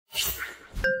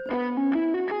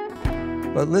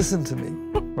But listen to me,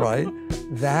 right?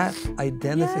 That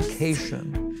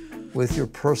identification with your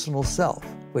personal self,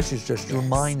 which is just your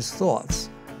mind's thoughts,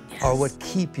 are what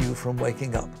keep you from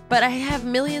waking up. But I have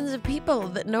millions of people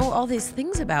that know all these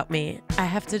things about me.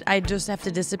 I just have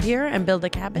to disappear and build a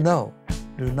cabin. No,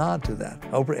 do not do that.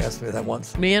 Oprah asked me that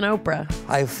once. Me and Oprah.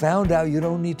 I found out you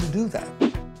don't need to do that.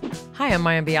 Hi, I'm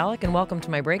Mayim and Bialik, and welcome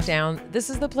to my breakdown. This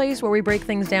is the place where we break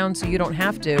things down so you don't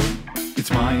have to. It's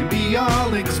Mayim and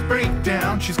Bialik's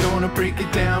breakdown. She's gonna break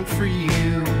it down for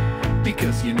you,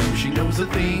 because you know she knows a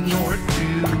thing or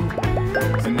two.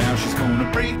 And now she's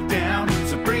gonna break down.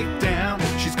 It's a breakdown.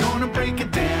 She's gonna break it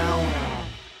down.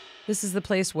 This is the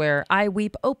place where I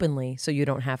weep openly so you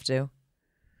don't have to.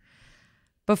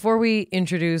 Before we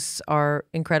introduce our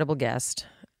incredible guest,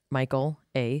 Michael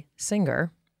A.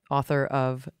 Singer, author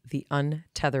of The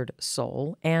Untethered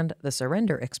Soul and The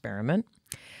Surrender Experiment,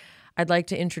 I'd like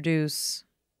to introduce,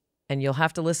 and you'll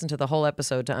have to listen to the whole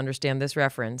episode to understand this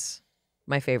reference,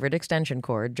 my favorite extension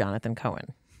cord, Jonathan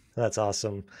Cohen. That's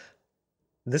awesome.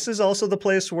 This is also the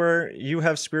place where you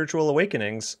have spiritual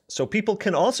awakenings, so people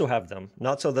can also have them,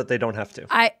 not so that they don't have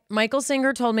to. Michael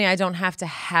Singer told me I don't have to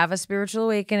have a spiritual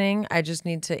awakening. I just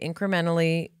need to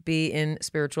incrementally be in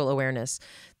spiritual awareness.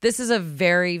 This is a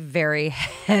very, very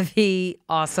heavy,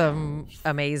 awesome,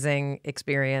 amazing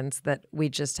experience that we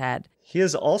just had. He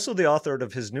is also the author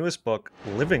of his newest book,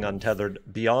 Living Untethered,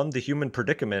 Beyond the Human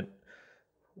Predicament,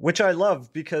 which I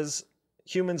love because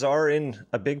humans are in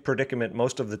a big predicament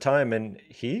most of the time, and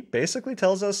he basically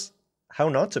tells us how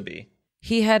not to be.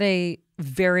 He had a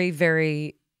very,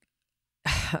 very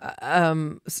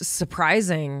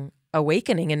surprising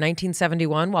awakening in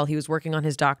 1971 while he was working on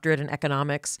his doctorate in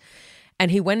economics,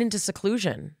 and he went into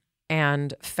seclusion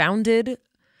and founded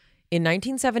in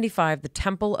 1975, the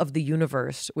Temple of the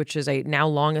Universe, which is a now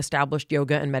long-established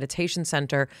yoga and meditation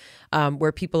center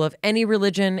where people of any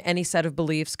religion, any set of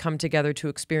beliefs come together to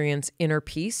experience inner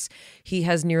peace. He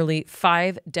has nearly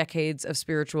 5 decades of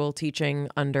spiritual teaching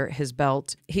under his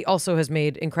belt. He also has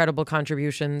made incredible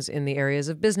contributions in the areas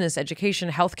of business, education,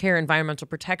 healthcare, environmental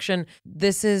protection.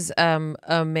 This is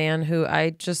a man who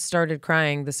I just started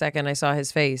crying the second I saw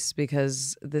his face,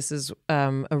 because this is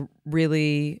a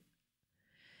really...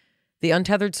 The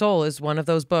Untethered Soul is one of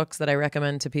those books that I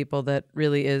recommend to people that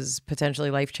really is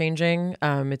potentially life-changing.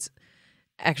 It's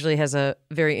actually has a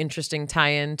very interesting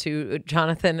tie-in to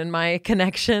Jonathan and my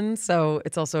connection, so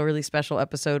it's also a really special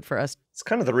episode for us. It's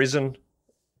kind of the reason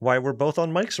why we're both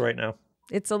on mics right now.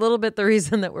 It's a little bit the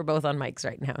reason that we're both on mics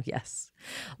right now, yes.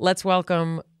 Let's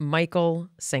welcome Michael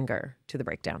Singer to the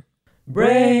breakdown.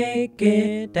 Break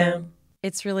it down.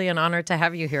 It's really an honor to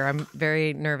have you here. I'm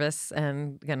very nervous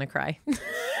and gonna cry.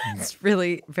 It's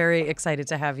really very excited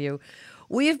to have you.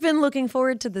 We've been looking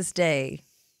forward to this day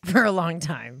for a long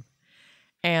time.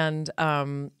 And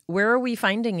where are we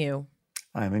finding you?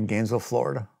 I'm in Gainesville,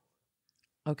 Florida.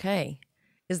 Okay.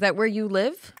 Is that where you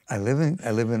live? I live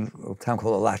in a town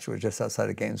called Alachua, just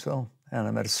outside of Gainesville, and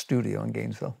I'm at a studio in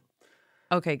Gainesville.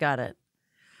 Okay, got it.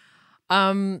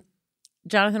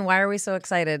 Jonathan, why are we so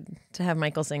excited to have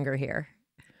Michael Singer here?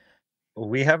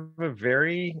 We have a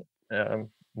very,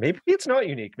 maybe it's not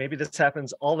unique. Maybe this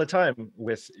happens all the time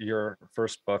with your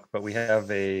first book, but we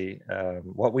have a,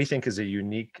 what we think is a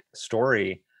unique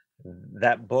story.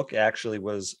 That book actually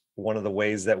was one of the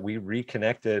ways that we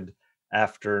reconnected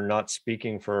after not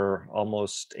speaking for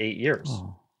almost 8 years.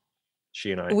 Oh.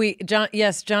 She and I.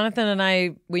 Yes, Jonathan and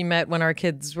I, we met when our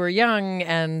kids were young,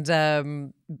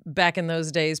 and back in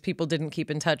those days, people didn't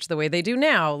keep in touch the way they do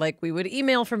now. Like, we would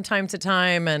email from time to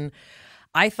time, and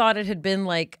I thought it had been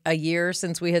like a year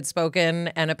since we had spoken,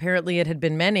 and apparently it had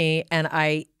been many, and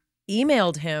I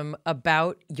emailed him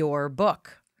about your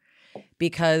book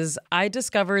because I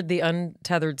discovered The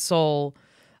Untethered Soul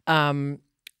right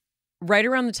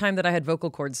around the time that I had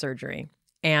vocal cord surgery,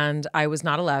 and I was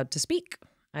not allowed to speak.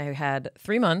 I had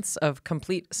 3 months of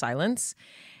complete silence,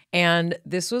 and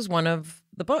this was one of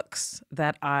the books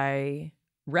that I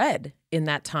read in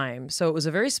that time. So it was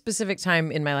a very specific time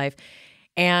in my life,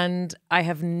 and I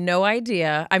have no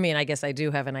idea. I mean, I guess I do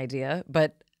have an idea,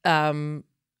 but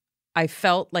I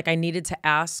felt like I needed to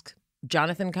ask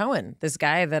Jonathan Cohen, this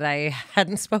guy that I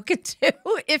hadn't spoken to,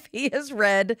 if he has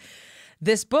read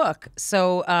this book.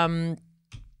 So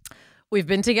we've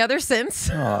been together since.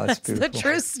 Oh, that's the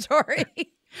true story.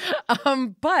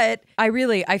 But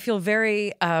I feel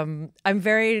very, I'm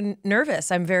very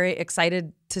nervous. I'm very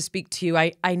excited to speak to you.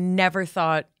 I never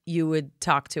thought you would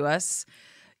talk to us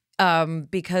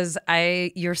because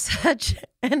you're such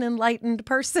an enlightened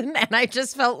person. And I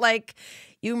just felt like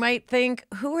you might think,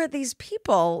 who are these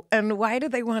people and why do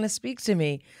they want to speak to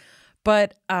me?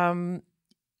 But I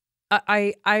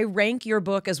rank your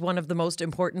book as one of the most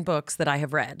important books that I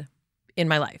have read in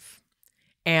my life.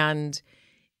 And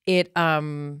it's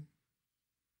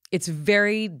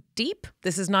very deep.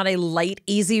 This is not a light,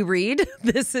 easy read.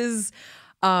 This is,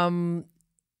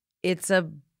 it's a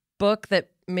book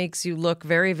that makes you look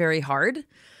very, very hard,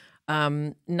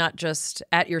 not just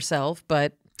at yourself,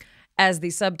 but as the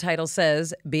subtitle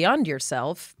says, beyond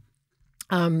yourself.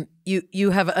 You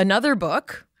have another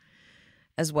book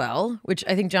as well, which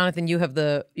I think, Jonathan, you have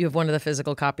one of the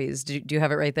physical copies. Do you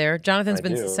have it right there? Jonathan's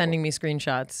been sending me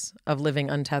screenshots of Living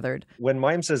Untethered. When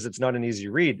Mayim says it's not an easy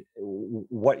read,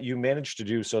 what you managed to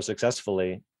do so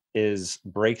successfully is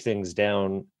break things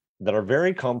down that are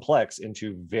very complex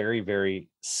into very, very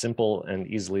simple and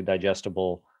easily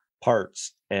digestible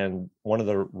parts. And one of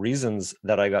the reasons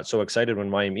that I got so excited when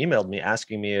Mayim emailed me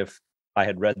asking me if I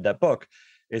had read that book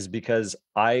is because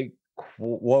I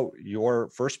quote your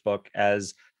first book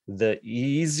as the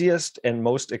easiest and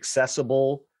most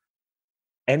accessible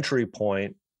entry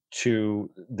point to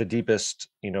the deepest,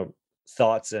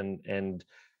 thoughts and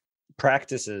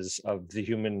practices of the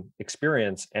human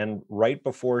experience. And right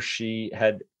before she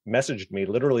had messaged me,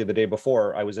 literally the day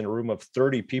before, I was in a room of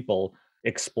 30 people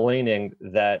explaining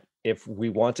that if we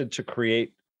wanted to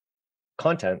create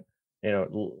content,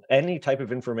 any type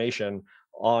of information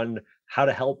on how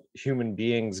to help human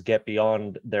beings get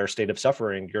beyond their state of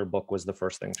suffering, your book was the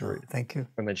first thing to read. Thank you.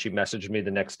 And then she messaged me the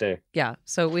next day. Yeah.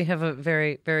 So we have a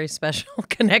very, very special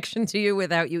connection to you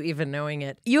without you even knowing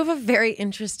it. You have a very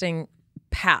interesting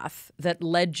path that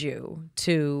led you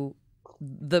to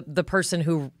the person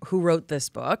who wrote this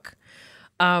book.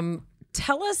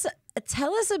 Tell us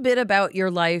a bit about your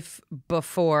life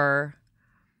before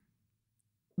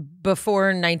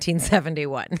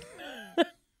 1971.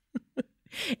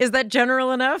 Is that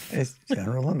general enough? It's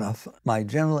general enough. My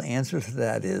general answer to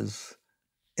that is,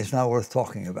 it's not worth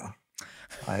talking about.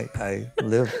 I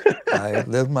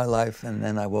lived my life, and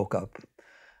then I woke up.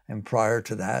 And prior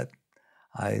to that,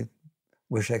 I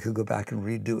wish I could go back and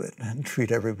redo it and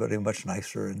treat everybody much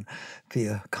nicer and be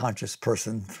a conscious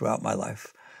person throughout my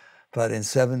life. But in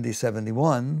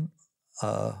 71,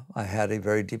 I had a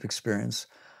very deep experience.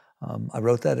 I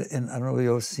wrote that in, I don't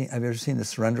know if have you ever seen The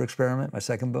Surrender Experiment, my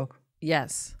second book?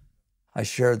 Yes. I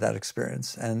shared that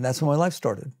experience, and that's when my life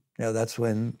started. That's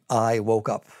when I woke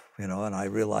up, and I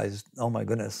realized, oh my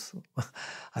goodness,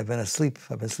 I've been asleep.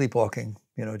 I've been sleepwalking,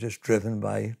 just driven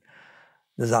by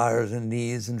desires and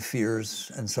needs and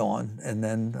fears and so on. And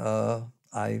then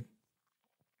I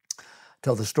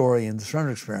tell the story in The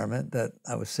Surrender Experiment that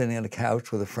I was sitting on a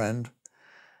couch with a friend,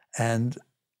 and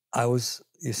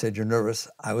you said you're nervous.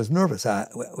 I was nervous.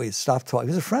 We had stopped talking.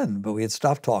 He was a friend, but we had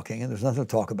stopped talking, and there's nothing to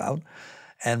talk about.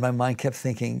 And my mind kept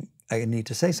thinking, I need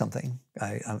to say something.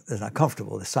 It's not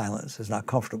comfortable. The silence is not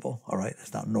comfortable, all right?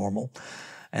 It's not normal.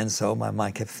 And so my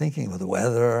mind kept thinking, well, the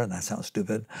weather, and that sounds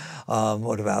stupid.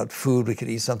 What about food? We could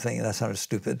eat something, and that sounded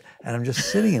stupid. And I'm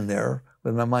just sitting in there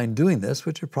with my mind doing this,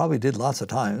 which I probably did lots of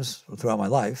times throughout my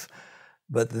life.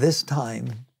 But this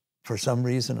time, for some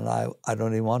reason, and I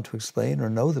don't even want to explain or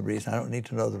know the reason, I don't need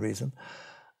to know the reason,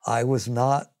 I was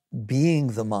not being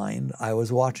the mind, I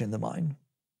was watching the mind.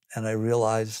 And I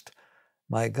realized,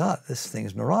 my God, this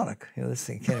thing's neurotic. This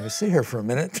thing can't even sit here for a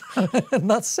minute and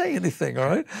not say anything, all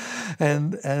right?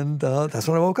 And that's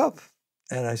when I woke up.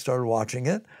 And I started watching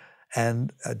it,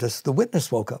 and just the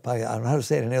witness woke up. I don't know how to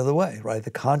say it any other way, right?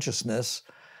 The consciousness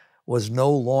was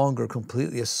no longer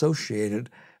completely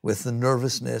associated with the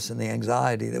nervousness and the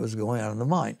anxiety that was going on in the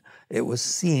mind. It was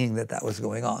seeing that was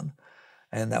going on.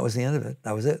 And that was the end of it.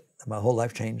 That was it. My whole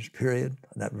life changed, period.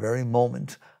 That very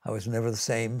moment, I was never the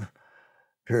same,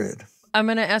 period. I'm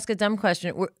going to ask a dumb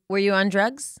question. Were you on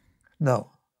drugs? No.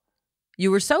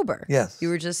 You were sober? Yes. You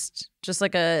were just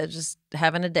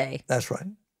having a day? That's right.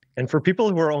 And for people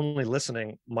who are only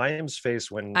listening, Mayim's face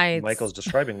when Michael's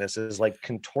describing this is like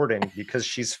contorting because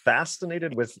she's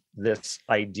fascinated with this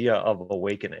idea of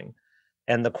awakening.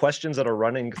 And the questions that are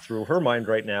running through her mind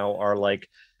right now are like,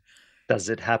 does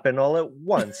it happen all at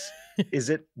once? Is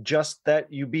it just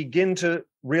that you begin to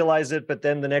realize it, but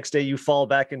then the next day you fall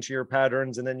back into your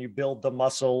patterns and then you build the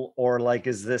muscle? Or like,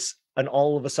 is this an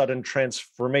all of a sudden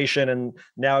transformation and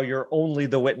now you're only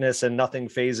the witness and nothing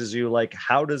phases you? Like,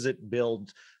 how does it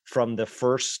build from the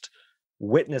first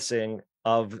witnessing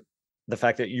of the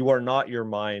fact that you are not your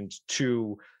mind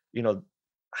to,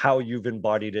 how you've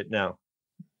embodied it now?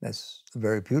 That's a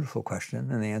very beautiful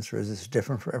question. And the answer is it's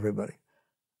different for everybody.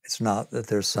 It's not that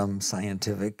there's some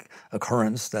scientific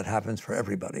occurrence that happens for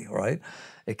everybody, all right?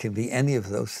 It can be any of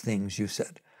those things you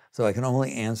said. So I can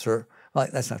only answer, well,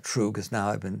 that's not true because now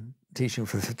I've been teaching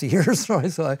for 50 years,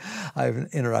 right? So I've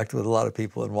interacted with a lot of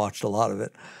people and watched a lot of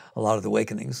it, a lot of the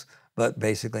awakenings. But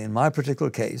basically, in my particular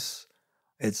case,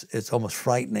 it's almost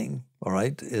frightening, all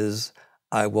right, is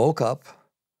I woke up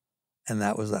and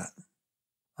that was that.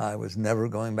 I was never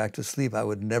going back to sleep. I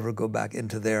would never go back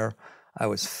into there. I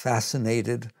was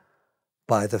fascinated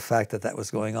by the fact that that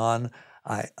was going on.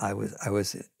 I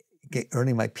was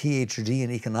earning my PhD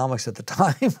in economics at the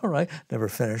time, all right? Never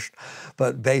finished.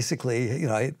 But basically, you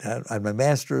know, I had my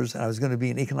master's and I was going to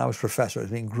be an economics professor. I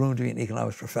was being groomed to be an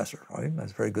economics professor, right? I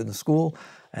was very good in school,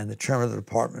 and the chairman of the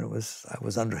department I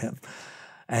was under him.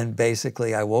 And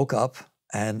basically, I woke up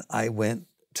and I went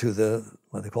to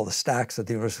what they call the stacks at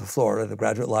the University of Florida, the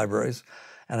graduate libraries,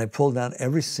 and I pulled down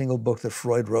every single book that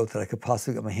Freud wrote that I could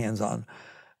possibly get my hands on.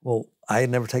 Well, I had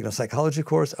never taken a psychology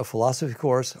course, a philosophy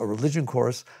course, a religion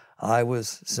course. I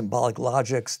was symbolic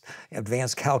logics,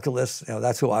 advanced calculus, you know,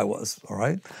 that's who I was, all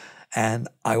right? And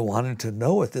I wanted to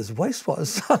know what this voice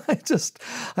was.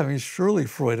 I mean, surely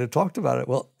Freud had talked about it.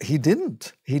 Well, he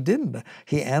didn't.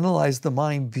 He analyzed the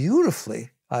mind beautifully.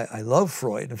 I love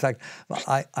Freud. In fact,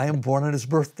 I am born on his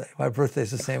birthday. My birthday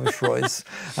is the same as Freud's.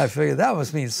 I figured that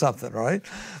must mean something, right?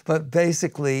 But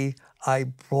basically, I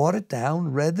brought it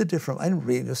down, read the different, I didn't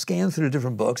read, scanned through the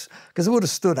different books, because it would have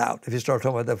stood out if you started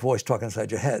talking about that voice talking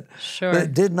inside your head. Sure. But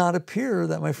it did not appear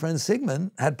that my friend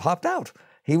Sigmund had popped out.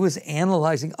 He was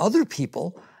analyzing other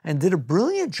people and did a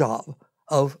brilliant job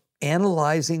of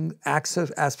analyzing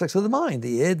aspects of the mind,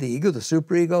 the id, the ego, the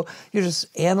superego. You're just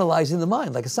analyzing the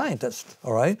mind like a scientist,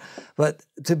 all right? But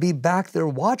to be back there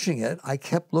watching it, I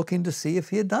kept looking to see if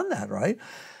he had done that, right?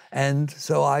 And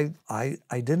so I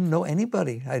didn't know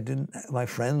anybody. My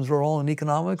friends were all in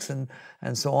economics and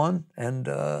so on. And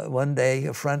one day,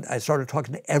 I started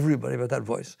talking to everybody about that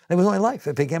voice. It was my life.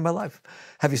 It became my life.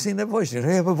 Have you seen that voice? You know,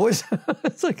 you have a voice?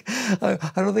 It's like, I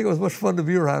don't think it was much fun to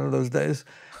be around in those days.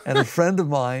 And a friend of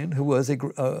mine who was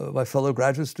my fellow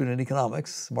graduate student in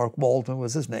economics, Mark Waldman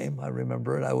was his name. I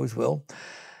remember it. I always will.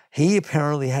 He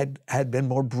apparently had been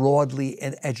more broadly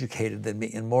educated than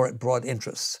me and more broad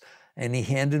interests. And he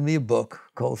handed me a book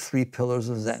called 3 Pillars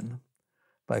of Zen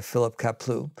by Philip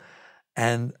Kapleau.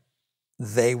 And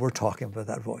they were talking about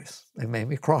that voice. It made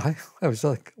me cry. I was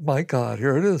like, my God,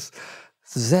 here it is.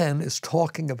 Zen is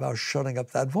talking about shutting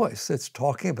up that voice. It's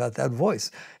talking about that voice.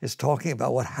 It's talking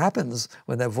about what happens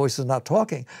when that voice is not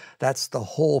talking. That's the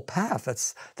whole path.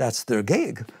 That's their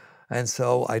gig. And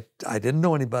so I didn't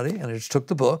know anybody, and I just took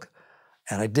the book,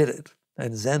 and I did it.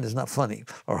 And Zen is not funny,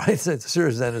 all right?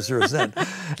 Serious Zen is serious Zen.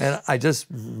 And I just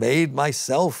made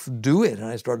myself do it, and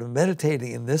I started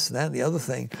meditating and this and that and the other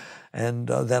thing. And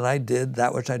then I did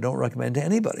that which I don't recommend to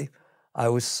anybody. I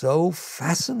was so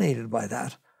fascinated by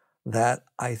that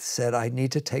I said, I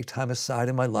need to take time aside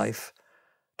in my life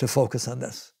to focus on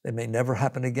this. It may never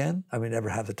happen again. I may never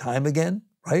have the time again,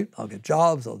 right? I'll get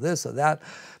jobs or this or that.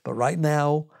 But right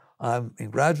now, I'm in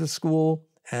graduate school,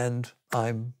 and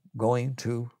I'm going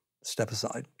to step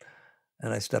aside.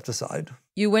 And I stepped aside.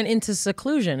 You went into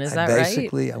seclusion, is that right?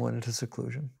 Basically, I went into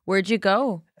seclusion. Where'd you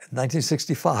go? In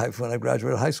 1965, when I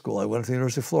graduated high school, I went to the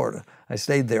University of Florida. I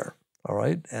stayed there, all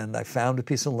right? And I found a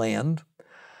piece of land,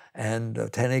 and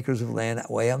 10 acres of land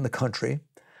way out in the country.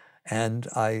 And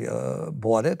I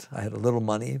bought it. I had a little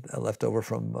money left over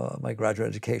from my graduate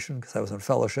education because I was on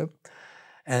fellowship.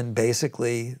 And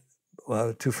basically,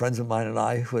 2 friends of mine and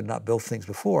I, who had not built things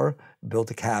before, built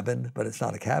a cabin, but it's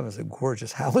not a cabin, it's a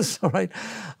gorgeous house, all right?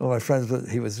 One of my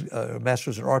friends, he was a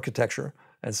master's in architecture,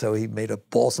 and so he made a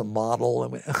balsa model,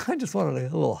 and I just wanted a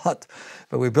little hut.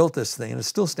 But we built this thing, and it's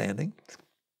still standing,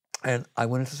 and I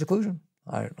went into seclusion.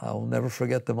 I'll never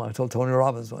forget them. I told Tony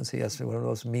Robbins once, he asked me one of the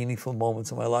most meaningful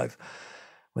moments of my life.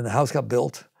 When the house got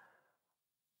built,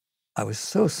 I was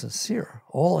so sincere.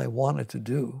 All I wanted to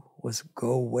do was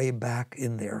go way back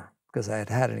in there, because I had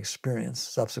had an experience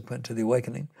subsequent to the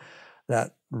awakening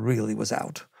that really was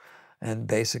out. And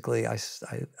basically, I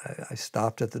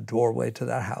stopped at the doorway to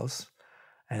that house,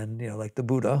 and, you know, like the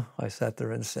Buddha, I sat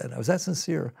there and said, I was that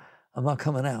sincere, I'm not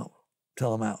coming out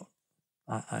till I'm out.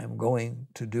 I'm going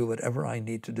to do whatever I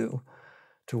need to do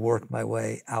to work my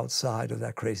way outside of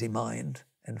that crazy mind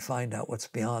and find out what's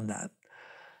beyond that.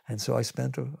 And so I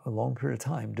spent a long period of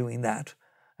time doing that.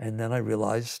 And then I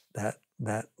realized that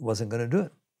that wasn't going to do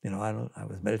it. You know, I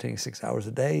was meditating 6 hours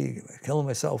a day, killing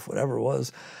myself, whatever it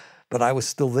was, but I was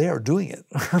still there doing it.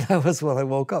 That was when I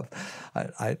woke up.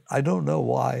 I don't know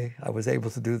why I was able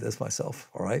to do this myself,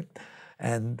 all right?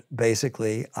 And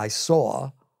basically, I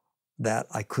saw that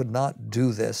I could not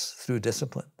do this through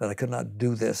discipline, that I could not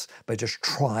do this by just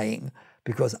trying,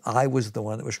 because I was the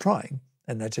one that was trying,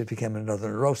 and that just became another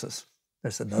neurosis.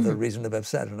 There's another reason to be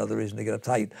upset, another reason to get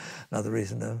uptight, another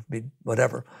reason to be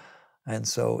whatever. And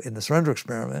so in the surrender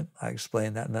experiment, I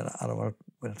explained that, and then I don't want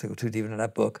to go too deep into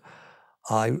that book.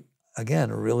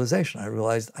 Again, a realization. I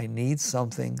realized I need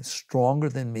something stronger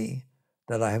than me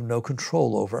that I have no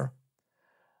control over,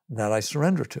 that I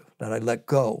surrender to, that I let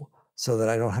go, so that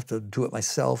I don't have to do it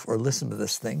myself or listen to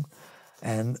this thing.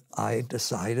 And I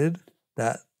decided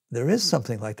that there is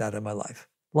something like that in my life.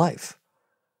 Life.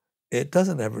 It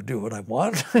doesn't ever do what I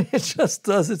want. It just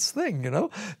does its thing, you know?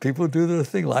 People do their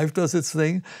thing. Life does its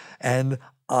thing. And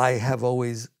I have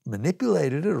always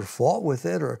manipulated it or fought with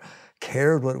it or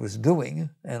cared what it was doing.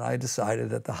 And I decided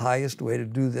that the highest way to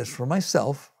do this for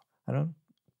myself, I don't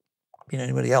mean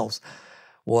anybody else,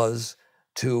 was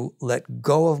to let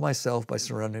go of myself by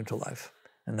surrendering to life.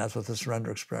 And that's what the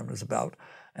surrender experiment is about.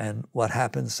 And what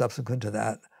happens subsequent to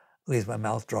that leaves my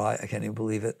mouth dry. I can't even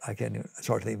believe it. It's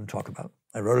hard to even talk about.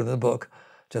 I wrote it in the book.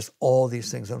 Just all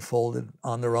these things unfolded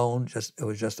on their own. It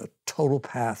was just a total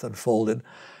path unfolded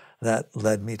that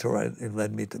led me to write. It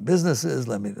led me to businesses,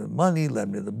 led me to money, led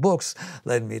me to the books,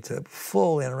 led me to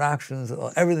full interactions.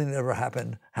 Everything that ever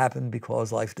happened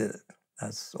because life did it.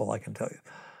 That's all I can tell you.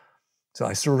 So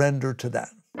I surrendered to that.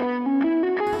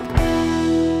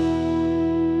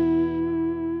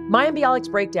 Mayim Bialik's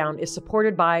breakdown is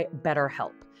supported by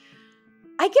BetterHelp.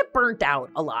 I get burnt out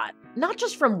a lot, not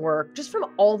just from work, just from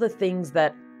all the things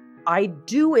that I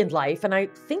do in life, and I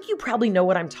think you probably know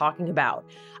what I'm talking about.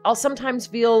 I'll sometimes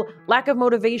feel lack of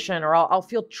motivation, or I'll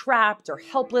feel trapped or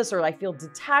helpless, or I feel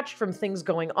detached from things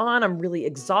going on. I'm really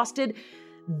exhausted.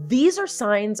 These are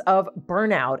signs of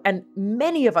burnout, and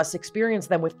many of us experience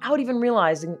them without even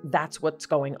realizing that's what's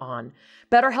going on.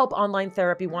 BetterHelp Online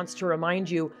Therapy wants to remind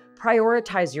you,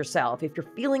 prioritize yourself. If you're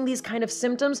feeling these kind of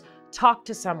symptoms, talk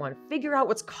to someone. Figure out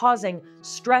what's causing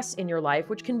stress in your life,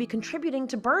 which can be contributing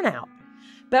to burnout.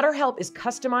 BetterHelp is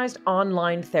customized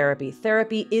online therapy.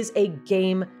 Therapy is a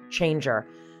game changer.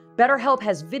 BetterHelp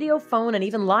has video, phone, and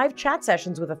even live chat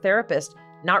sessions with a therapist.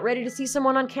 Not ready to see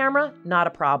someone on camera? Not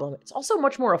a problem. It's also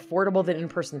much more affordable than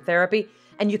in-person therapy,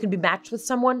 and you can be matched with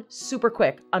someone super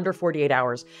quick, under 48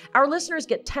 hours. Our listeners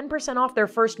get 10% off their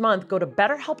first month. Go to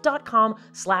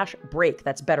betterhelp.com/break.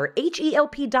 That's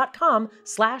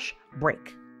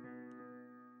betterhelp.com/break.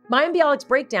 Mayim Bialik's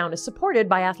breakdown is supported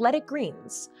by Athletic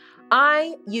Greens.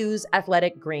 I use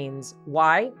Athletic Greens.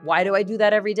 Why? Why do I do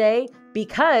that every day?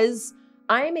 Because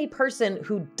I am a person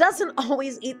who doesn't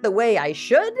always eat the way I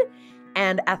should.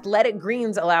 And Athletic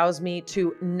Greens allows me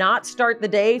to not start the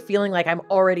day feeling like I'm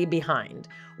already behind.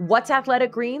 What's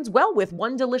Athletic Greens? Well, with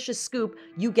one delicious scoop,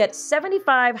 you get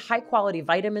 75 high-quality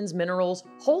vitamins, minerals,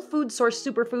 whole food source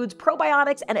superfoods,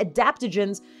 probiotics, and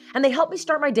adaptogens, and they help me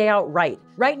start my day out right.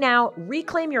 Right now,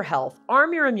 reclaim your health,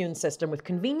 arm your immune system with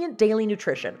convenient daily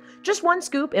nutrition. Just one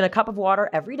scoop in a cup of water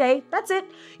every day. That's it.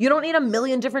 You don't need a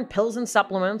million different pills and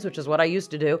supplements, which is what I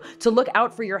used to do, to look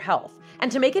out for your health.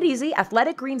 And to make it easy,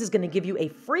 Athletic Greens is going to give you a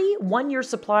free 1-year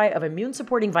supply of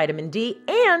immune-supporting vitamin D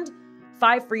and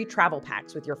 5 free travel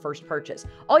packs with your first purchase.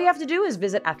 All you have to do is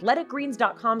visit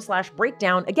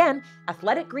athleticgreens.com/breakdown. Again,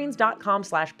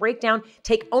 athleticgreens.com/breakdown.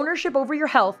 Take ownership over your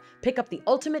health. Pick up the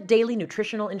ultimate daily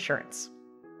nutritional insurance.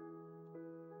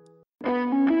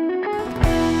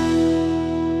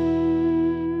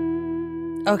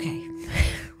 Okay,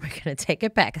 we're going to take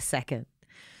it back a second.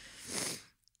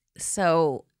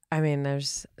 So, I mean,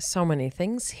 there's so many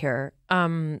things here.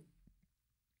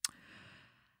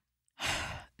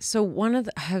 So one of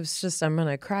the, I'm going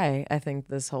to cry, I think,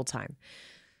 this whole time.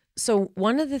 So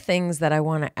one of the things that I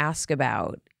want to ask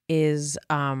about is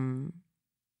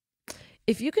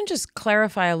if you can just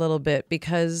clarify a little bit,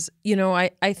 because, you know,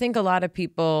 I think a lot of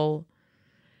people,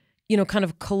 you know, kind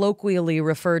of colloquially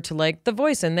refer to like the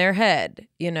voice in their head,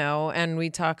 you know, and we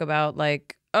talk about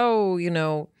like, oh, you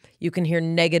know, you can hear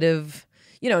negative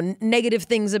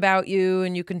things about you,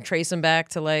 and you can trace them back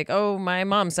to like, oh, my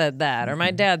mom said that, or my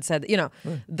dad said, you know,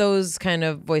 those kind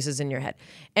of voices in your head.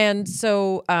 And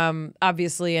so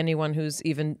obviously anyone who's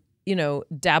even, you know,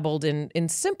 dabbled in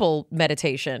simple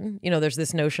meditation, you know, there's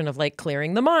this notion of like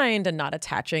clearing the mind and not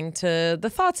attaching to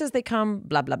the thoughts as they come,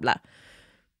 blah, blah, blah.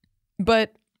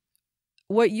 But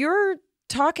what you're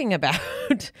talking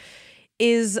about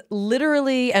is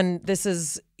literally, and this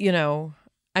is, you know,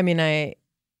 I mean,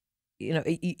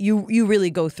 you really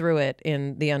go through it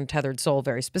in the Untethered Soul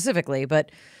very specifically,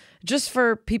 but just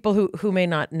for people who may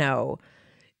not know,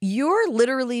 you're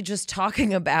literally just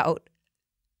talking about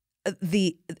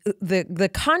the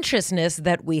consciousness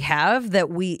that we have, that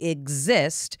we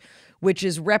exist, which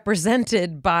is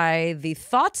represented by the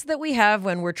thoughts that we have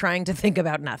when we're trying to think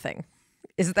about nothing.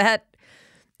 Is that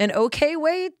an okay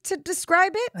way to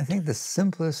describe it? I think the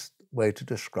simplest way to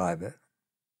describe it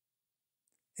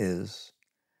is,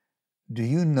 do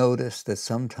you notice that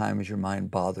sometimes your mind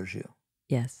bothers you?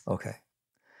 Yes. Okay.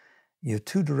 You have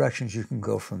two directions you can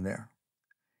go from there.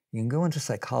 You can go into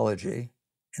psychology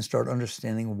and start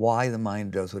understanding why the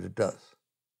mind does what it does.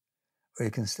 Or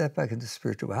you can step back into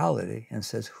spirituality and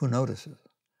says, who notices?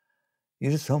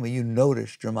 You just told me you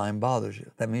noticed your mind bothers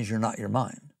you. That means you're not your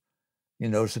mind. You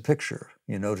notice a picture.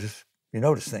 You notice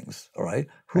things, all right?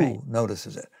 Who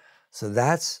notices it? So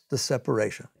that's the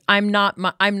separation. I'm not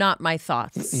my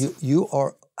thoughts. You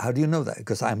are, how do you know that?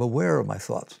 Because I'm aware of my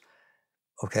thoughts.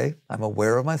 Okay? I'm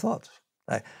aware of my thoughts.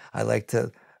 I like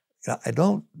to, I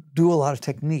don't do a lot of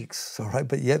techniques, all right?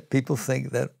 But yet people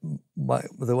think that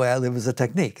the way I live is a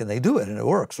technique, and they do it and it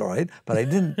works, all right? But I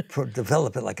didn't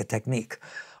develop it like a technique,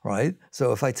 right?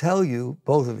 So if I tell you,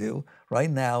 both of you, right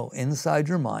now, inside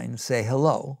your mind, say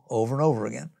hello over and over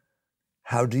again,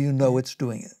 how do you know it's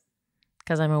doing it?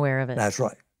 Because I'm aware of it. That's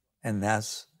right. And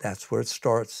that's where it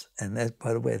starts. And that,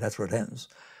 by the way, that's where it ends.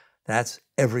 That's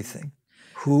everything.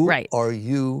 Who are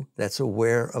you that's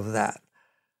aware of that?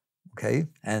 Okay?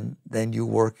 And then you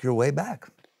work your way back.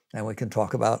 And we can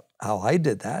talk about how I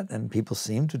did that, and people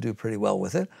seem to do pretty well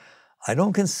with it. I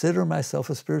don't consider myself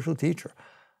a spiritual teacher.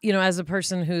 You know, as a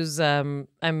person who's, I'm,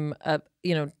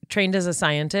 trained as a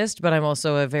scientist, but I'm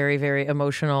also a very, very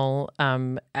emotional,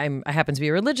 I happen to be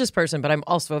a religious person, but I'm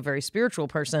also a very spiritual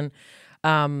person.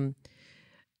 One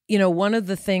of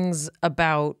the things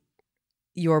about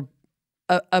your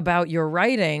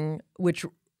writing, which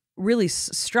really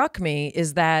struck me,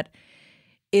 is that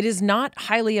it is not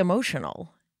highly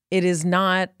emotional. It is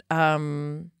not,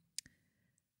 it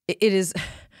is...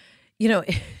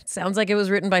 it sounds like it was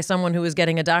written by someone who was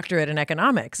getting a doctorate in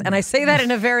economics. And I say that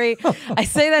in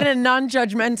a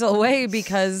non-judgmental way,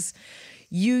 because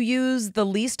you use the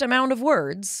least amount of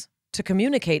words to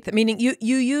communicate. Meaning you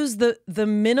use the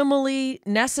minimally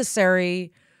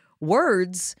necessary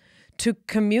words to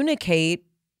communicate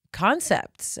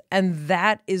concepts. And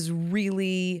that is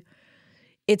really,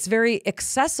 it's very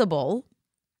accessible,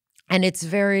 and it's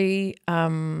very...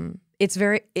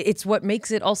 it's what makes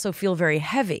it also feel very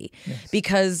heavy,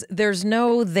 because there's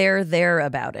no there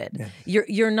about it. Yes.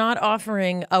 You're not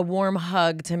offering a warm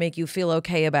hug to make you feel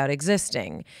okay about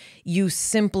existing. You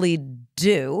simply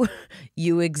do.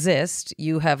 You exist.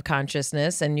 You have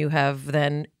consciousness, and you have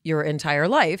then your entire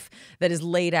life that is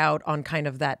laid out on kind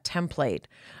of that template.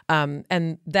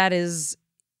 And that is...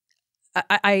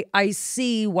 I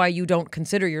see why you don't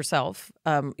consider yourself,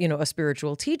 a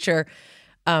spiritual teacher.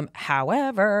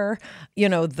 However,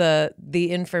 the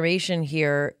information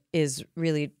here is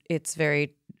really, it's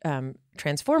very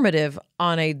transformative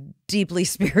on a deeply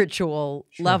spiritual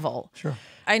level. Sure.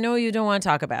 I know you don't want to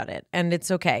talk about it, and it's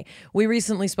okay. We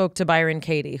recently spoke to Byron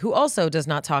Katie, who also does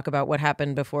not talk about what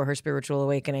happened before her spiritual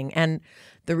awakening. And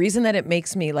the reason that it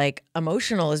makes me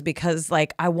emotional is because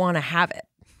I want to have it.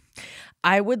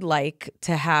 I would like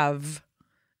to have,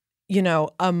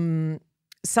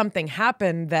 something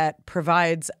happen that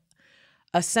provides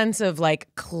a sense of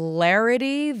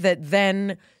clarity that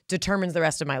then determines the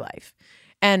rest of my life.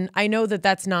 And I know that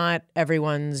that's not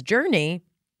everyone's journey,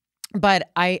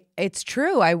 but it's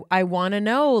true. I want to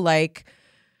know,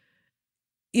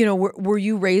 were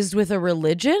you raised with a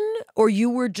religion, or you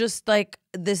were just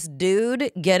this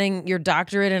dude getting your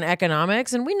doctorate in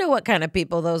economics? And we know what kind of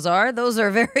people those are. Those are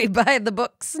very by the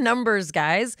books numbers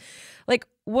guys.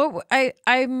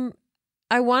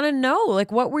 I want to know,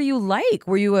 what were you like?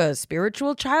 Were you a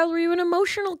spiritual child? Were you an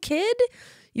emotional kid?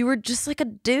 You were just a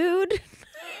dude?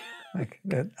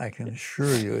 I can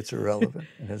assure you it's irrelevant.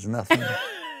 It has nothing.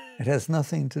 It has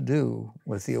nothing to do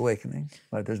with the awakening.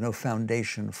 Right? There's no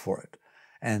foundation for it.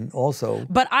 And also...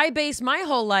 But I base my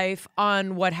whole life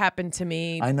on what happened to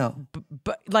me. I know.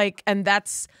 And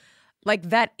that's...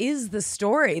 that is the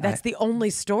story. That's the only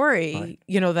story,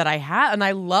 that I have. And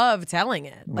I love telling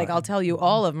it. I'll tell you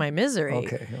all of my misery.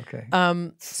 Okay.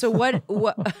 So what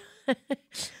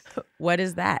what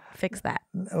is that? Fix that.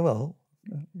 Well,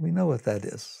 we know what that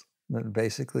is. That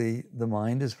basically, the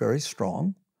mind is very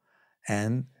strong.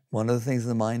 And one of the things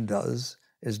the mind does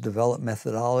is develop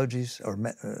methodologies or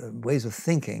ways of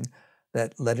thinking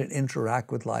that let it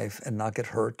interact with life and not get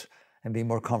hurt and be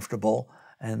more comfortable.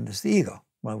 And it's the ego.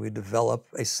 When we develop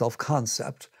a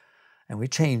self-concept, and we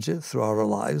change it throughout our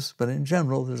lives, but in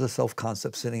general, there's a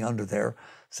self-concept sitting under there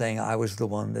saying, I was the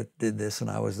one that did this, and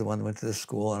I was the one that went to this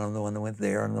school, and I'm the one that went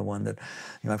there, and the one that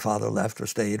my father left or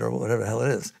stayed, or whatever the hell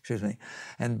it is, excuse me.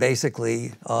 And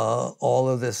basically, all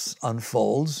of this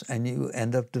unfolds, and you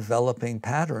end up developing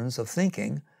patterns of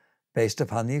thinking based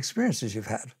upon the experiences you've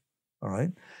had. all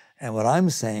right? And what I'm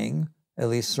saying, at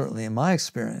least certainly in my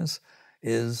experience,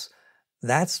 is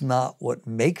that's not what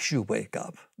makes you wake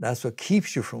up. That's what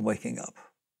keeps you from waking up,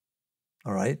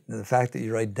 all right? The fact that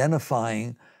you're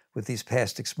identifying with these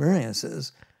past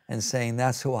experiences and saying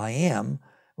that's who I am,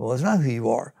 well, it's not who you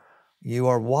are. You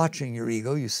are watching your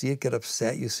ego. You see it get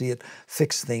upset. You see it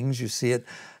fix things. You see it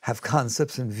have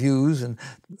concepts and views and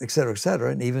et cetera, et cetera.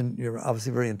 And even you're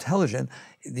obviously very intelligent.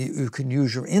 You can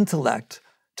use your intellect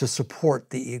to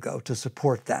support the ego, to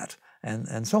support that,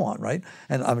 and so on, right?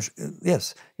 And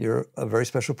yes, you're a very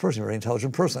special person, you're a very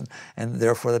intelligent person, and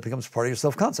therefore that becomes part of your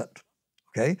self-concept,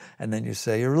 okay? And then you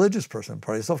say you're a religious person,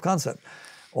 part of your self-concept.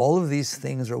 All of these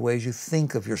things are ways you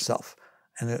think of yourself.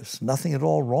 And there's nothing at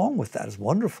all wrong with that. It's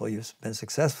wonderful. You've been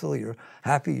successful. You're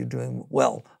happy. You're doing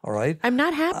well. All right? I'm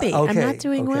not happy. Okay, I'm not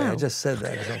doing okay. well. I just said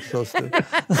that because I'm supposed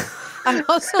to. I'm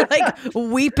also like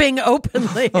weeping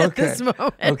openly at this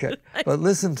moment. Okay. But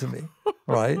listen to me,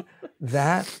 right?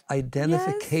 That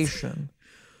identification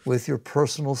with your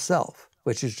personal self,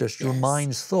 which is just your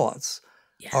mind's thoughts,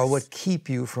 are what keep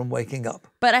you from waking up.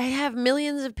 But I have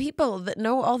millions of people that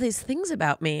know all these things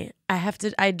about me.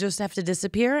 I just have to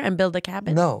disappear and build a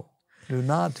cabin. No, do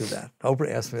not do that.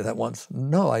 Oprah asked me that once.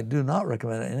 No, I do not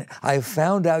recommend it. I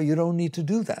found out you don't need to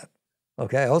do that.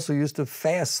 Okay, I also used to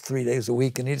fast 3 days a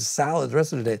week and eat salad the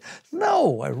rest of the day.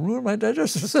 No, I ruined my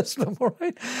digestive system, all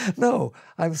right? No,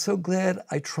 I'm so glad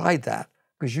I tried that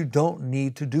because you don't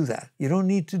need to do that. You don't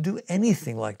need to do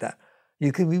anything like that.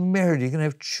 You can be married, you can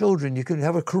have children, you can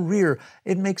have a career.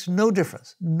 It makes no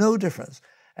difference,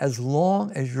 as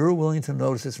long as you're willing to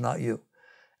notice it's not you.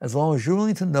 As long as you're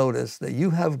willing to notice that you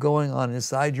have going on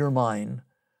inside your mind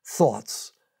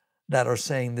thoughts that are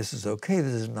saying this is okay,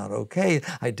 this is not okay,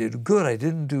 I did good, I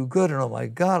didn't do good, and oh my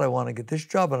God, I want to get this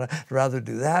job, and I'd rather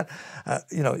do that.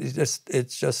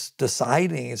 It's just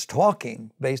deciding, it's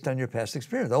talking based on your past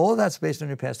experience. All of that's based on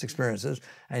your past experiences,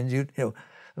 and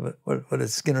what did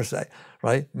Skinner say,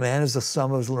 right? Man is the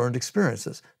sum of his learned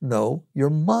experiences. No, your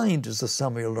mind is the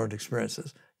sum of your learned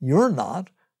experiences. You're not.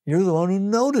 You're the one who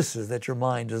notices that your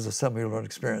mind is the sum of your learned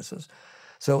experiences.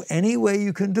 So any way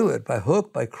you can do it, by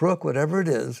hook, by crook, whatever it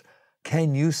is,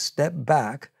 can you step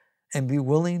back and be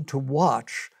willing to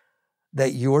watch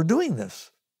that you're doing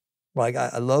this? Like,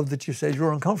 I love that you said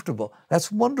you're uncomfortable.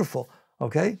 That's wonderful,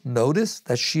 okay? Notice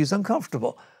that she's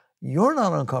uncomfortable. You're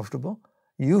not uncomfortable.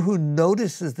 You who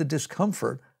notices the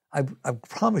discomfort, I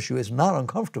promise you, is not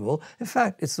uncomfortable. In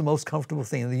fact, it's the most comfortable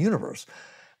thing in the universe.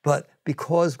 But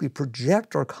because we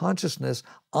project our consciousness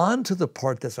onto the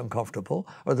part that's uncomfortable,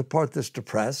 or the part that's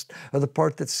depressed, or the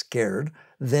part that's scared,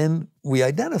 then we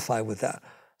identify with that.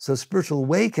 So spiritual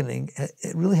awakening,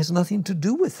 it really has nothing to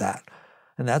do with that.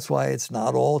 And that's why it's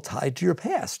not all tied to your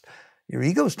past. Your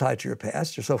ego's tied to your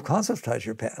past, your self-concept's tied to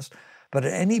your past. But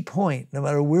at any point, no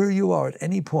matter where you are at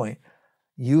any point,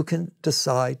 you can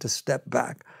decide to step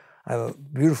back. I have a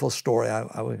beautiful story. I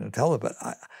wasn't going to tell it, but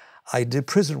I did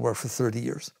prison work for 30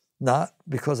 years. Not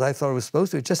because I thought I was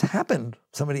supposed to. It just happened.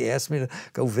 Somebody asked me to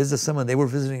go visit someone. They were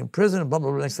visiting in prison, and blah, blah,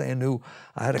 blah. Next thing I knew,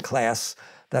 I had a class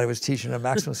that I was teaching in a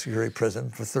maximum security prison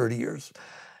for 30 years.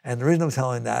 And the reason I'm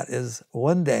telling that is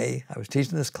one day I was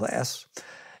teaching this class,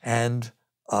 and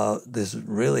this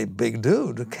really big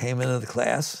dude came into the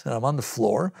class, and I'm on the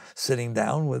floor sitting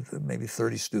down with maybe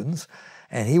 30 students.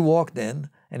 And he walked in,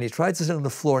 and he tried to sit on the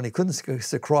floor, and he couldn't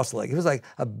sit cross-legged. He was like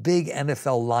a big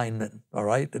NFL lineman, all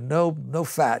right? No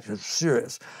fat, just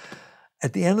serious.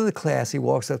 At the end of the class, he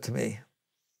walks up to me.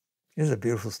 Here's a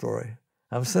beautiful story.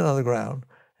 I'm sitting on the ground,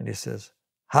 and he says,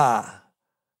 "Hi,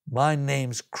 my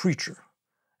name's Creature,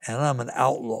 and I'm an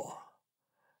outlaw."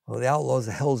 Well, the outlaw is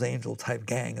a Hell's Angel type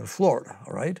gang in Florida,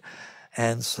 all right?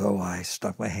 And so I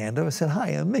stuck my hand up and said, "Hi,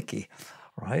 I'm Mickey,"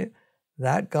 all right?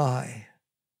 That guy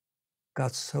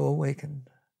got so awakened.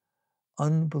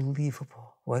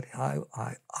 Unbelievable. What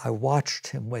I watched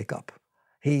him wake up.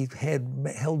 He had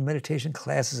held meditation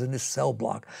classes in his cell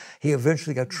block. He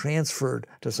eventually got transferred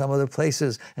to some other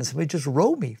places, and somebody just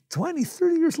wrote me 20,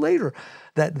 30 years later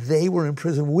that they were in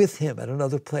prison with him at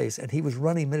another place, and he was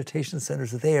running meditation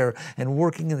centers there and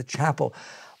working in the chapel.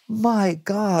 My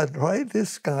God, right?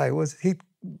 This guy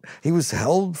he was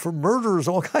held for murders,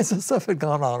 all kinds of stuff had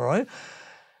gone on, right?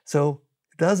 So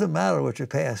it doesn't matter what your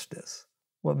past is.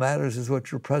 What matters is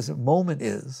what your present moment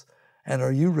is. And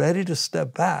are you ready to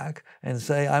step back and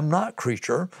say, I'm not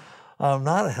Creature, I'm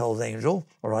not a Hell's Angel,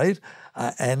 all right?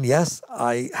 And yes,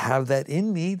 I have that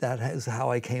in me, that is how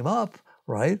I came up,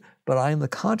 right? But I am the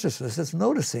consciousness that's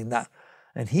noticing that.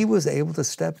 And he was able to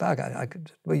step back.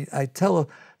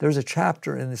 There's a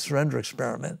chapter in the surrender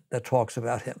experiment that talks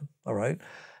about him, all right?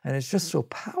 And it's just so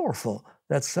powerful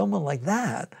that someone like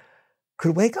that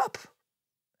could wake up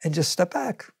and just step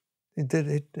back.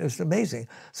 It was amazing.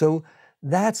 So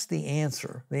that's the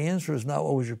answer. The answer is not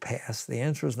what was your past. The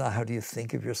answer is not how do you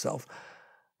think of yourself.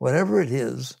 Whatever it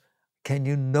is, can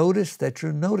you notice that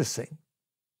you're noticing?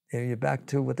 You're back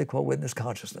to what they call witness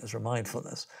consciousness or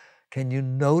mindfulness. Can you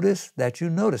notice that you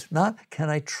notice? Not, can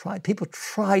I try? People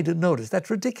try to notice. That's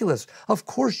ridiculous. Of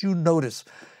course you notice.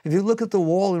 If you look at the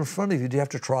wall in front of you, do you have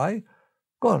to try?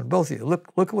 Go on, both of you.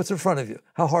 Look at what's in front of you.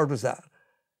 How hard was that?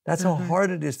 That's how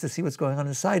hard it is to see what's going on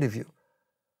inside of you.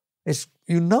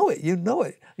 You know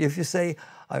it. If you say,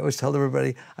 I always tell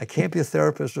everybody, I can't be a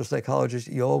therapist or psychologist,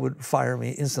 you all would fire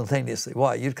me instantaneously.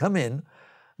 Why? You'd come in,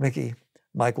 Mickey,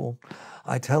 Michael,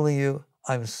 I'm telling you,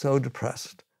 I'm so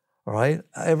depressed. All right?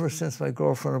 Ever since my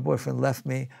girlfriend or boyfriend left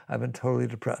me, I've been totally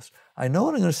depressed. I know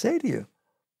what I'm going to say to you.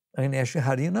 I'm going to ask you,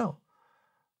 how do you know?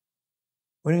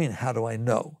 What do you mean, how do I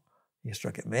know? You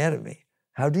start getting mad at me.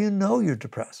 How do you know you're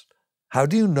depressed? How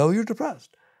do you know you're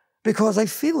depressed? Because I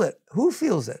feel it. Who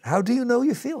feels it? How do you know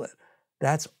you feel it?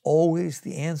 That's always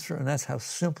the answer, and that's how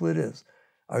simple it is.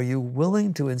 Are you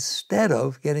willing to, instead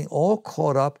of getting all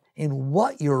caught up in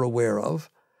what you're aware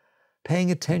of, paying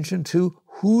attention to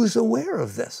who's aware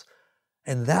of this?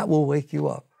 And that will wake you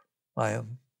up. I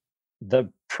am. The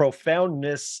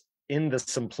profoundness in the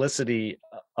simplicity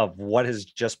of what has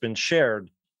just been shared,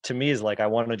 to me, is like, I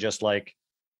want to just like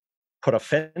put a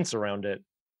fence around it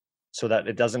so that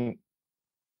it doesn't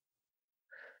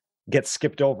get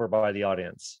skipped over by the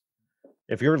audience.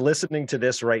 If you're listening to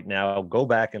this right now, go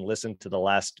back and listen to the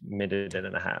last minute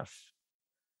and a half.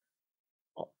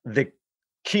 The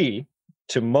key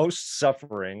to most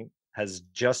suffering has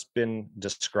just been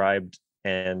described,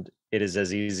 and it is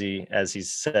as easy as he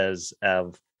says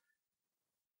of,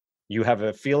 you have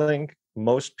a feeling.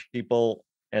 Most people,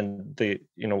 and the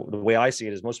way I see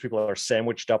it is, most people are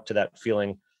sandwiched up to that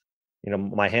feeling.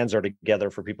 My hands are together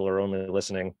for people who are only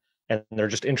listening, and they're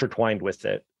just intertwined with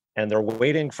it, and they're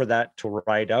waiting for that to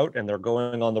ride out, and they're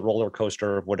going on the roller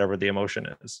coaster of whatever the emotion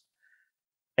is.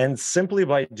 And simply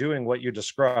by doing what you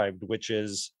described, which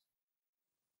is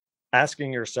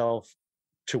asking yourself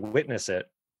to witness it,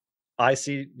 I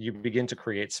see you begin to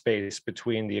create space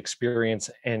between the experience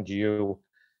and you.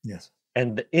 Yes.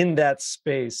 And in that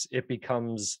space, it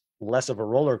becomes less of a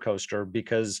roller coaster,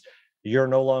 because you're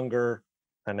no longer,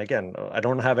 and again, I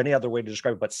don't have any other way to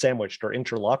describe it, but sandwiched or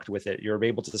interlocked with it. You're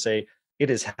able to say, it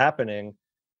is happening,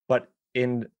 but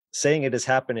in saying it is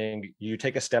happening, you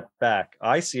take a step back.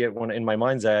 I see it, when in my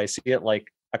mind's eye, I see it like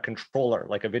a controller,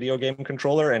 like a video game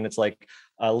controller, and it's like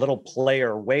a little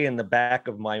player way in the back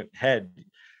of my head,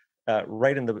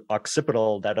 right in the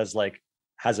occipital, that is like,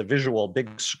 has a visual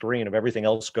big screen of everything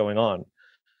else going on.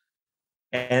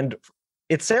 And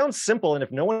it sounds simple, and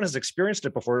if no one has experienced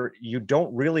it before, you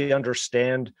don't really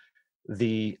understand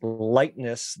the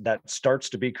lightness that starts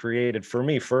to be created, for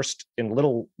me, first in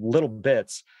little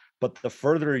bits. But the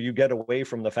further you get away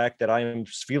from the fact that I'm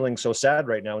feeling so sad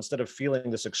right now, instead of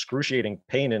feeling this excruciating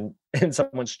pain in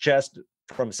someone's chest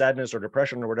from sadness or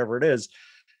depression or whatever it is,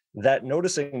 that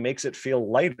noticing makes it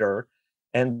feel lighter.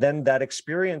 And then that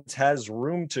experience has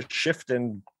room to shift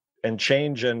and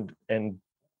change and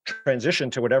transition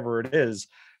to whatever it is,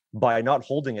 by not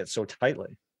holding it so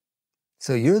tightly.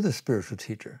 So you're the spiritual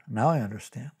teacher. Now I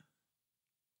understand.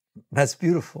 That's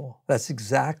beautiful. That's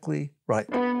exactly right.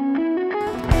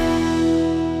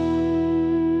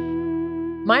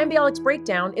 Mayim Bialik's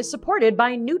breakdown is supported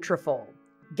by Nutrafol.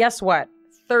 Guess what?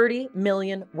 30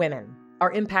 million women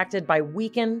are impacted by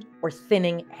weakened or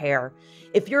thinning hair.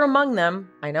 If you're among them,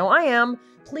 I know I am,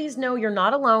 please know you're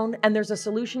not alone, and there's a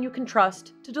solution you can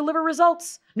trust to deliver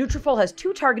results. Nutrafol has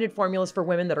 2 targeted formulas for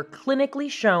women that are clinically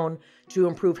shown to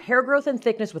improve hair growth and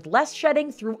thickness with less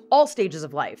shedding through all stages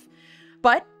of life.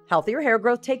 But healthier hair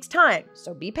growth takes time,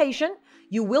 so be patient.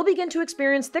 You will begin to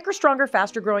experience thicker, stronger,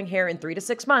 faster growing hair in 3 to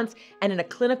 6 months, and in a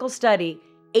clinical study,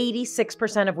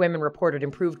 86% of women reported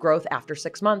improved growth after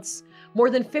 6 months. More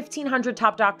than 1,500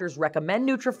 top doctors recommend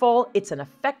Nutrafol. It's an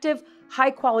effective,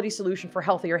 high-quality solution for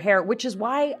healthier hair, which is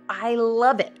why I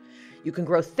love it. You can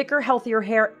grow thicker, healthier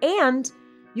hair, and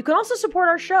you can also support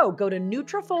our show. Go to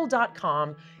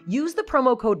Nutrafol.com, use the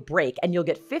promo code BREAK, and you'll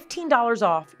get $15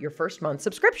 off your first month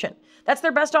subscription. That's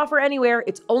their best offer anywhere.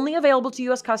 It's only available to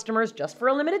U.S. customers just for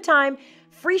a limited time.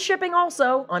 Free shipping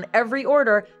also on every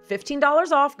order.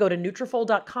 $15 off. Go to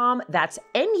Nutrafol.com. That's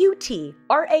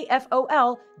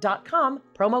Nutrafol.com.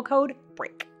 Promo code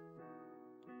BREAK.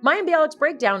 Mayim Bialik's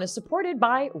breakdown is supported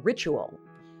by Ritual.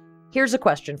 Here's a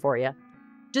question for you.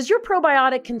 Does your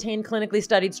probiotic contain clinically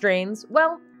studied strains?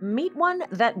 Well, meet one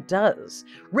that does.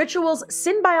 Ritual's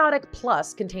Synbiotic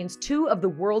Plus contains 2 of the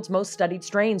world's most studied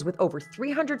strains with over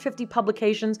 350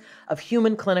 publications of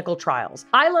human clinical trials.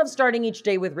 I love starting each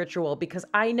day with Ritual because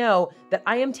I know that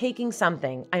I am taking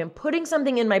something, I am putting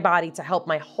something in my body to help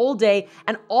my whole day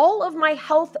and all of my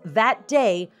health that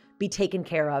day be taken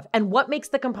care of. And what makes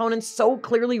the components so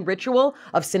clearly Ritual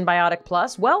of Synbiotic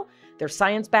Plus? Well, they're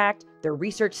science-backed, they're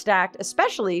research-stacked,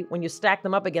 especially when you stack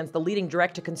them up against the leading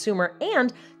direct-to-consumer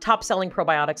and top-selling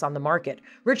probiotics on the market.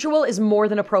 Ritual is more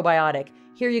than a probiotic.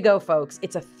 Here you go, folks.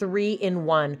 It's a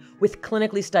 3-in-1 with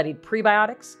clinically studied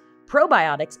prebiotics,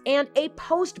 probiotics, and a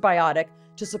postbiotic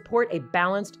to support a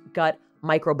balanced gut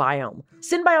microbiome.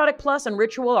 Synbiotic Plus and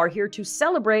Ritual are here to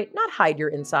celebrate, not hide your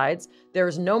insides.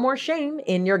 There's no more shame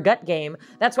in your gut game.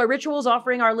 That's why Ritual is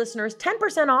offering our listeners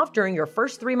 10% off during your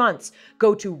first 3 months.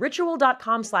 Go to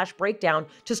ritual.com/breakdown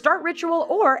to start Ritual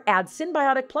or add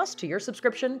Synbiotic Plus to your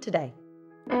subscription today.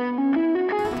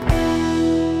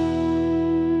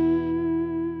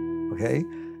 Okay?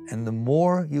 And the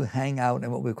more you hang out in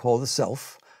what we call the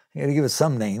self, you got to give it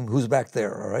some name. Who's back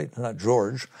there, all right? It's not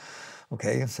George.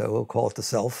 Okay, so we'll call it the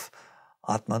self,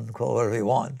 Atman, call it whatever you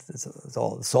want. It's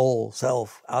all the soul,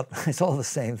 self, Atman, it's all the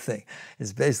same thing.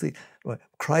 It's basically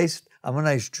Christ. I'm a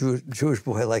nice Jewish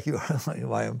boy like you are,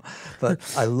 I am, but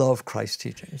I love Christ's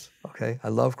teachings, okay? I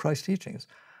love Christ's teachings.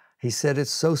 He said it's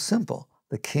so simple.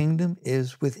 The kingdom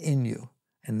is within you.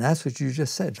 And that's what you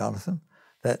just said, Jonathan,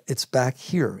 that it's back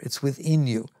here. It's within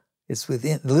you. It's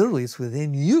within, literally, it's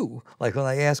within you. Like when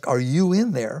I ask, are you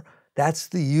in there? That's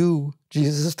the you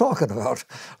Jesus is talking about,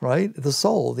 right? The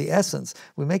soul, the essence.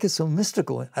 We make it so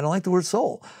mystical. I don't like the word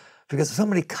soul because there's so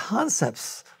many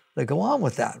concepts that go on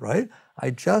with that, right? I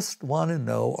just want to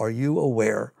know, are you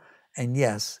aware? And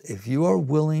yes, if you are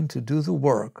willing to do the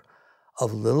work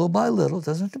of little by little, it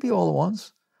doesn't have to be all at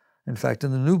once. In fact,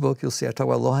 in the new book, you'll see I talk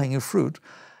about low-hanging fruit.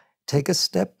 Take a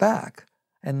step back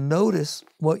and notice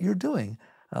what you're doing.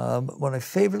 One of my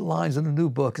favorite lines in the new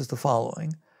book is the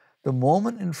following. The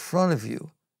moment in front of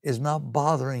you is not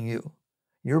bothering you.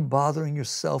 You're bothering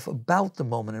yourself about the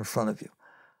moment in front of you.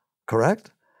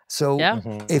 Correct? So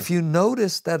if you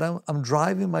notice that I'm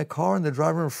driving my car and the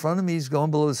driver in front of me is going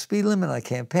below the speed limit and I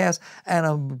can't pass, and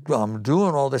I'm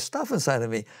doing all this stuff inside of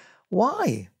me,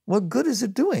 why? What good is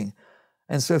it doing?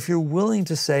 And so if you're willing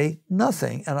to say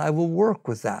nothing, and I will work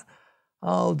with that,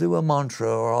 I'll do a mantra,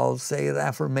 or I'll say an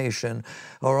affirmation,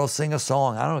 or I'll sing a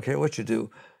song. I don't care what you do.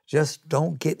 Just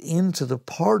don't get into the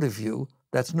part of you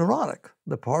that's neurotic,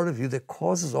 the part of you that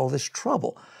causes all this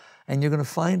trouble. And you're going to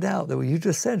find out that what you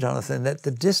just said, Jonathan, that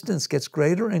the distance gets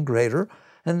greater and greater.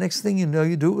 And the next thing you know,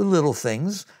 you do it with little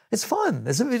things. It's fun.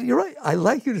 You're right. I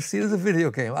like you to see it as a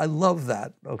video game. I love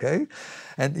that, okay?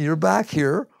 And you're back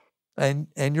here and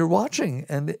you're watching,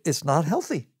 and it's not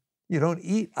healthy. You don't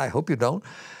eat. I hope you don't.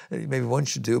 Maybe one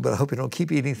should do, but I hope you don't keep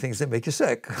eating things that make you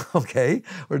sick, okay?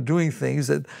 Or doing things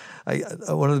that,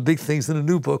 one of the big things in the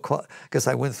new book, because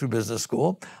I went through business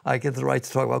school, I get the right to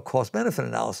talk about cost-benefit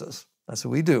analysis. That's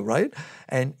what we do, right?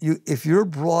 And if you're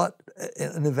brought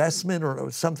an investment or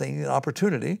something, an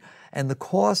opportunity, and the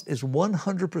cost is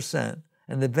 100%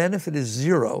 and the benefit is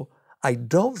 0, I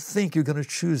don't think you're going to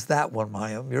choose that one,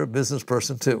 Mayim. You're a business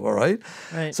person too, all right?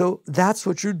 Right. So that's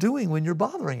what you're doing when you're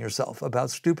bothering yourself about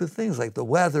stupid things like the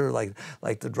weather, like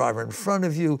the driver in front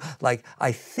of you, like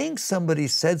I think somebody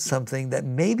said something that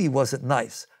maybe wasn't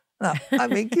nice. Now, I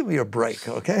mean, give me a break,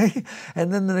 okay?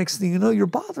 And then the next thing you know, you're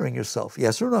bothering yourself.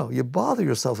 Yes or no? You bother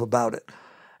yourself about it.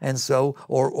 And so,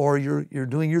 or you're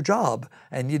doing your job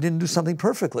and you didn't do something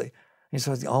perfectly. You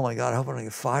start thinking, oh my God, I hope I don't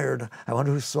get fired. I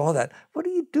wonder who saw that. What are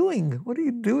you doing? What are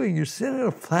you doing? You're sitting on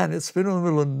a planet, spinning in the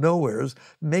middle of nowheres,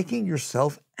 making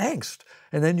yourself angst.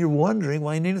 And then you're wondering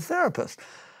why you need a therapist.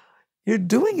 You're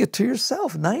doing it to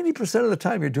yourself. 90% of the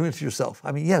time, you're doing it to yourself.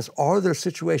 I mean, yes, are there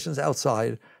situations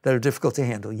outside that are difficult to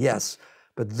handle? Yes,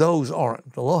 but those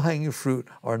aren't. The low-hanging fruit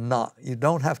are not. You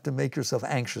don't have to make yourself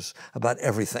anxious about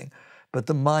everything. But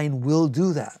the mind will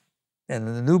do that. And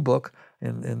in the new book,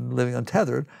 in Living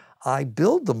Untethered, I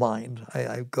build the mind.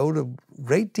 I go to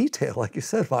great detail, like you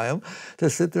said, Mayim, to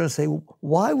sit there and say,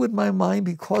 why would my mind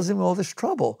be causing me all this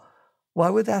trouble? Why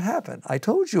would that happen? I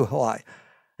told you why.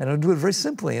 And I'll do it very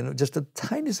simply in just the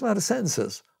tiniest amount of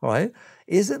sentences, all right?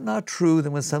 Is it not true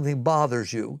that when something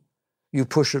bothers you, you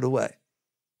push it away?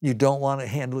 You don't want to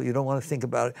handle it. You don't want to think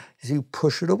about it. So you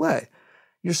push it away.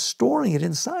 You're storing it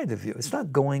inside of you. It's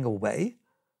not going away.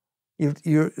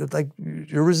 You're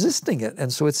resisting it.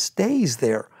 And so it stays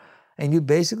there. And you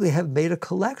basically have made a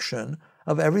collection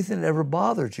of everything that ever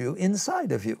bothered you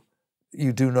inside of you.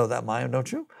 You do know that, Mayim,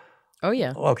 don't you? Oh,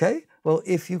 yeah. Okay. Well,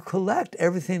 if you collect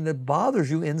everything that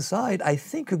bothers you inside, I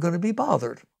think you're going to be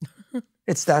bothered.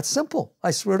 It's that simple.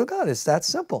 I swear to God, it's that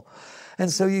simple.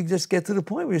 And so you just get to the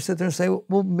point where you sit there and say,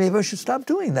 well, maybe I should stop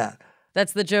doing that.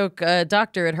 That's the joke,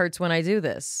 doctor, it hurts when I do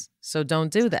this, so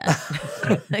don't do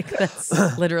that. Like, that's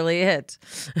literally it.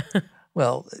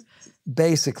 Well,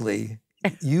 basically,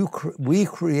 we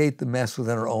create the mess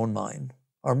within our own mind.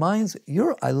 Our minds,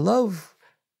 I love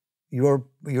the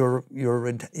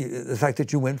fact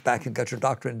that you went back and got your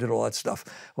doctorate and did all that stuff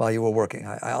while you were working.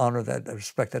 I honor that, I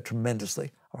respect that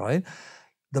tremendously, all right?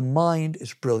 The mind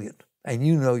is brilliant, and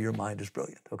you know your mind is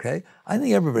brilliant, okay? I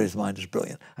think everybody's mind is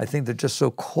brilliant. I think they're just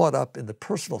so caught up in the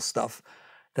personal stuff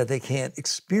that they can't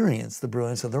experience the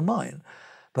brilliance of their mind.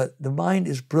 But the mind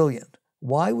is brilliant.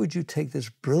 Why would you take this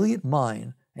brilliant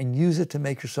mind and use it to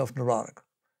make yourself neurotic?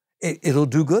 It'll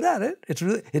do good at it.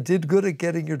 It did good at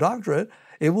getting your doctorate.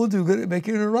 It will do good at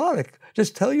making you neurotic.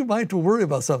 Just tell your mind to worry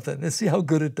about something and see how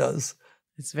good it does.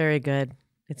 It's very good.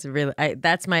 It's really,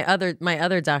 that's my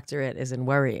other doctorate is in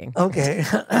worrying. Okay.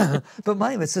 But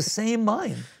Mayim, it's the same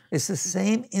mind. It's the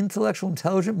same intellectual,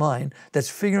 intelligent mind that's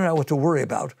figuring out what to worry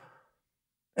about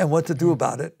and what to do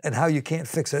about it and how you can't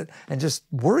fix it and just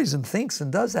worries and thinks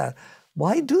and does that.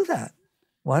 Why do that?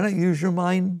 Why not use your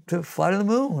mind to fly to the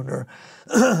moon or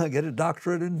get a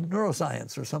doctorate in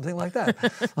neuroscience or something like that?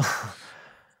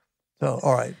 So,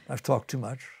 all right, I've talked too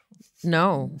much.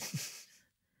 No.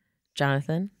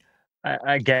 Jonathan?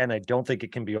 Again, I don't think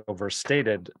it can be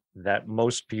overstated that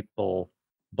most people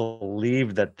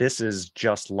believe that this is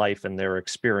just life and their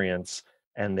experience,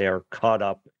 and they are caught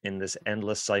up in this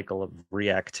endless cycle of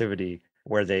reactivity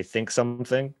where they think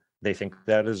something, they think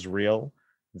that is real,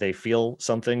 they feel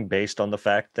something based on the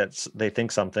fact that they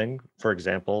think something. For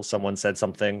example, someone said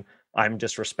something, I'm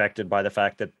disrespected by the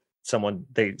fact that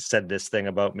they said this thing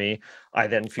about me. I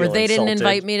then feel or they insulted.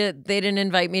 didn't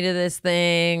invite me to this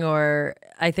thing, or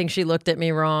I think she looked at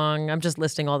me wrong. I'm just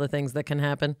listing all the things that can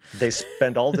happen. They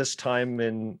spend all this time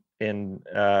in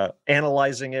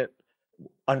analyzing it,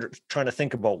 trying to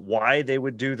think about why they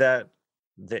would do that.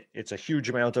 It's a huge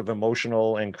amount of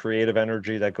emotional and creative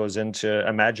energy that goes into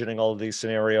imagining all of these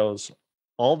scenarios.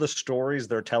 All the stories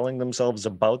they're telling themselves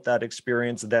about that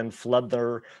experience then flood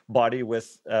their body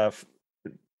with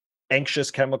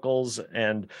anxious chemicals,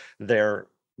 and they're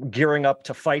gearing up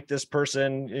to fight this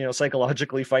person,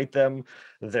 psychologically fight them.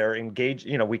 They're engaged.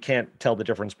 We can't tell the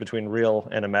difference between real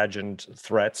and imagined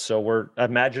threats. So we're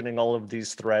imagining all of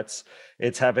these threats.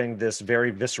 It's having this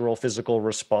very visceral physical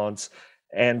response,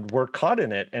 and we're caught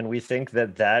in it. And we think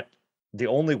that the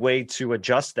only way to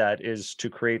adjust that is to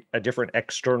create a different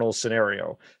external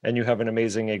scenario. And you have an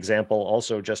amazing example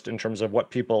also just in terms of what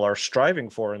people are striving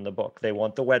for in the book. They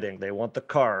want the wedding, they want the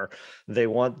car, they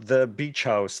want the beach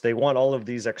house, they want all of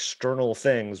these external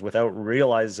things without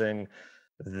realizing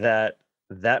that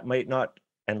might not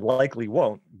and likely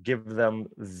won't give them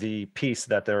the peace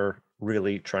that they're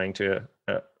really trying to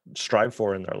strive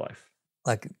for in their life.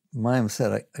 Like Mayim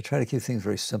said, I try to keep things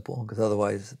very simple because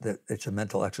otherwise it's a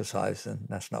mental exercise and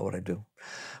that's not what I do.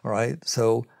 All right.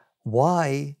 So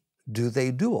why do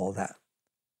they do all that?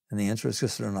 And the answer is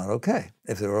because they're not okay.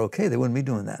 If they were okay, they wouldn't be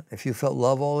doing that. If you felt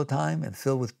love all the time and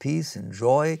filled with peace and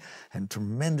joy and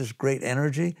tremendous great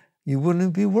energy, you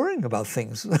wouldn't be worrying about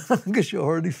things because you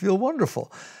already feel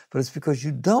wonderful. But it's because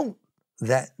you don't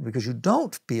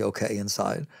be okay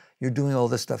inside, you're doing all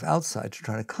this stuff outside to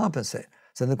try to compensate.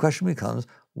 So then the question becomes,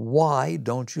 why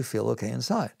don't you feel okay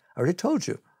inside? I already told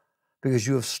you. Because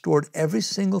you have stored every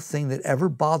single thing that ever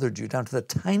bothered you, down to the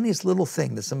tiniest little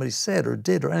thing that somebody said or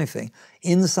did or anything,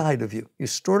 inside of you. You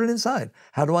stored it inside.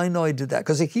 How do I know I did that?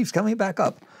 Because it keeps coming back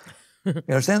up. You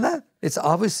understand that? It's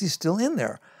obviously still in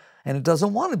there. And it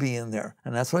doesn't want to be in there.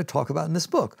 And that's what I talk about in this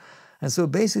book. And so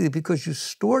basically, because you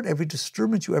stored every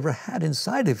disturbance you ever had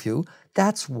inside of you,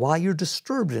 that's why you're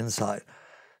disturbed inside.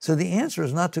 So the answer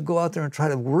is not to go out there and try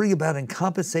to worry about and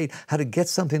compensate how to get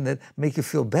something that make you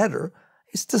feel better.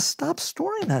 It's to stop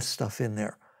storing that stuff in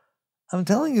there. I'm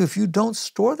telling you, if you don't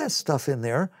store that stuff in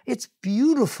there, it's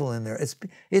beautiful in there.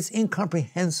 It's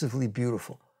incomprehensibly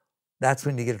beautiful. That's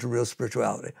when you get to real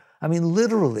spirituality. I mean,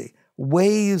 literally,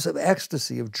 waves of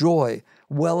ecstasy, of joy,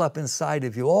 well up inside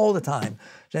of you all the time.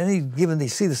 You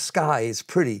see the sky, it's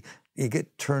pretty, you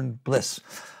get turned bliss,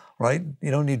 right? You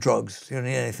don't need drugs, you don't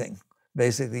need anything.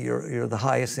 Basically, you're the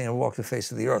highest thing to walk the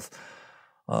face of the earth.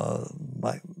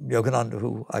 My Yogananda,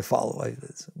 who I follow,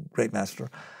 is a great master,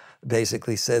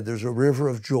 basically said there's a river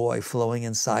of joy flowing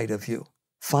inside of you.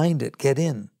 Find it, get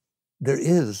in. There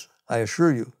is, I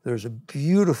assure you, there's a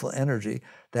beautiful energy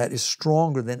that is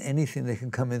stronger than anything that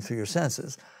can come in through your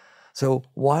senses. So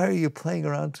why are you playing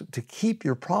around to keep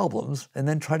your problems and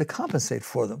then try to compensate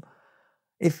for them?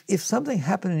 If something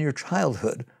happened in your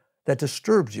childhood that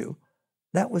disturbed you,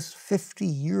 that was 50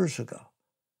 years ago.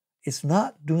 It's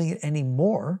not doing it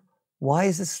anymore. Why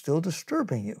is it still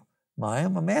disturbing you?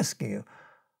 Mayim, I'm asking you,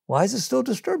 why is it still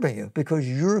disturbing you? Because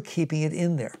you're keeping it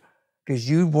in there, because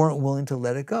you weren't willing to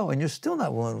let it go, and you're still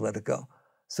not willing to let it go.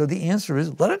 So the answer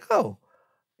is, let it go.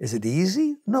 Is it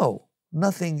easy? No.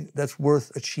 Nothing that's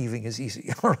worth achieving is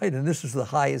easy, all right? And this is the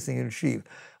highest thing you can achieve.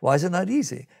 Why is it not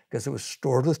easy? Because it was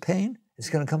stored with pain. It's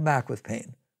going to come back with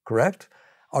pain, correct?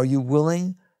 Are you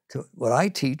willing to, what I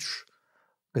teach,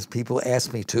 because people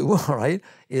ask me to, all right,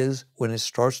 is when it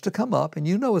starts to come up, and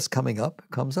you know it's coming up,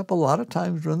 it comes up a lot of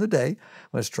times during the day,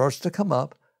 when it starts to come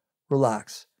up,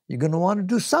 relax. You're going to want to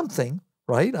do something,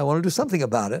 right? I want to do something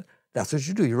about it. That's what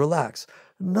you do, you relax.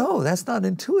 No, that's not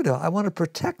intuitive. I want to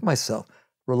protect myself.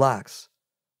 Relax,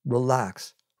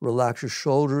 relax. Relax your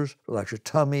shoulders, relax your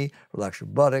tummy, relax your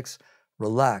buttocks,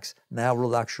 relax. Now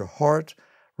relax your heart,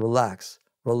 relax,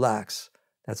 relax.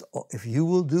 That's all. If you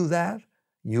will do that,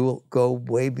 you will go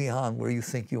way beyond where you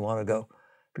think you want to go.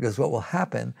 Because what will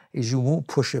happen is you won't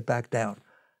push it back down.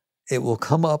 It will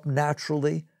come up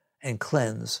naturally and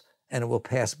cleanse, and it will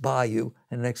pass by you,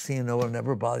 and next thing you know, it'll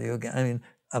never bother you again. I mean,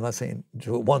 I'm not saying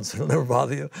do it once, it'll never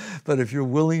bother you, but if you're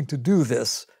willing to do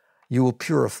this, you will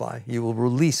purify, you will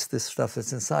release this stuff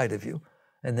that's inside of you,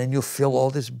 and then you'll feel all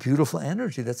this beautiful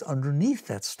energy that's underneath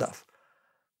that stuff.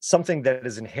 Something that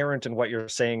is inherent in what you're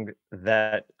saying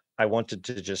that I wanted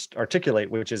to just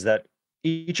articulate, which is that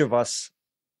each of us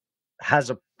has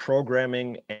a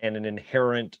programming and an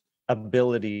inherent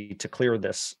ability to clear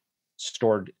this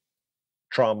stored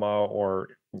trauma or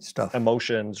Stuff.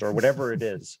 emotions or whatever it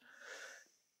is.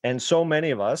 And so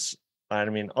many of us, I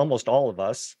mean, almost all of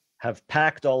us, have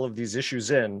packed all of these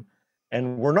issues in,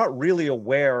 and we're not really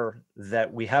aware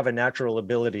that we have a natural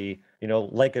ability, you know,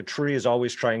 like a tree is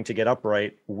always trying to get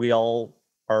upright, we all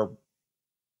are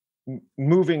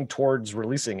moving towards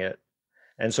releasing it.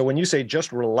 And so when you say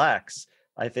just relax,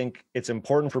 I think it's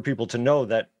important for people to know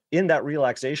that in that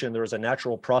relaxation, there is a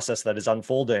natural process that is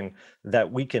unfolding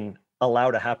that we can allow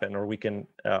to happen, or we can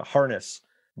harness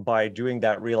by doing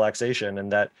that relaxation,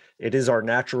 and that it is our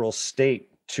natural state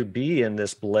to be in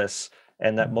this bliss,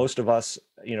 and that most of us,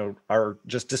 you know, are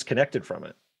just disconnected from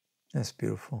it. That's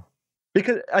beautiful.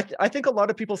 Because I think a lot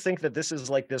of people think that this is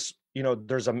like this, you know,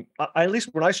 there's at least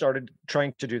when I started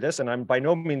trying to do this, and I'm by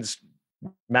no means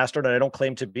mastered, and I don't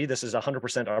claim to be, this is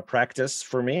 100% a practice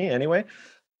for me anyway,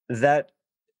 that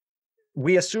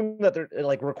we assume that there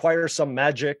like requires some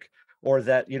magic, or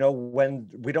that, you know, when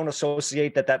we don't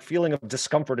associate that feeling of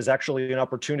discomfort is actually an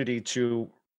opportunity to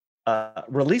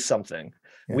release something.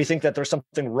 Yes. We think that there's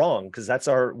something wrong, because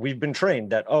we've been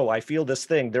trained that, oh, I feel this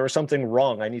thing, there is something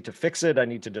wrong, I need to fix it, I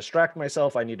need to distract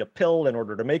myself, I need a pill in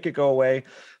order to make it go away.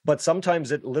 But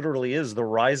sometimes it literally is the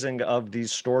rising of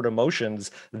these stored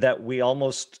emotions that we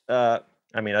almost, I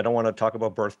mean, I don't want to talk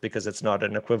about birth because it's not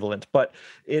an equivalent, but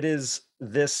it is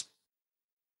this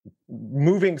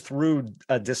moving through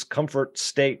a discomfort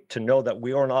state to know that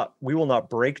we will not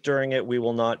break during it, we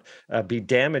will not be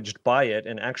damaged by it,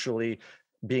 and actually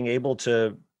being able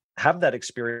to have that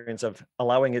experience of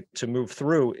allowing it to move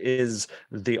through is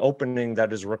the opening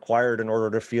that is required in order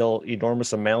to feel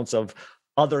enormous amounts of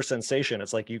other sensation.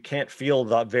 It's like you can't feel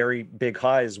the very big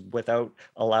highs without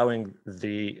allowing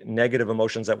the negative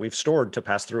emotions that we've stored to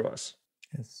pass through us.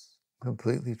 It's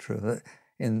completely true.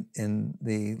 In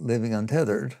the Living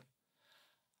Untethered,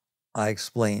 I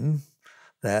explain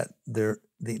that the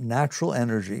natural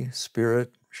energy,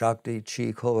 spirit, Shakti,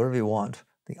 Chi, call it whatever you want,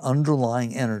 the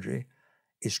underlying energy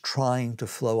is trying to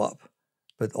flow up,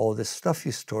 but all this stuff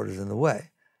you stored is in the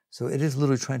way. So it is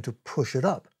literally trying to push it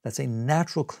up. That's a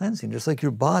natural cleansing. Just like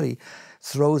your body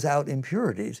throws out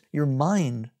impurities, your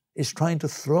mind is trying to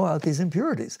throw out these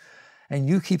impurities. And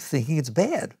you keep thinking it's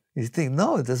bad. You think,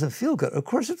 no, it doesn't feel good. Of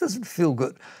course it doesn't feel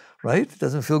good, right? It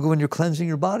doesn't feel good when you're cleansing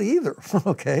your body either,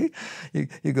 okay?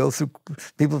 You go through,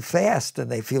 people fast and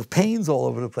they feel pains all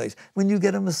over the place. When you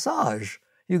get a massage,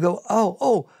 you go,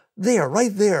 oh, there,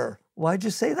 right there. Why'd you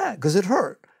say that? Because it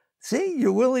hurt. See,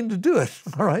 you're willing to do it,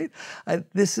 all right?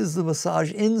 This is the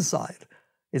massage inside.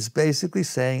 It's basically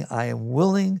saying, I am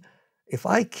willing, if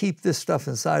I keep this stuff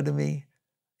inside of me,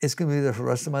 it's going to be there for the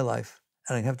rest of my life.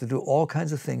 And I have to do all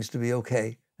kinds of things to be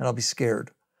okay, and I'll be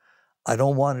scared. I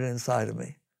don't want it inside of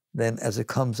me. Then as it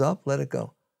comes up, let it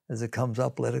go. As it comes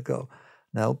up, let it go.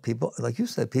 Now, people, like you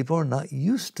said, people are not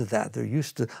used to that. They're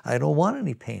used to, I don't want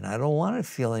any pain. I don't want to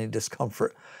feel any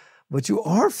discomfort. But you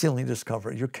are feeling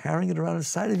discomfort. You're carrying it around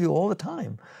inside of you all the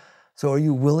time. So are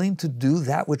you willing to do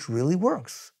that which really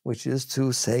works, which is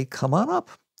to say, come on up,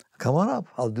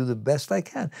 I'll do the best I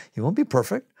can. You won't be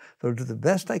perfect, but I'll do the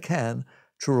best I can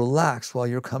to relax while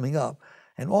you're coming up.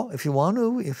 And if you want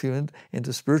to, if you're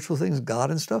into spiritual things,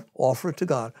 God and stuff, offer it to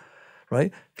God,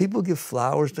 right? People give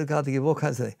flowers to God, they give all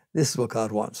kinds of things. This is what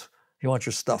God wants. He wants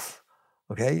your stuff,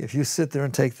 okay? If you sit there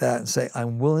and take that and say,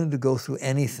 I'm willing to go through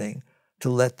anything to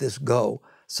let this go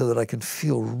so that I can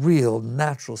feel real,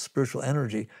 natural, spiritual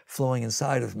energy flowing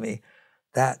inside of me,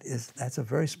 that's a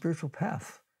very spiritual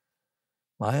path.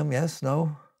 Mayim, yes,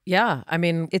 no? Yeah, I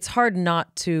mean, it's hard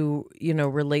not to,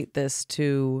 relate this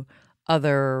to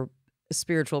other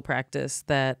spiritual practice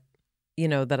that,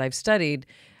 that I've studied.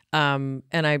 And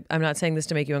I'm not saying this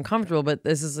to make you uncomfortable, but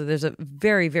this is a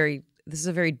very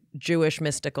Jewish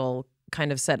mystical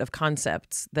kind of set of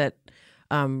concepts that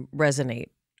resonate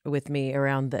with me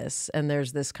around this. And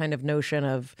there's this kind of notion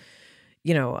of,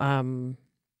 we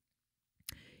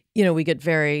get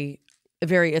very,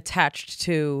 very attached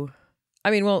to,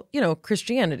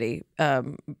 Christianity,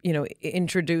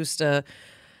 introduced a,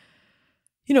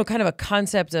 kind of a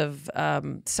concept of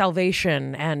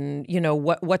salvation and,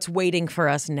 what's waiting for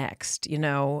us next,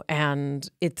 and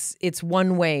it's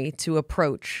one way to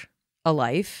approach a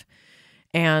life.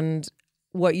 And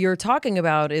what you're talking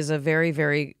about is a very,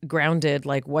 very grounded,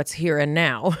 like what's here and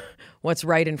now, what's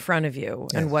right in front of you,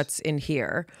 and what's in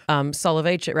here. Rabbi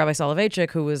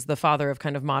Soloveitchik, who was the father of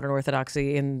kind of modern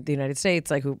Orthodoxy in the United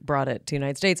States, like who brought it to the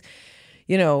United States,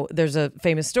 there's a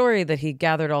famous story that he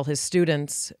gathered all his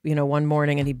students, one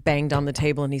morning, and he banged on the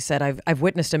table and he said, I've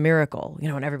witnessed a miracle,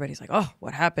 and everybody's like, oh,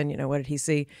 what happened? What did he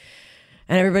see?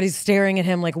 And everybody's staring at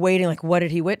him, like waiting, like, what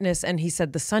did he witness? And he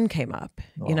said, the sun came up,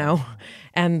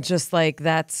 and just like,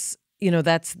 that's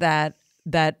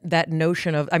that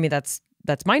notion of,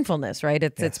 that's mindfulness, right?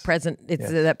 It's present. It's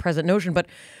that present notion. But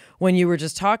when you were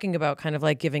just talking about kind of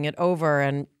like giving it over,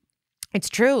 and it's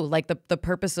true, like the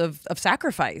purpose of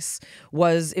sacrifice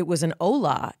was, it was an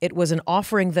olah. It was an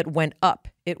offering that went up.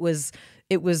 It was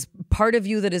part of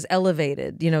you that is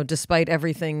elevated, despite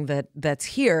everything that's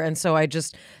here. And so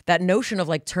that notion of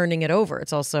like turning it over,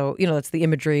 it's also, it's the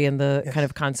imagery and the kind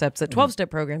of concepts that 12-step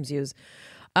programs use.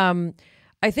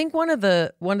 I think one of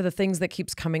the things that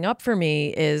keeps coming up for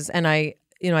me is, and I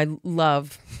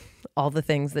love all the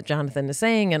things that Jonathan is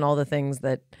saying and all the things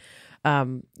that,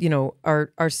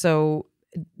 are so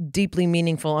deeply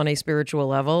meaningful on a spiritual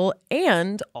level.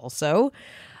 And also,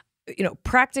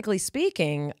 practically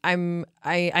speaking,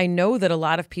 I know that a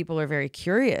lot of people are very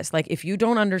curious. Like, if you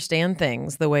don't understand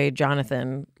things the way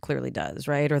Jonathan clearly does,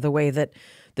 right? Or the way that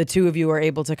the two of you are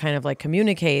able to kind of like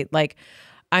communicate, like,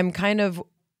 I'm kind of,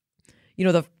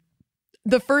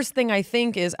 the first thing I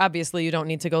think is, obviously you don't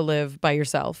need to go live by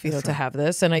yourself, to have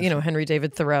this. And Henry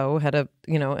David Thoreau had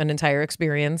an entire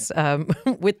experience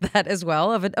with that as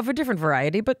well, of a different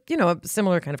variety, but a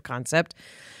similar kind of concept.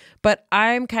 But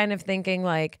I'm kind of thinking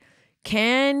like,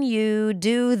 can you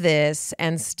do this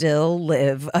and still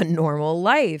live a normal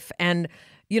life? And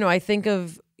I think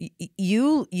of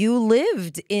you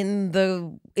lived in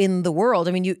the world.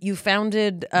 I mean, you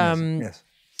founded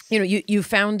you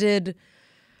founded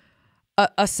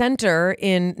a center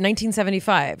in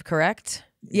 1975, correct?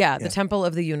 Yeah, the Temple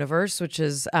of the Universe, which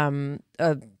is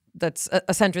that's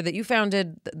a center that you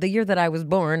founded the year that I was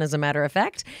born, as a matter of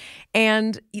fact.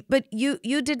 But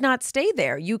you did not stay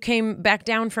there. You came back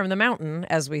down from the mountain,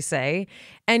 as we say,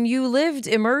 and you lived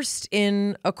immersed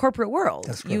in a corporate world.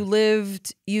 That's correct. You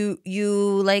lived,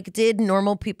 you like did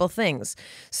normal people things.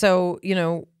 So,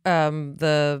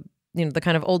 the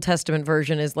kind of Old Testament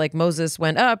version is like Moses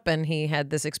went up and he had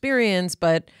this experience,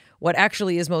 but what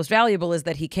actually is most valuable is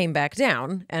that he came back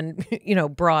down and,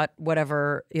 brought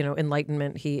whatever,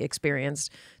 enlightenment he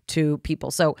experienced to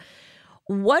people. So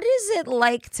what is it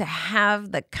like to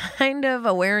have the kind of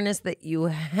awareness that you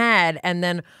had and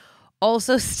then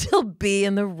also still be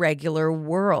in the regular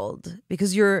world?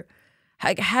 Because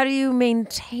how do you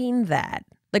maintain that?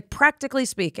 Like, practically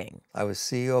speaking. I was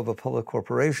CEO of a public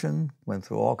corporation, went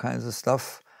through all kinds of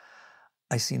stuff.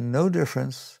 I see no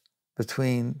difference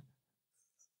between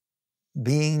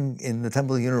being in the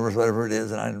Temple of the Universe, whatever it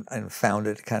is, and I found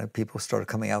it, kind of people started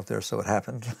coming out there, so it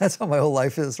happened. That's how my whole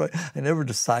life is, right? I never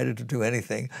decided to do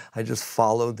anything. I just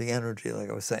followed the energy, like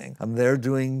I was saying. I'm there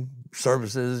doing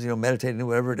services, meditating,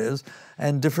 whatever it is,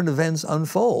 and different events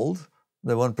unfold.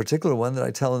 The one particular one that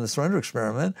I tell in the surrender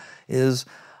experiment is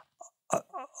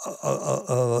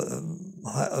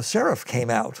a sheriff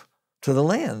came out to the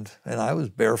land, and I was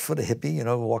barefoot, a hippie,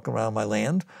 walking around my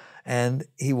land, and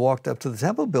he walked up to the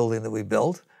temple building that we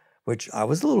built which I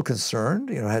was a little concerned.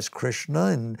 You know, it has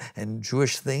Krishna and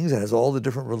Jewish things. It has all the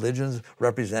different religions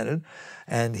represented.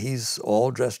 And he's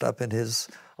all dressed up in his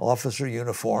officer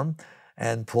uniform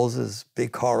and pulls his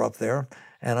big car up there.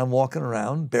 And I'm walking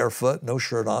around barefoot, no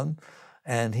shirt on.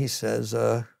 And he says,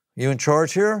 you in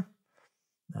charge here?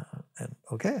 And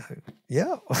okay,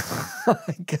 yeah,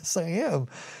 I guess I am.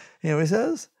 You know what he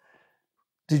says?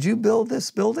 Did you build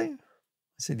this building?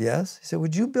 I said, yes. He said,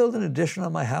 would you build an addition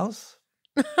on my house?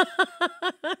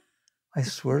 I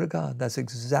swear to God, that's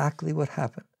exactly what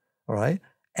happened, all right?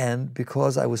 And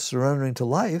because I was surrendering to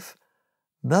life,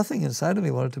 nothing inside of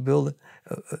me wanted to build,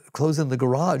 close in the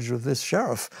garage of this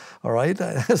sheriff, all right?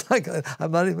 It's like,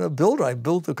 I'm not even a builder. I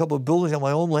built a couple of buildings on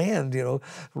my own land, you know,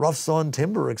 rough sawn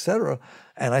timber, et cetera.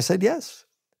 And I said yes.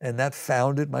 And that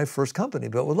founded my first company,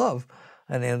 Built with Love.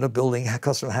 And I ended up building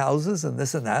custom houses and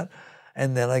this and that.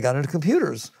 And then I got into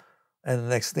computers. And the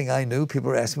next thing I knew, people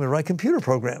were asking me to write computer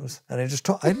programs. And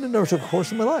I never took a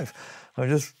course in my life. I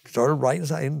just started writing.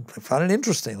 I found it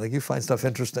interesting, like you find stuff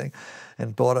interesting,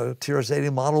 and bought a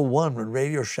TRS-80 Model 1 when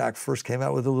Radio Shack first came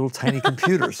out with the little tiny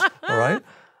computers, all right?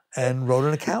 And wrote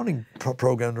an accounting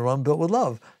program to run Built with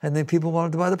Love. And then people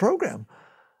wanted to buy the program.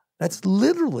 That's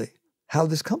literally how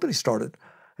this company started.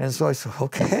 And so I said,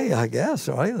 okay, I guess,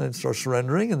 all right? And then start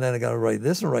surrendering, and then I got to write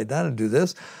this and write that and do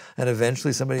this. And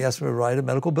eventually somebody asked me to write a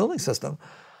medical billing system.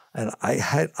 And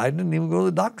I didn't even go to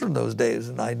the doctor in those days,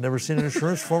 and I'd never seen an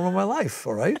insurance form in my life,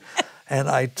 all right? And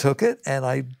I took it, and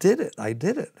I did it.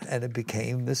 And it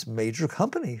became this major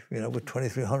company, you know, with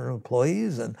 2,300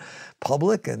 employees and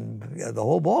public and the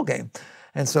whole ball game.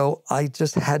 And so I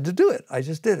just had to do it. I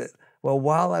just did it. Well,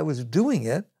 while I was doing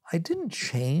it, I didn't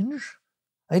change.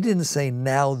 I didn't say,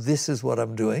 now this is what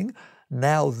I'm doing.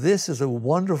 Now this is a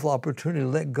wonderful opportunity to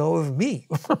let go of me.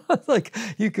 Like,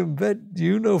 you can bet,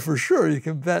 you know for sure, you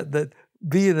can bet that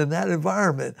being in that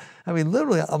environment, I mean,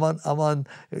 literally, I'm on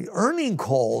earning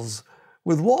calls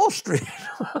with Wall Street.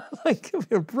 Like,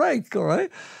 give me a break, all right?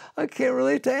 I can't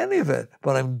relate to any of it,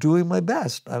 but I'm doing my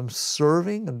best. I'm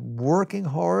serving and working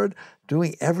hard,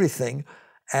 doing everything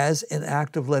as an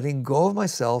act of letting go of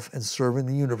myself and serving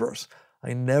the universe.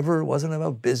 It wasn't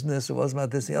about business, it wasn't about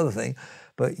this, the other thing.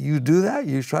 But you do that,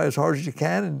 you try as hard as you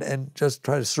can and just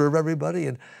try to serve everybody,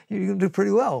 and you're going to do pretty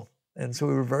well. And so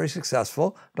we were very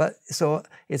successful. But so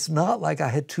it's not like I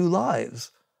had two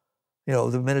lives, you know,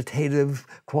 the meditative,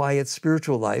 quiet,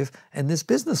 spiritual life and this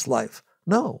business life.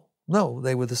 No,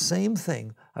 they were the same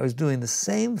thing. I was doing the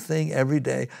same thing every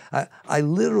day. I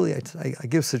literally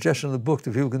give suggestion in the book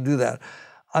to people who can do that.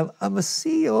 I'm a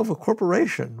CEO of a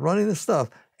corporation running this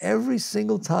stuff. Every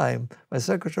single time my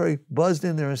secretary buzzed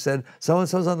in there and said,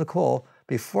 so-and-so's on the call,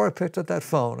 before I picked up that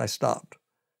phone, I stopped.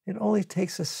 It only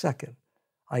takes a second.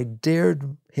 I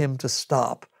dared him to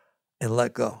stop and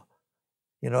let go.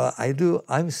 You know,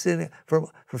 I'm sitting,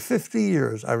 for 50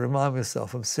 years, I remind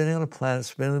myself, I'm sitting on a planet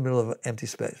spinning in the middle of an empty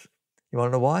space. You want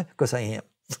to know why? Because I am,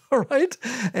 all right?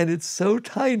 And it's so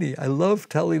tiny. I love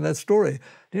telling that story.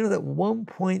 Do you know that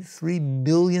 1.3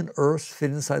 million Earths fit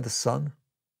inside the sun?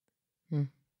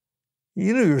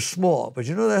 You know you're small, but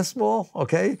you know that's small,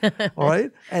 okay? All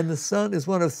right? And the sun is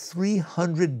one of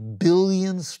 300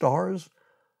 billion stars,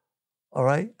 all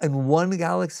right? And one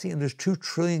galaxy, and there's 2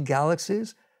 trillion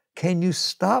galaxies. Can you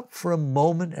stop for a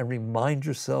moment and remind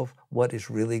yourself what is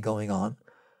really going on?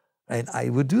 And I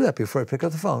would do that before I pick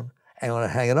up the phone. And when I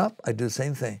hang it up, I do the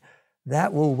same thing.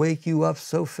 That will wake you up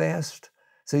so fast.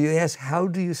 So you ask, how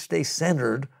do you stay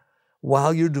centered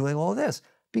while you're doing all this?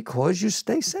 Because you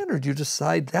stay centered. You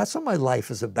decide that's what my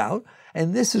life is about,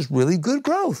 and this is really good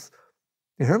growth.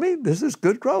 You hear me? This is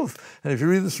good growth. And if you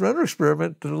read the Surrender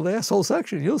Experiment, the last whole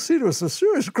section, you'll see there's some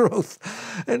serious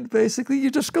growth. And basically,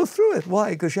 you just go through it.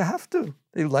 Why? Because you have to.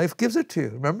 Life gives it to you.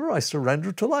 Remember, I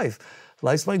surrender to life.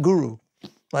 Life's my guru.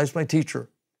 Life's my teacher.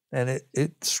 And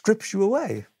it strips you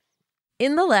away.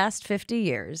 In the last 50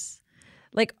 years,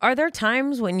 like, are there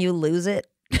times when you lose it?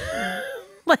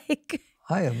 Like...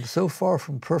 I am so far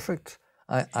from perfect.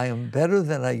 I am better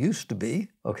than I used to be,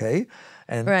 okay?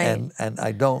 And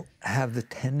I don't have the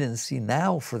tendency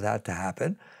now for that to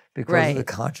happen because the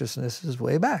consciousness is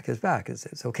way back. It's back.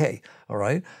 It's okay, all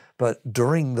right? But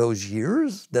during those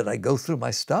years that I go through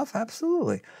my stuff,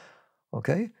 absolutely,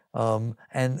 okay?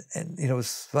 And you know,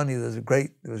 it's funny. There was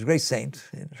a great saint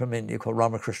from India called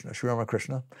Sri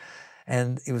Ramakrishna,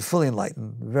 and he was fully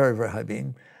enlightened, very, very high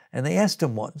being. And they asked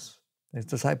him once. His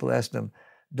disciple asked him,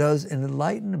 does an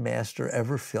enlightened master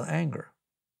ever feel anger?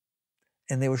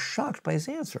 And they were shocked by his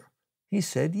answer. He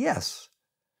said, yes.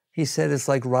 He said, it's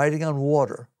like riding on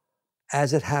water.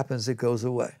 As it happens, it goes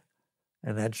away.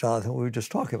 And that's, Jonathan, what we were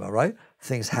just talking about, right?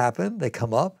 Things happen, they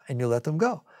come up, and you let them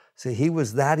go. See, he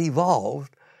was that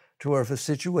evolved to where if a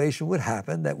situation would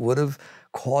happen that would have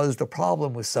caused a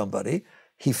problem with somebody,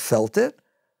 he felt it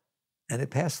and it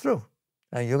passed through.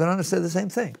 And you're going to understand the same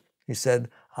thing. He said,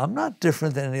 I'm not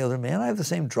different than any other man. I have the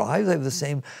same drives. I have the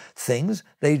same things.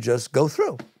 They just go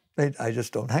through. I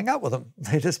just don't hang out with them.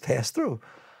 They just pass through.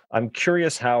 I'm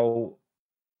curious how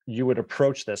you would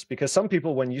approach this, because some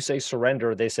people, when you say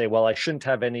surrender, they say, well, I shouldn't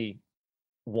have any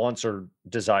wants or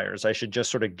desires. I should just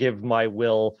sort of give my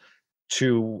will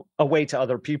away to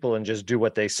other people and just do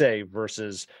what they say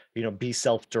versus, be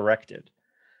self-directed.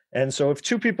 And so if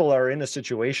two people are in a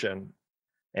situation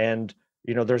and,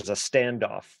 there's a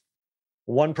standoff,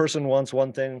 one person wants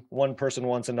one thing, one person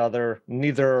wants another,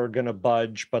 neither are going to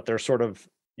budge, but they're sort of,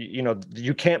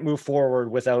 you can't move forward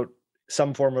without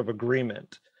some form of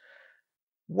agreement.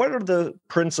 What are the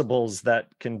principles that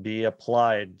can be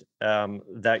applied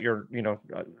that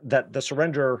the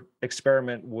surrender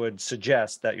experiment would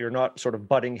suggest, that you're not sort of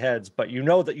butting heads, but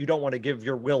that you don't want to give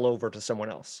your will over to someone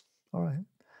else? All right.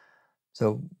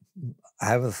 So I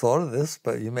haven't thought of this,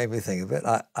 but you made me think of it.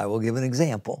 I will give an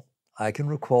example. I can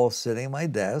recall sitting at my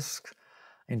desk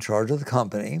in charge of the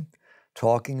company,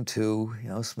 talking to,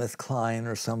 Smith Klein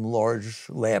or some large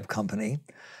lab company,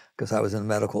 because I was in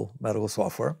medical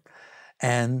software.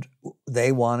 And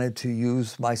they wanted to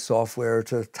use my software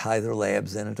to tie their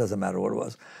labs in. It doesn't matter what it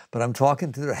was. But I'm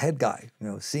talking to their head guy,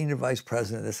 senior vice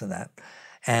president, this and that.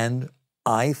 And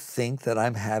I think that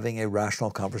I'm having a rational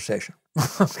conversation,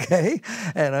 okay?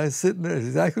 And I was sitting there,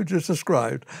 exactly what you just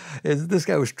described. This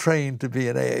guy was trained to be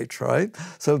an AH, right?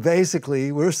 So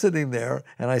basically, we're sitting there,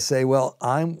 and I say, well,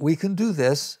 we can do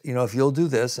this, if you'll do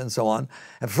this, and so on.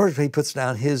 And first he puts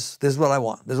down this is what I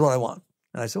want, this is what I want.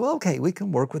 And I said, well, okay, we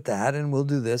can work with that, and we'll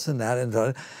do this and that.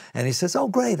 And he says, oh,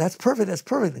 great, that's perfect, that's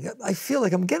perfect. I feel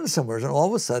like I'm getting somewhere. And all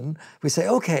of a sudden, we say,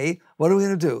 okay, what are we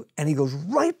going to do? And he goes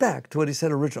right back to what he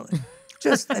said originally.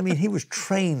 He was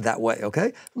trained that way,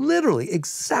 okay? Literally,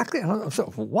 exactly.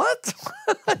 So, what?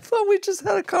 I thought we just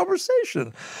had a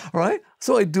conversation, right?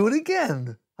 So I do it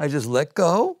again. I just let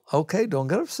go. Okay, don't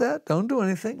get upset. Don't do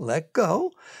anything. Let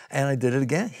go. And I did it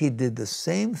again. He did the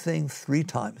same thing 3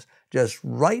 times. Just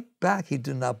right back. He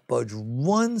did not budge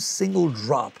one single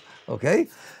drop, okay?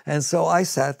 And so I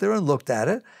sat there and looked at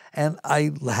it, and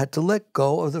I had to let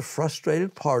go of the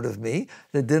frustrated part of me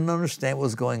that didn't understand what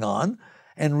was going on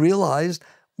and realized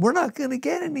we're not going to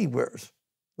get anywhere,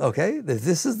 okay?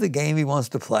 This is the game he wants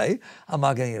to play. I'm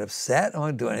not going to get upset. I'm not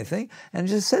going to do anything. And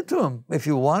just said to him, if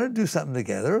you want to do something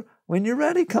together, when you're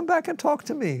ready, come back and talk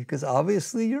to me, because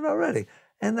obviously you're not ready.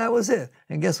 And that was it.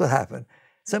 And guess what happened?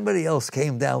 Somebody else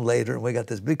came down later, and we got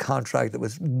this big contract that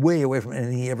was way away from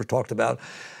anything he ever talked about.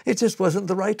 It just wasn't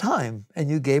the right time. And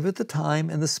you gave it the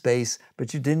time and the space,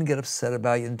 but you didn't get upset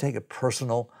about it. You didn't take it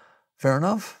personal. Fair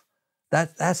enough?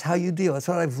 That's how you deal. That's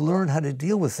how I've learned how to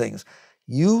deal with things.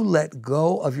 You let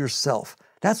go of yourself.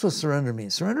 That's what surrender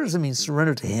means. Surrender doesn't mean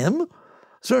surrender to him.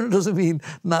 Surrender doesn't mean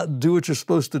not do what you're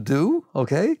supposed to do,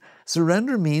 okay?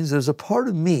 Surrender means there's a part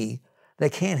of me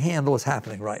that can't handle what's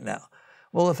happening right now.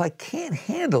 Well, if I can't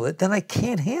handle it, then I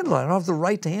can't handle it. I don't have the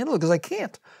right to handle it because I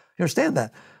can't. You understand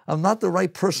that? I'm not the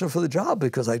right person for the job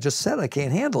because I just said I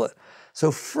can't handle it.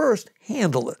 So first,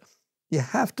 handle it. You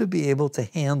have to be able to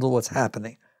handle what's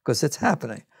happening because it's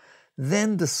happening.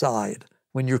 Then decide,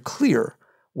 when you're clear,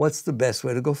 what's the best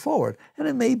way to go forward. And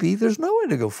it may be there's no way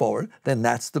to go forward. Then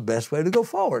that's the best way to go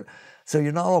forward. So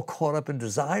you're not all caught up in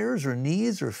desires or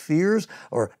needs or fears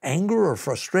or anger or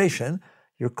frustration.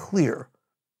 You're clear.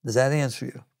 Does that answer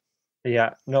you?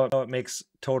 Yeah, no, it makes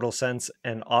total sense.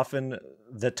 And often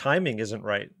the timing isn't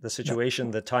right. The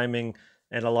situation, the timing,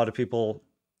 and a lot of people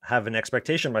have an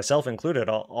expectation, myself included,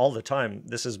 all the time.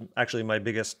 This is actually my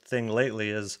biggest thing lately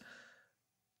is,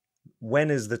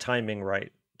 when is the timing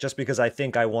right? Just because I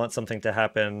think I want something to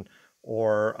happen,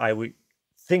 or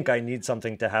think I need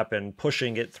something to happen,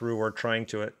 pushing it through or trying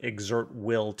to exert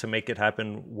will to make it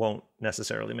happen won't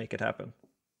necessarily make it happen.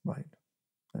 Right.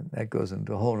 And that goes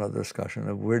into a whole other discussion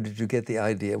of where did you get the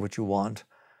idea, what you want,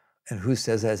 and who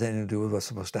says that has anything to do with what's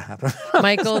supposed to happen.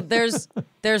 Michael,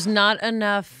 there's not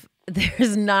enough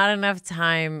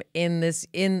time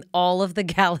in all of the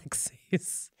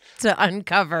galaxies to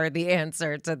uncover the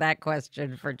answer to that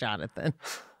question for Jonathan.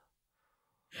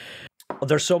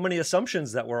 There's so many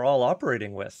assumptions that we're all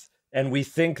operating with, and we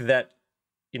think that,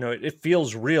 it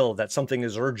feels real that something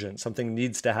is urgent, something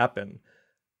needs to happen,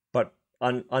 but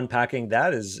unpacking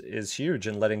that is huge,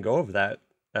 and letting go of that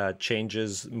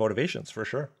changes motivations for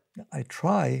sure. I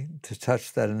try to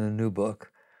touch that in a new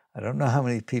book. I don't know how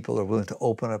many people are willing to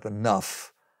open up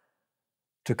enough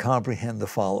to comprehend the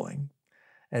following.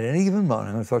 At any given moment,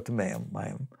 I'm going to talk to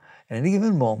Mayim, At any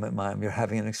given moment, Mayim, you're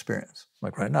having an experience.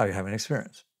 Like right now, you're having an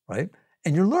experience, right?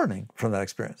 And you're learning from that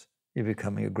experience. You're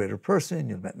becoming a greater person.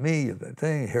 You've met me, you've met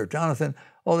thing, you hear Jonathan,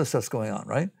 all this stuff's going on,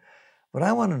 right? What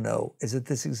I want to know is at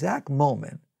this exact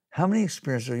moment, how many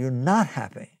experiences are you not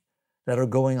having that are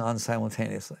going on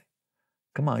simultaneously?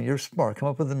 Come on, you're smart. Come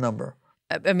up with a number.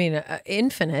 I mean,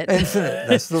 infinite. Infinite.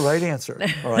 That's the right answer,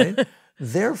 all right?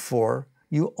 Therefore,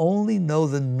 you only know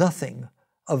the nothing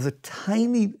of the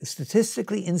tiny,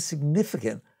 statistically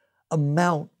insignificant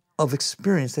amount of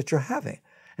experience that you're having.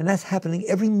 And that's happening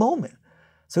every moment.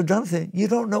 So Jonathan, you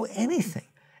don't know anything.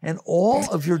 And all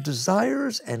of your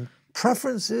desires and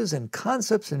preferences and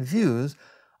concepts and views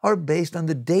are based on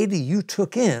the data you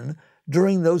took in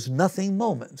during those nothing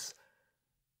moments.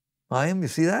 Mayim, you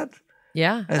see that?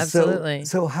 Yeah, And absolutely.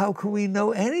 So how can we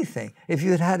know anything? If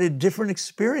you had had a different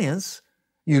experience,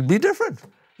 you'd be different.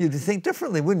 You'd think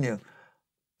differently, wouldn't you?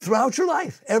 Throughout your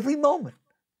life, every moment.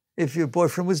 If your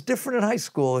boyfriend was different in high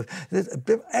school,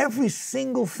 every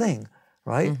single thing,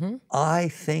 right? Mm-hmm. I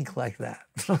think like that.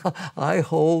 I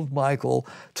hold Michael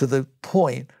to the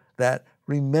point that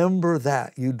remember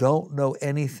that you don't know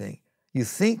anything. You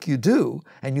think you do,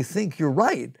 and you think you're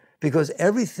right, because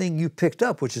everything you picked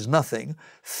up, which is nothing,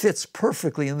 fits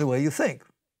perfectly in the way you think,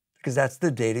 because that's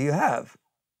the data you have.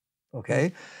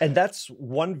 Okay? And that's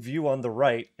one view on the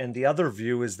right. And the other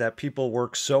view is that people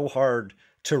work so hard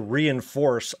to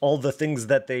reinforce all the things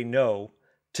that they know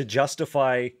to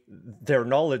justify their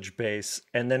knowledge base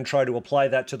and then try to apply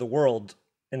that to the world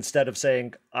instead of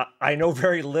saying, I know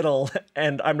very little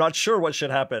and I'm not sure what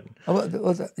should happen.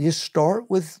 You start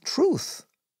with truth.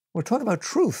 We're talking about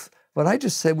truth. What I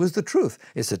just said was the truth.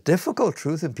 It's a difficult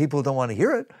truth and people don't want to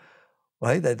hear it.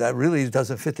 Right? That really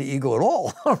doesn't fit the ego at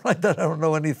all, right? That I don't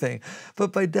know anything.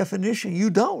 But by definition,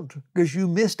 you don't, because you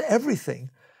missed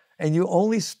everything. And you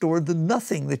only stored the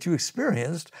nothing that you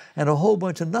experienced, and a whole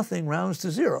bunch of nothing rounds to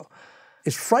zero.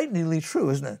 It's frighteningly true,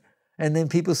 isn't it? And then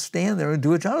people stand there and do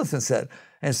what Jonathan said,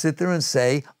 and sit there and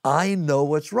say, I know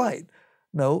what's right.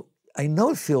 No, I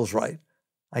know it feels right.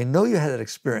 I know you had that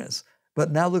experience, but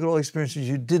now look at all the experiences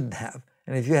you didn't have.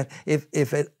 And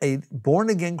if a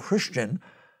born-again Christian,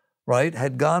 right,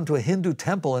 had gone to a Hindu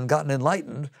temple and gotten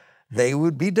enlightened, they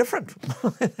would be different.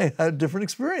 They had a different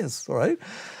experience, all right?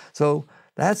 So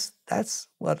that's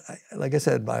what, like I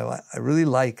said, I really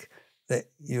like that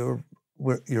you're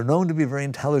known to be very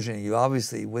intelligent. You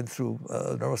obviously went through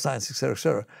neuroscience, et cetera, et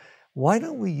cetera. Why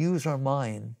don't we use our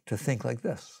mind to think like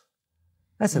this?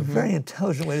 That's a very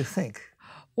intelligent way to think.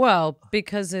 Well,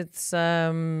 because it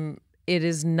doesn't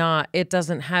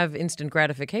have instant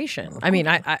gratification. I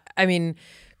mean,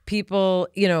 people,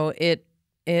 it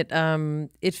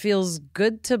feels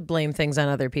good to blame things on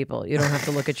other people. You don't have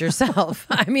to look at yourself.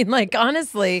 I mean, like,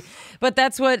 honestly, but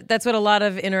that's what a lot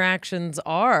of interactions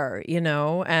are,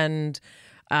 and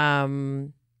I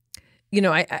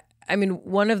mean,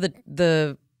 one of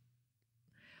the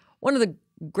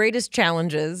greatest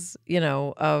challenges,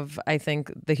 of, I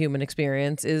think, the human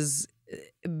experience is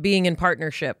being in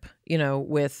partnership,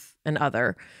 with an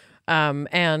other,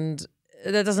 and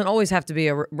that doesn't always have to be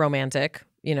a romantic,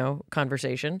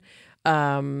 conversation.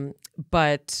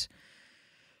 But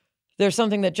there's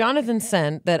something that Jonathan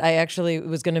sent that I actually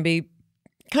was going to be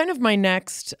kind of my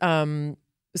next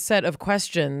set of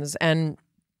questions. And,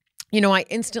 I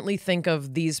instantly think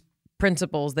of these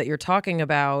principles that you're talking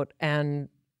about and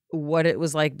what it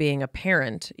was like being a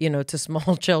parent, to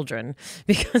small children,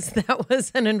 because that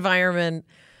was an environment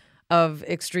of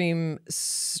extreme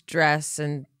stress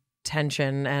and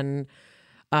tension. And,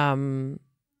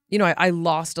 I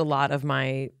lost a lot of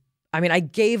I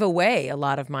gave away a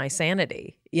lot of my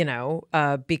sanity,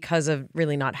 because of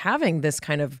really not having this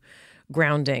kind of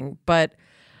grounding. But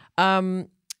I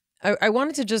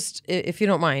wanted to just, if you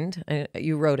don't mind,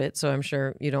 you wrote it, so I'm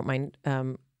sure you don't mind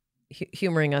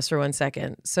humoring us for 1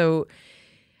 second. So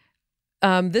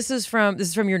this is from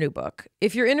your new book.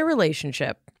 If you're in a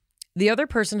relationship, the other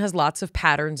person has lots of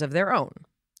patterns of their own,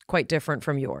 quite different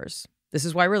from yours. This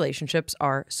is why relationships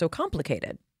are so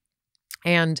complicated.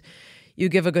 And you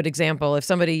give a good example. If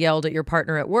somebody yelled at your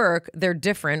partner at work, they're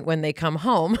different when they come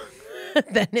home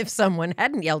than if someone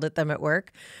hadn't yelled at them at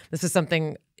work. This is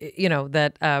something,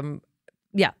 that,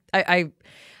 I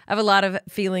have a lot of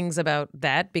feelings about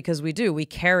that, because we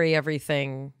carry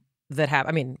everything that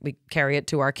happens. I mean, we carry it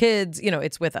to our kids,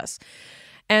 it's with us.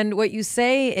 And what you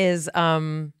say is,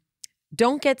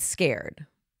 don't get scared.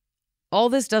 All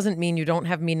this doesn't mean you don't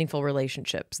have meaningful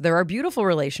relationships. There are beautiful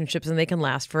relationships and they can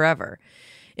last forever.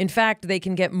 In fact, they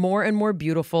can get more and more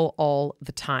beautiful all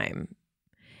the time.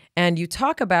 And you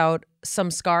talk about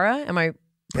samskara. Am I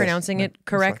pronouncing it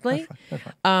correctly? That's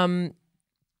right.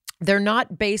 They're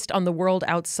not based on the world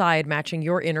outside matching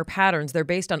your inner patterns. They're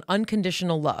based on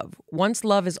unconditional love. Once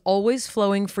love is always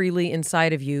flowing freely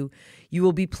inside of you, you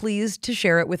will be pleased to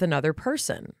share it with another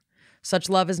person. Such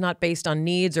love is not based on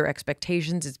needs or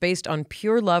expectations. It's based on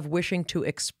pure love wishing to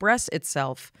express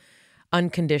itself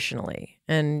unconditionally.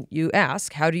 And you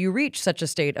ask, how do you reach such a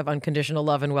state of unconditional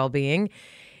love and well-being?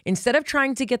 Instead of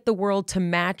trying to get the world to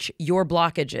match your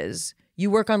blockages, you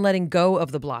work on letting go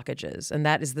of the blockages. And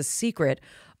that is the secret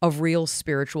of real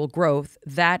spiritual growth.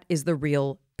 That is the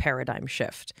real paradigm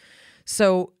shift.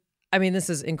 So, I mean, this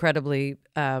is incredibly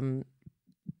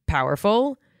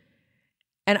powerful.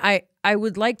 And I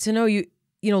would like to know, you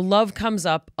know, love comes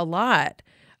up a lot.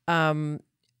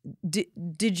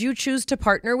 Did you choose to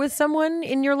partner with someone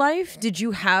in your life? Did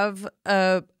you have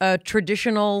a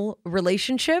traditional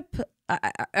relationship?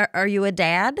 Are you a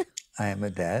dad? I am a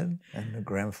dad and a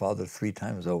grandfather 3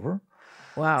 times over.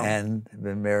 Wow. And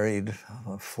been married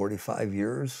 45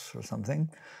 years or something.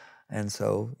 And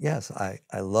so, yes,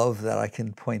 I love that I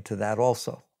can point to that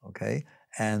also, okay?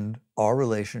 And our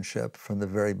relationship from the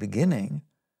very beginning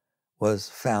was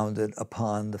founded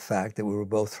upon the fact that we were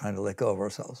both trying to let go of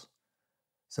ourselves.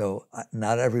 So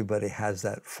not everybody has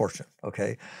that fortune,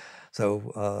 okay?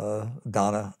 So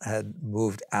Donna had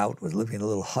moved out, was living in a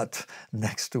little hut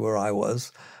next to where I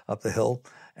was up the hill,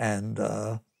 and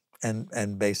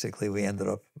basically we ended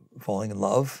up falling in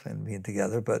love and being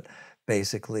together. But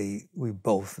basically, we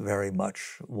both very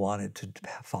much wanted to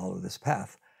follow this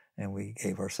path, and we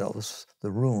gave ourselves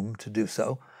the room to do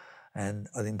so. And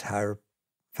the entire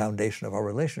foundation of our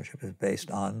relationship is based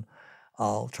on,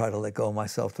 I'll try to let go of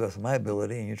myself to the best of my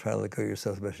ability, and you try to let go of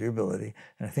yourself to the best of your ability.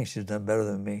 And I think she's done better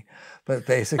than me. But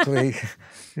basically,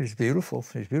 she's beautiful.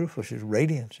 She's beautiful. She's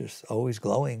radiant. She's always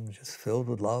glowing, just filled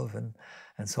with love and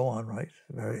so on, right?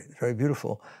 Very, very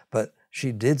beautiful. But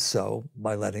she did so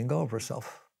by letting go of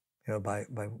herself, you know, by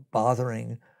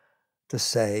bothering to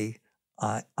say,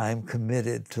 I'm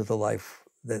committed to the life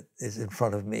that is in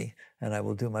front of me, and I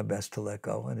will do my best to let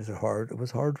go. And is it hard? It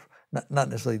was hard. Not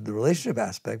necessarily the relationship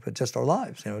aspect, but just our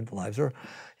lives. You know, lives are,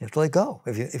 you have to let go.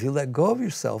 If you let go of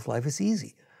yourself, life is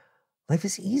easy. Life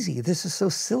is easy. This is so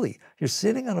silly. You're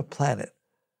sitting on a planet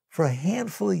for a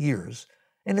handful of years,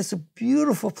 and it's a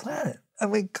beautiful planet. I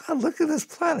mean, God, look at this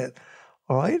planet.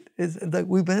 All right, it's like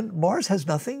Mars has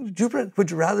nothing. Jupiter,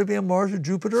 would you rather be on Mars or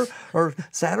Jupiter or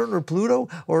Saturn or Pluto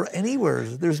or anywhere?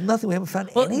 There's nothing. We haven't found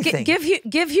anything.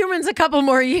 Give humans a couple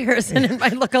more years, and it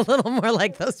might look a little more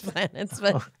like those planets.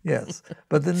 But yes,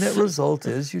 but the net result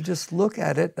is you just look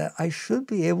at it that I should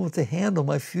be able to handle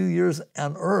my few years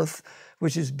on Earth,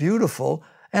 which is beautiful,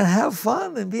 and have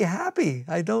fun and be happy.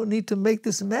 I don't need to make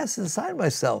this mess inside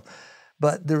myself.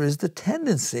 But there is the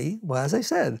tendency, well, as I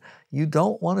said, you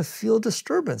don't want to feel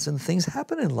disturbance, and things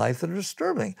happen in life that are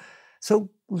disturbing.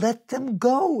 So let them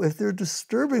go. If they're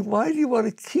disturbing, why do you want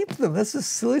to keep them? That's the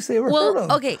silliest thing I've ever heard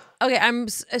of. Okay, I'm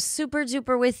super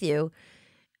duper with you,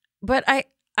 but I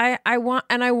want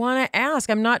to ask.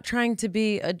 I'm not trying to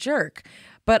be a jerk,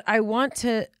 but I want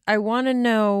to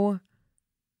know.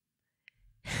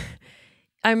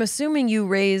 I'm assuming you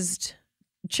raised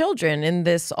children in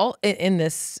this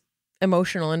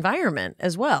emotional environment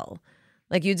as well.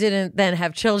 Like, you didn't then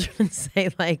have children say,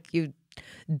 like, you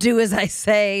do as I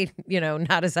say, you know,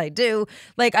 not as I do.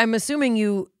 Like, I'm assuming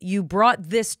you brought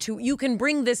this to, you can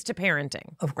bring this to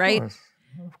parenting, right?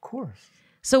 Of course.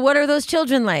 So what are those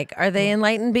children like? Are they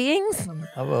enlightened beings?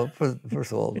 Well,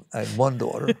 first of all, I had one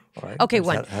daughter. Right? Okay,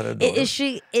 one. Had a daughter. Is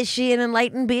she an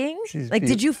enlightened being? She's like,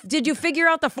 did you figure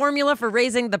out the formula for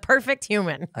raising the perfect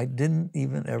human? I didn't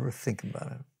even ever think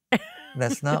about it.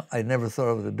 That's not, I never thought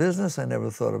of the business. I never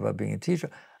thought about being a teacher.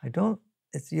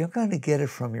 You're going to get it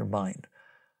from your mind,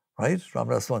 right?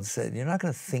 Ramdas once said, you're not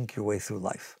going to think your way through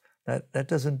life. That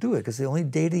doesn't do it, because the only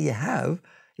data you have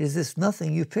is this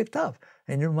nothing you picked up.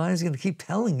 And your mind is going to keep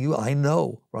telling you, I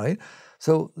know, right?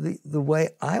 So the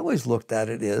way I always looked at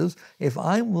it is, if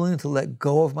I'm willing to let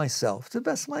go of myself, to the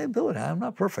best of my ability, I'm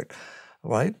not perfect,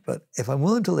 right? But if I'm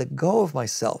willing to let go of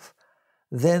myself,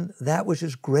 then that which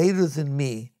is greater than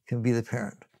me can be the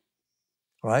parent,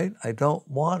 right? I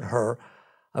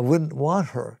wouldn't want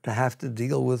her to have to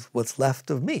deal with what's left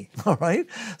of me, all right?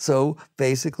 So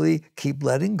basically, keep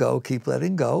letting go,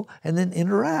 and then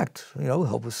interact. You know,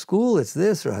 help with school, it's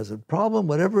this, or has a problem,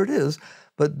 whatever it is,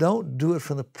 but don't do it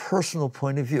from the personal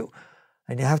point of view.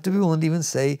 And you have to be willing to even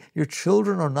say, your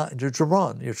children are not your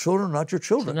children. Your children are not your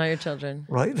children. So not your children.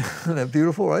 Right? Isn't that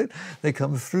beautiful, right? They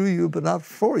come through you, but not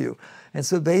for you. And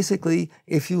so basically,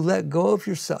 if you let go of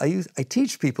yourself, I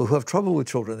teach people who have trouble with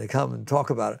children, they come and talk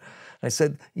about it. I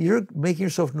said, you're making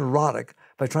yourself neurotic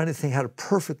by trying to think how to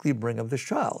perfectly bring up this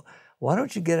child. why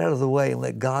don't you get out of the way and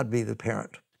let God be the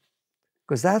parent?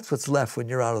 Because that's what's left when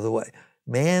you're out of the way.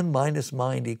 Man minus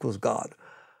mind equals God.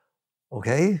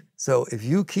 Okay? So if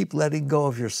you keep letting go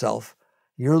of yourself,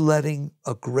 you're letting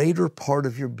a greater part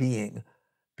of your being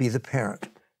be the parent.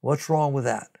 What's wrong with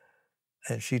that?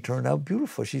 And she turned out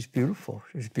beautiful. She's beautiful.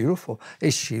 She's beautiful.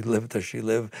 Does she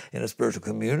live in a spiritual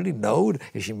community? No.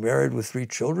 Is she married with 3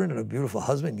 children and a beautiful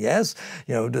husband? Yes.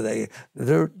 You know,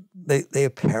 they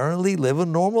apparently live a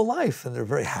normal life and they're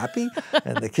very happy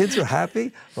and the kids are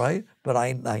happy, right? But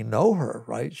I know her,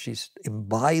 right? She's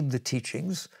imbibed the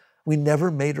teachings. We never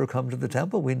made her come to the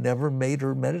temple. We never made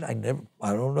her meditate.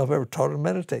 I don't know if I ever taught her to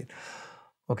meditate.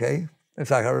 Okay? In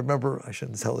fact, I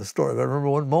shouldn't tell this story, but I remember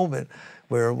one moment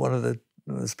where one of the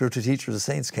spiritual teachers, the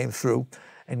saints, came through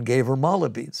and gave her mala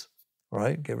beads,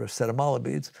 right? Gave her a set of mala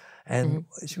beads. And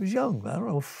she was young, I don't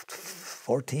know,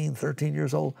 14, 13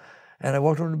 years old. And I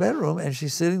walked her in the bedroom and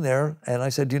she's sitting there and I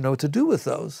said, do you know what to do with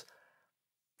those?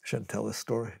 I shouldn't tell this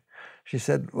story. She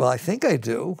said, well, I think I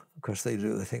do. Of course they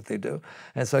do, they think they do.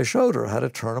 And so I showed her how to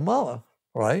turn a mala,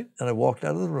 right? And I walked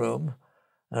out of the room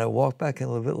and I walked back in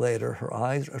a little bit later. Her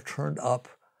eyes are turned up.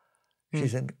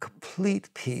 She's in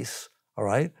complete peace, all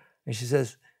right? And she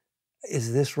says,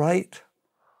 is this right?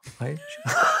 Right?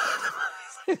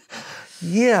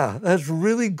 Yeah, that's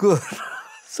really good.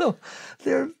 So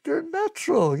they're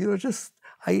natural, you know, just,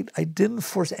 I didn't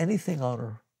force anything on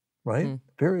her, right?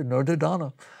 Period, nor did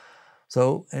Donna.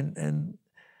 So,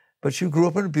 but she grew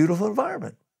up in a beautiful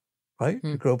environment, right?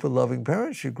 She grew up with loving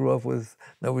parents. She grew up with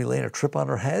nobody laying a trip on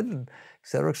her head, and et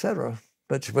cetera, et cetera.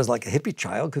 But she was like a hippie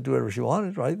child, could do whatever she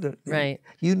wanted, right? Right.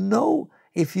 You know,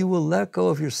 if you will let go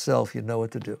of yourself, you know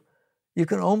what to do. You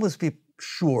can almost be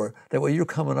sure that what you're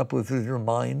coming up with your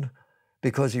mind,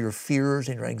 because of your fears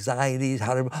and your anxieties,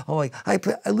 I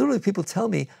literally, people tell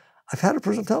me, I've had a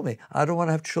person tell me, I don't want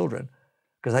to have children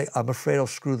because I'm afraid I'll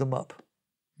screw them up.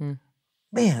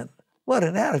 Man, what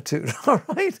an attitude, all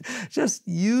right? Just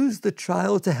use the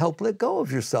child to help let go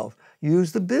of yourself.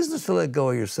 Use the business to let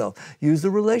go of yourself. Use the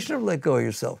relationship to let go of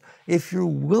yourself. If you're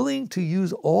willing to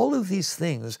use all of these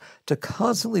things to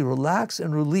constantly relax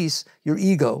and release your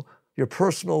ego, your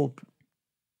personal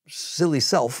silly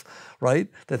self, right,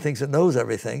 that thinks it knows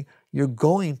everything, you're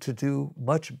going to do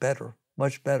much better,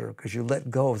 because you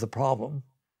let go of the problem.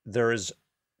 There is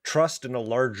trust in a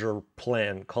larger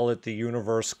plan. Call it the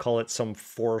universe, call it some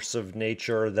force of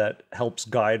nature that helps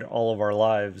guide all of our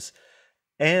lives,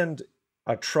 and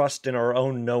a trust in our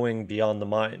own knowing beyond the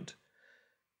mind.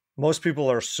 Most people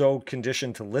are so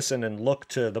conditioned to listen and look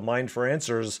to the mind for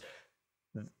answers.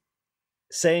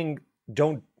 Saying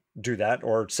don't do that,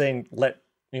 or saying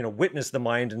witness the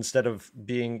mind instead of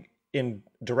being in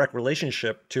direct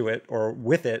relationship to it or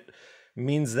with it,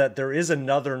 means that there is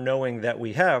another knowing that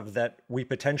we have that we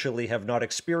potentially have not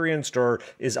experienced or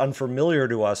is unfamiliar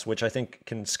to us, which I think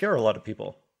can scare a lot of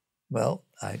people. Well,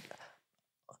 I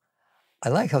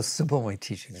like how simple my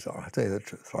teachings are, I'll tell you the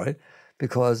truth, right?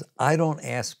 Because I don't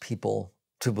ask people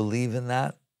to believe in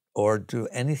that or do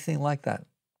anything like that,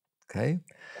 okay?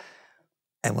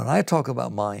 And when I talk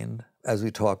about mind, as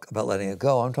we talk about letting it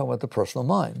go, I'm talking about the personal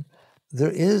mind.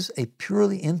 There is a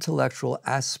purely intellectual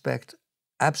aspect,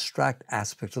 abstract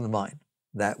aspect of the mind,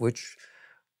 that which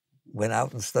went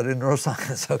out and studied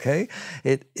neuroscience, okay?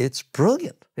 It's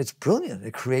brilliant. It's brilliant.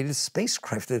 It created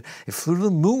spacecraft. It flew to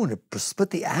the moon. It split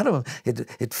the atom.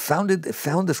 It found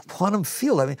this quantum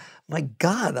field. I mean, my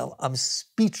God, I'm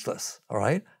speechless, all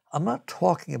right? I'm not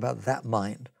talking about that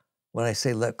mind when I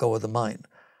say let go of the mind.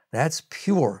 That's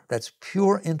pure. That's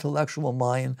pure intellectual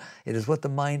mind. It is what the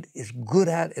mind is good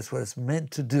at. It's what it's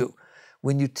meant to do.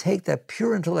 When you take that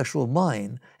pure intellectual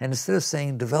mind, and instead of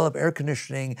saying develop air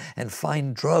conditioning and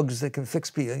find drugs that can fix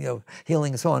people,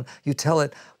 healing and so on, you tell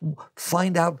it,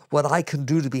 find out what I can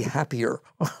do to be happier,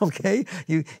 okay?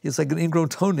 It's like an ingrown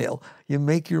toenail. You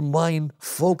make your mind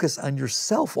focus on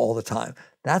yourself all the time.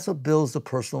 That's what builds the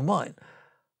personal mind,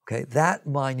 okay? That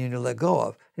mind you need to let go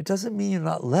of. It doesn't mean you're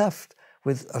not left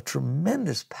with a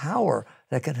tremendous power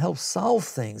that can help solve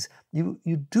things. You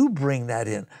do bring that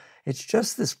in. It's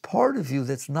just this part of you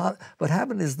that's not, what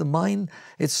happened is the mind,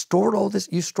 you stored all this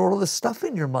stuff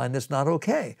in your mind that's not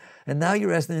okay. And now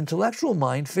you're as an intellectual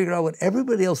mind, figure out what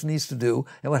everybody else needs to do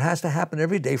and what has to happen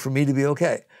every day for me to be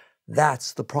okay.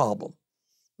 That's the problem,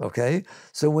 okay?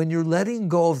 So when you're letting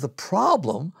go of the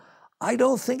problem, I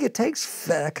don't think it takes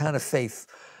that kind of faith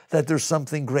that there's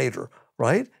something greater,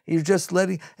 right? You're just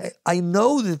I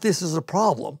know that this is a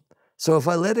problem. So if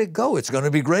I let it go, it's going to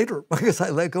be greater because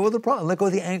I let go of the problem, let go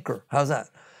of the anchor. How's that?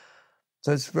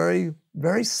 So it's very,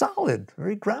 very solid,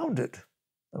 very grounded,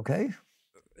 okay?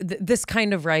 This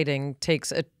kind of writing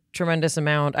takes a tremendous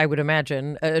amount, I would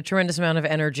imagine, a tremendous amount of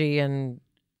energy and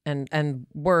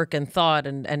work and thought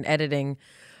and editing.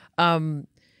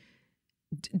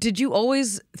 Did you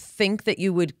always think that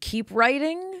you would keep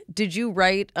writing? Did you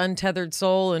write Untethered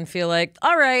Soul and feel like,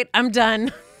 all right, I'm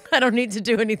done. I don't need to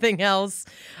do anything else.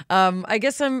 I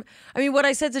mean, what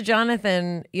I said to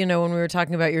Jonathan, when we were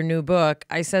talking about your new book,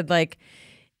 I said, like,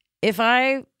 if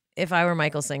I were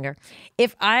Michael Singer,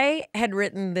 if I had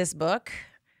written this book,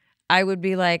 I would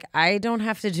be like, I don't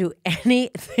have to do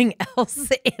anything else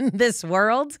in this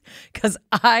world because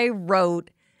I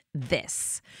wrote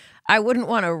this. I wouldn't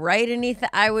want to write anything.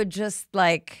 I would just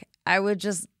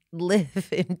live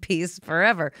in peace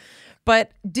forever.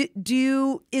 But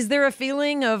is there a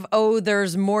feeling of, oh,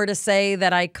 there's more to say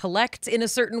that I collect in a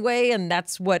certain way, and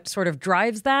that's what sort of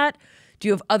drives that? Do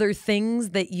you have other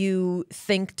things that you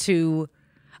think to?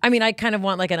 I mean, I kind of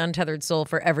want like an untethered soul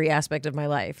for every aspect of my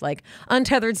life. Like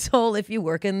untethered soul if you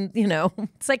work in,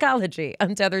 psychology.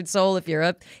 Untethered soul if you're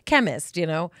a chemist,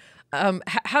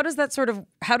 How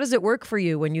does it work for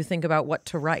you when you think about what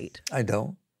to write? I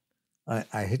don't.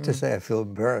 I hate to say I feel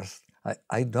embarrassed.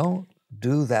 I don't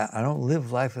do that. I don't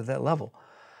live life at that level.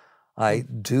 I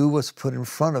do what's put in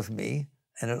front of me,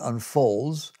 and it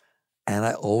unfolds, and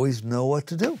I always know what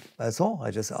to do. That's all.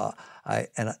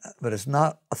 But it's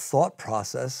not a thought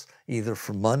process either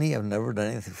for money. I've never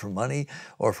done anything for money,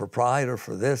 or for pride, or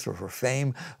for this, or for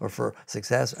fame, or for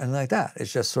success, or anything like that.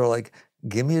 It's just sort of like,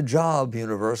 give me a job,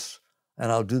 universe,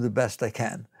 and I'll do the best I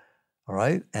can. All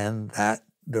right, and I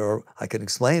can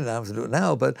explain it. I don't have to do it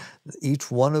now, but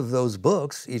each one of those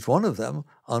books, each one of them,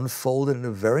 unfolded in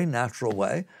a very natural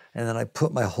way, and then I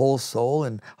put my whole soul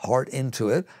and heart into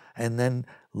it, and then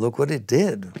look what it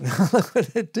did. Look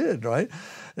what it did, right?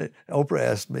 Oprah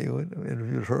asked me, when I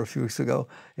interviewed her a few weeks ago,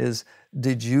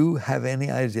 did you have any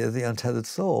idea the Untethered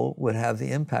Soul would have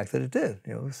the impact that it did?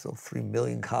 We sold 3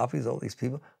 million copies, all these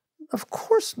people. Of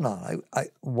course not.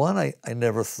 I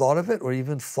never thought of it or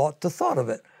even thought of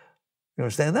it. You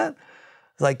understand that?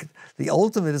 Like, the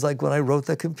ultimate is like when I wrote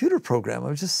that computer program. I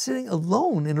was just sitting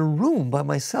alone in a room by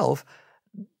myself,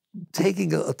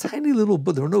 taking a tiny little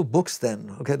book. There were no books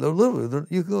then. Okay,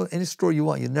 you can go to any store you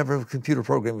want. You never have a computer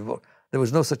programming book. There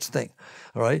was no such thing.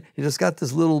 All right, you just got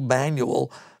this little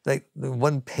manual, like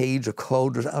 1 page of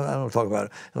code. I don't want to talk about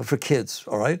it, for kids.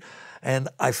 All right. And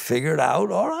I figured out,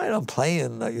 all right, I'm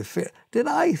playing. Did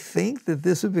I think that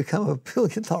this would become a $1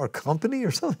 billion company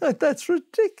or something like that? That's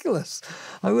ridiculous.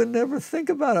 I would never think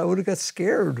about it. I would have got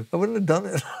scared. I wouldn't have done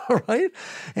it, all right?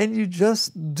 And you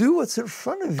just do what's in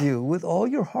front of you with all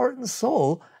your heart and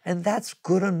soul, and that's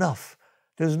good enough.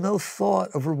 There's no thought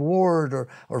of reward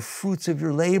or fruits of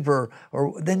your labor,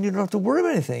 or then you don't have to worry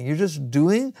about anything. You're just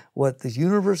doing what the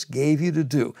universe gave you to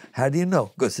do. How do you know?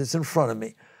 Because it's in front of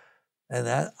me. And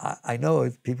that, I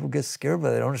know people get scared,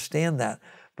 but they don't understand that.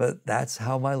 But that's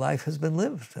how my life has been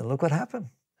lived. And look what happened.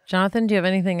 Jonathan, do you have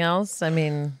anything else? I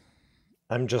mean,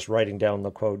 I'm just writing down the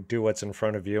quote, do what's in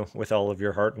front of you with all of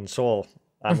your heart and soul.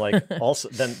 I'm like, also,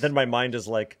 then my mind is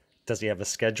like, does he have a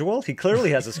schedule? He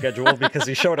clearly has a schedule because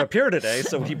he showed up here today,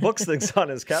 so he books things on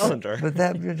his calendar. But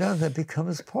that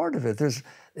becomes part of it. There's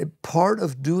part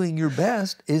of doing your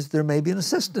best is there may be an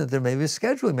assistant, there may be a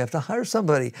schedule, you may have to hire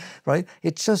somebody, right?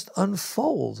 It just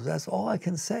unfolds. That's all I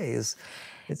can say is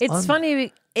it's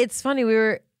funny. It's funny. We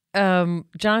were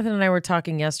Jonathan and I were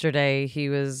talking yesterday.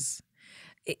 He's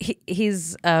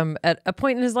at a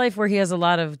point in his life where he has a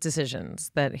lot of decisions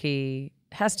that he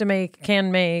has to make, can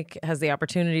make, has the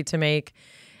opportunity to make.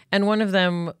 And one of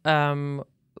them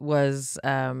was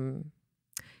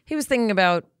he was thinking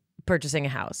about purchasing a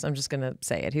house. I'm just going to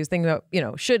say it. He was thinking about,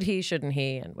 should he, shouldn't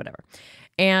he, and whatever.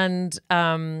 And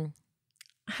I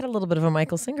had a little bit of a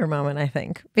Michael Singer moment, I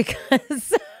think,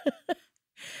 because,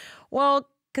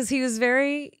 because he was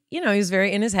very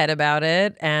in his head about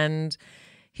it. And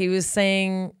he was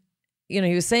saying,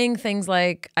 things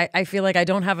like, I feel like I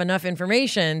don't have enough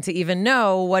information to even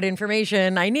know what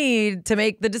information I need to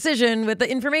make the decision with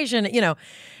the information,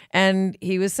 And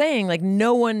he was saying, like,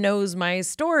 no one knows my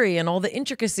story and all the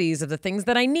intricacies of the things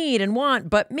that I need and want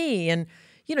but me. And,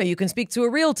 you can speak to a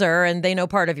realtor and they know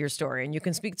part of your story. And you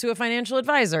can speak to a financial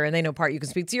advisor and they know part. You can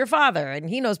speak to your father and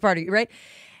he knows part of you, right?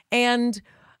 And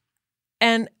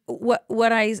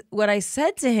what I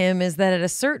said to him is that at a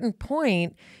certain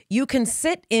point, you can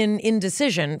sit in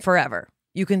indecision forever.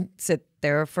 You can sit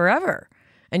there forever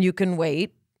and you can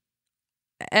wait.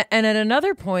 And at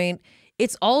another point,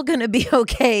 it's all going to be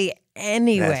okay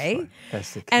anyway.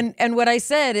 That's the key. And what I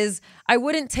said is, I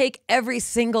wouldn't take every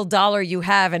single dollar you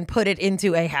have and put it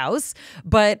into a house,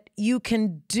 but you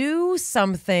can do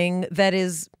something that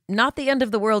is not the end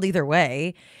of the world either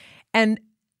way. And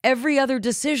every other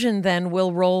decision then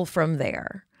will roll from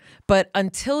there. But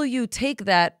until you take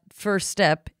that first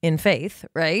step in faith,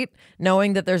 right?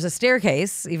 Knowing that there's a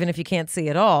staircase, even if you can't see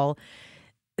it all,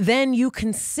 then you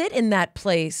can sit in that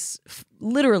place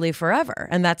literally forever.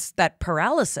 And that's that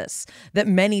paralysis that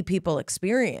many people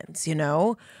experience, you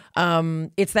know?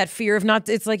 It's that fear of not,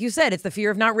 it's like you said, it's the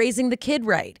fear of not raising the kid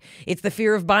right. It's the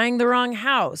fear of buying the wrong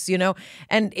house, you know?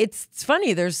 And it's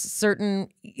funny, there's certain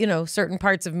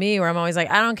parts of me where I'm always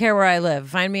like, I don't care where I live.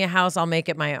 Find me a house, I'll make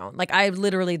it my own. Like, I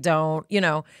literally don't, you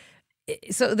know?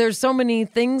 So there's so many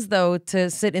things, though, to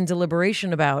sit in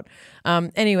deliberation about.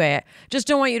 Anyway, just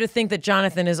don't want you to think that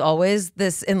Jonathan is always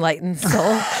this enlightened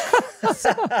soul.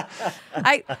 So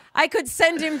I could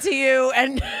send him to you,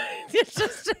 and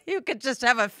you could just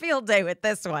have a field day with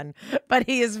this one. But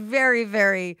he is very,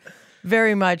 very,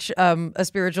 very much a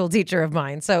spiritual teacher of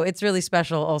mine. So it's really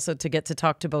special also to get to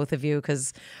talk to both of you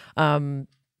because, you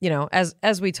know,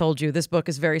 as we told you, this book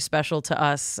is very special to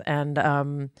us,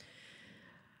 and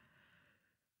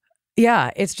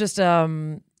yeah, it's just,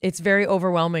 it's very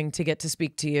overwhelming to get to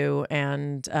speak to you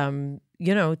and,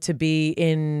 you know, to be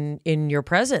in your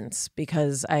presence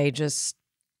because it's,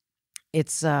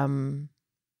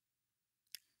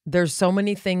 there's so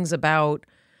many things about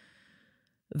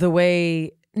the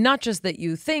way, not just that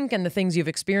you think and the things you've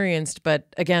experienced, but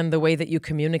again, the way that you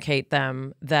communicate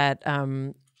them that,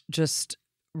 just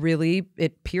really,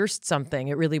 it pierced something.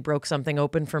 It really broke something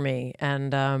open for me.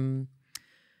 And,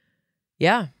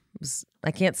 yeah.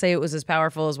 I can't say it was as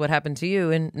powerful as what happened to you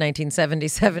in 1970,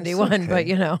 71, okay. But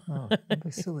you know, don't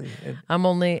be silly. I'm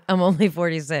only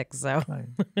 46, so right.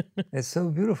 It's so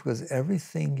beautiful because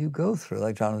everything you go through,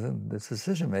 like Jonathan, this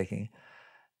decision making,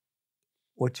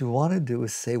 what you want to do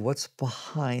is say what's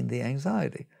behind the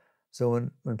anxiety. So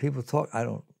when people talk, I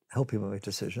don't help people make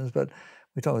decisions, but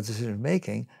we talk about decision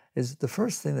making. Is the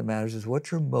first thing that matters is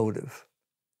what's your motive,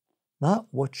 not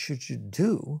what should you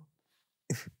do.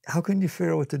 How can you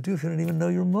figure out what to do if you don't even know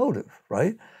your motive,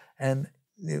 right? And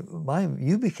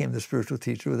you became the spiritual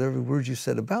teacher with every word you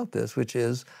said about this, which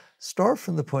is start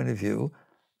from the point of view,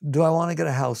 do I want to get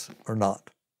a house or not?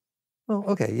 Well,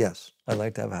 okay, yes, I'd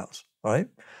like to have a house, all right?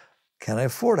 Can I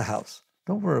afford a house?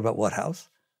 Don't worry about what house.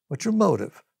 What's your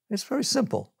motive? It's very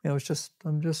simple. You know, it's just,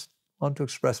 I'm just want to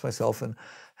express myself and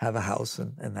have a house,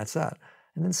 and that's that.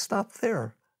 And then stop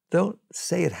there. Don't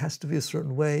say it has to be a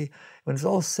certain way. When it's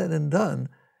all said and done,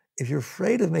 if you're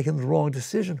afraid of making the wrong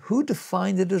decision, who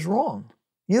defined it as wrong?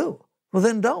 You. Well,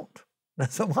 then don't.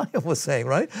 That's what Mayim was saying,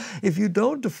 right? If you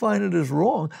don't define it as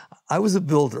wrong, I was a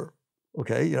builder,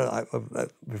 okay? You know,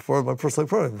 before my personal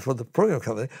program, before the program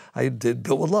company, I did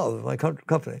Built with Love, my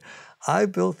company. I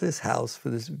built this house for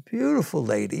this beautiful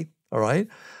lady, all right,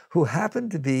 who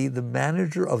happened to be the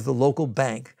manager of the local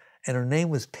bank, and her name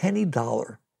was Penny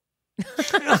Dollar.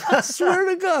 I swear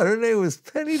to God, her name was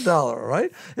Penny Dollar,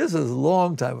 right? This was a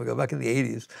long time ago, back in the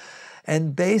 80s.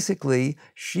 And basically,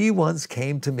 she once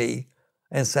came to me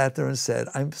and sat there and said,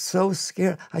 I'm so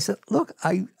scared. I said, look,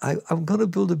 I'm going to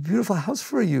build a beautiful house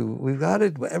for you. We've got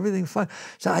it, everything fine.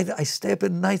 So I stay up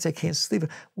at nights, I can't sleep.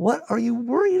 What are you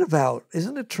worried about?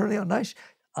 Isn't it turning out nice?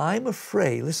 I'm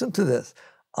afraid, listen to this,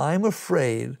 I'm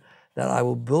afraid that I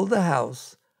will build a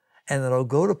house and that I'll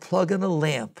go to plug in a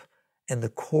lamp and the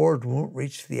cord won't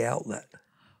reach the outlet.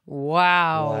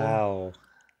 Wow. Wow.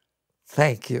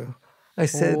 Thank you. I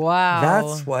said, wow.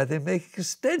 That's why they make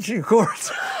extension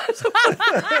cords.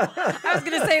 I was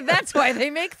going to say, that's why they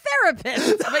make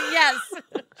therapists. But yes.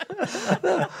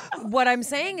 What I'm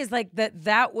saying is like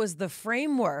that was the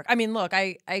framework. I mean, look,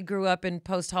 I grew up in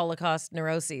post-Holocaust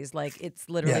neuroses. Like it's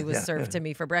literally was served to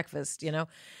me for breakfast, you know,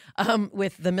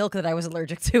 with the milk that I was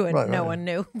allergic to and no one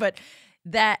knew. But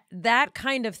that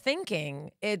kind of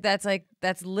thinking, that's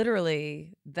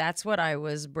what I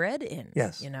was bred in.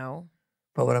 Yes. You know?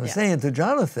 But what I'm saying to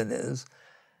Jonathan is,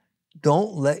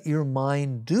 don't let your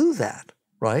mind do that,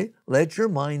 right? Let your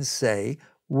mind say,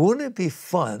 wouldn't it be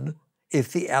fun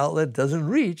if the outlet doesn't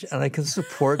reach and I can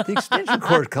support the extension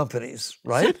cord companies,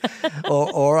 right?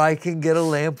 Or I can get a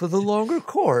lamp with a longer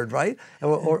cord, right?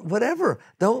 Or whatever.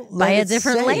 Don't let buy a it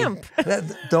different say, lamp.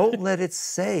 Don't let it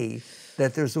say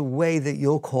that there's a way that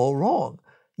you'll call wrong.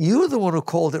 You're the one who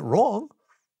called it wrong.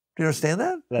 Do you understand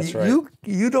that? That's right.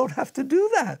 You don't have to do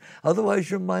that.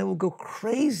 Otherwise, your mind will go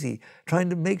crazy trying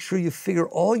to make sure you figure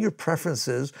all your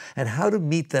preferences and how to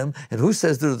meet them and who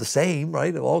says they're the same,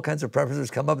 right? All kinds of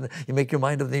preferences come up and you make your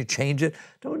mind up and then you change it.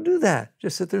 Don't do that.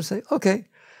 Just sit there and say, okay,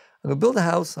 I'm going to build a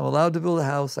house. I'm allowed to build a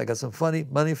house. I got some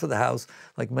money for the house.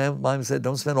 Like Mom said,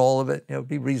 don't spend all of it. You know,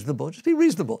 be reasonable. Just be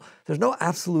reasonable. There's no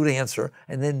absolute answer.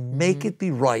 And then make it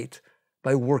be right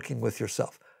by working with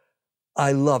yourself.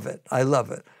 I love it. I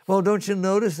love it. Well, don't you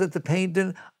notice that the paint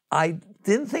I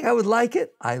didn't think I would like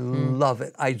it. I love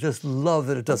it. I just love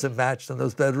that it doesn't match in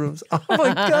those bedrooms. Oh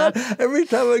my God. Every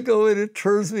time I go in, it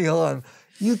turns me on.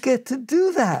 You get to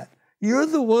do that. You're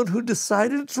the one who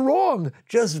decided it's wrong.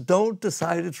 Just don't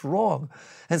decide it's wrong.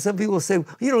 And some people say,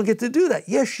 you don't get to do that.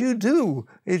 Yes, you do.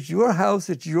 It's your house,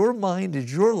 it's your mind,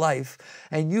 it's your life,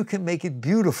 and you can make it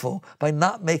beautiful by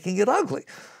not making it ugly.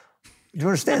 Do you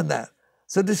understand that?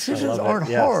 So decisions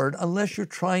aren't hard unless you're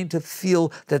trying to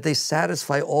feel that they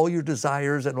satisfy all your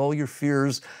desires and all your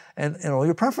fears and all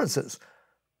your preferences.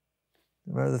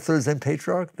 Remember the third Zen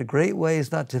patriarch? The great way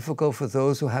is not difficult for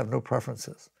those who have no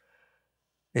preferences.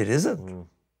 It isn't.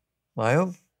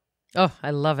 Mayim? Oh,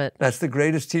 I love it. That's the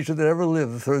greatest teacher that ever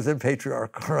lived, the third Zen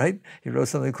patriarch, all right? He wrote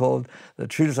something called The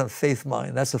Treatise on Faith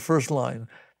Mind. That's the first line.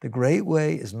 The great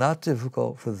way is not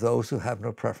difficult for those who have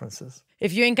no preferences.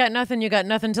 If you ain't got nothing, you got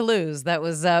nothing to lose. That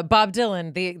was Bob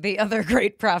Dylan, the other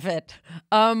great prophet.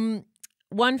 One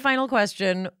final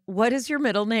question. What is your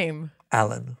middle name?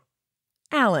 Alan.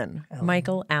 Alan.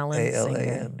 Michael Allen.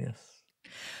 A-L-A-N, yes.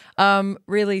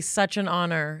 Really such an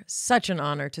honor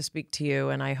to speak to you,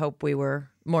 and I hope we were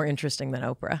more interesting than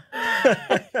Oprah.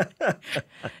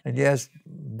 And you asked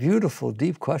beautiful,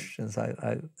 deep questions.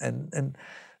 And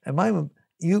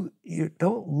you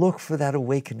don't look for that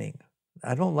awakening.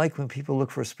 I don't like when people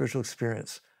look for a spiritual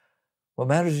experience. What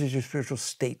matters is your spiritual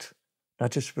state,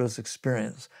 not your spiritual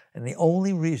experience. And the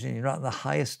only reason you're not in the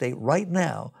highest state right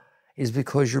now is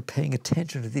because you're paying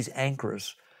attention to these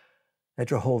anchors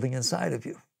that you're holding inside of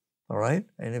you. All right?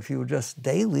 And if you would just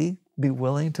daily be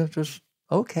willing to just,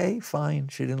 okay, fine,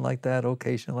 she didn't like that,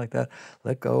 okay, she didn't like that,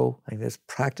 let go, and just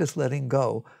practice letting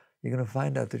go, you're going to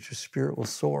find out that your spirit will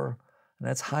soar. And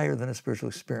that's higher than a spiritual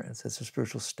experience. It's a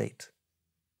spiritual state.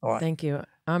 All right. Thank you.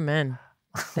 Amen.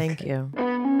 Thank you.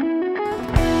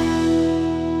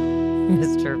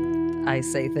 Mr. I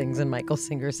say things and Michael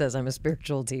Singer says I'm a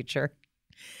spiritual teacher.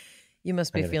 You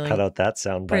must be feeling cut out that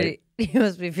sound bite. You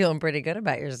must be feeling pretty good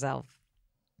about yourself.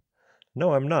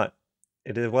 No, I'm not.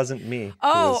 It wasn't me.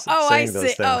 I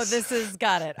see. Oh, this is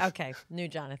got it. Okay. New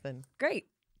Jonathan. Great.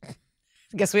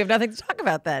 Guess we have nothing to talk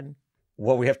about then.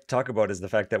 What we have to talk about is the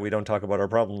fact that we don't talk about our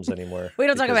problems anymore. We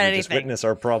don't talk about anything. Just witness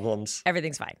our problems.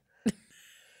 Everything's fine.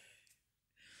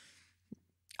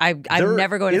 I'm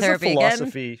never going to therapy again.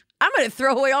 I'm going to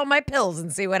throw away all my pills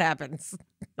and see what happens.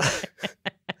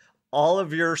 All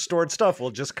of your stored stuff will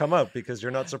just come up because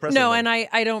you're not suppressing them. And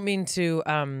I don't mean to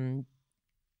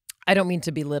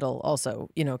belittle also,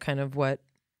 kind of what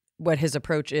his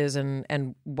approach is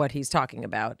and what he's talking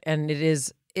about. And it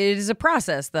is a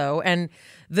process though. And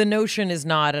the notion is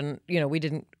not, and we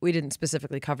didn't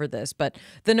specifically cover this, but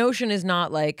the notion is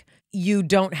not like you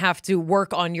don't have to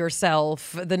work on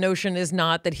yourself. The notion is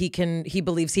not that he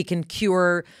believes he can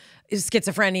cure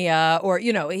schizophrenia or,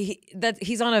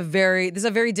 he's on there's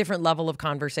a very different level of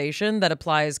conversation that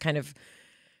applies kind of,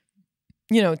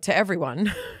 to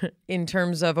everyone in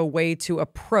terms of a way to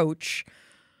approach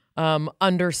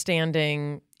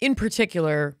understanding, in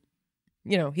particular,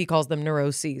 he calls them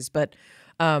neuroses, but,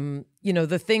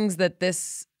 the things that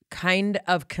this kind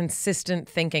of consistent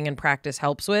thinking and practice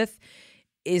helps with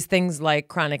is things like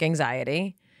chronic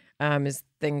anxiety, is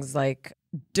things like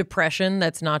depression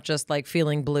that's not just like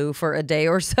feeling blue for a day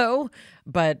or so,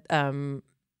 but,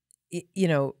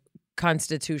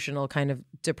 constitutional kind of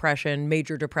depression,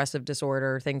 major depressive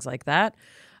disorder, things like that.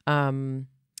 I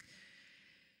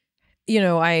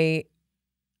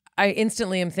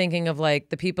instantly am thinking of like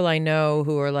the people I know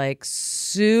who are like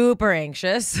super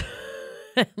anxious.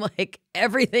 Like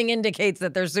everything indicates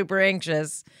that they're super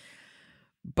anxious.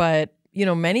 But,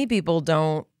 many people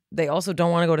they also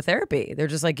don't want to go to therapy. They're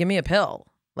just like, give me a pill,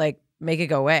 like make it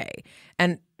go away.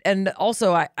 And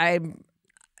also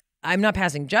I'm not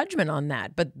passing judgment on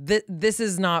that, but this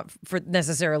is not for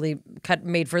necessarily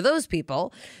made for those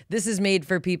people. This is made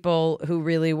for people who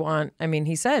really want,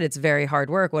 he said it's very hard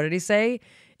work. What did he say?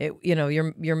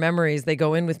 Your memories, they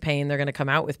go in with pain, they're going to come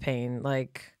out with pain.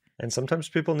 And sometimes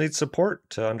people need support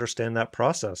to understand that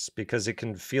process because it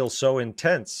can feel so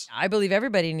intense. I believe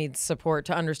everybody needs support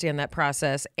to understand that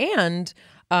process. And,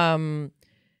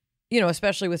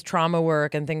 especially with trauma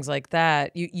work and things like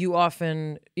that, you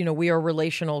often, we are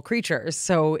relational creatures.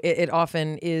 So it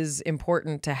often is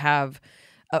important to have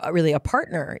really a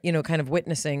partner, kind of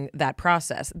witnessing that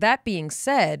process. That being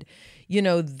said,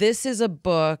 this is a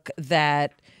book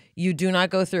that you do not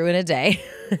go through in a day.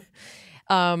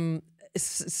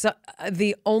 So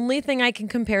the only thing I can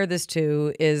compare this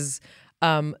to is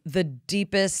the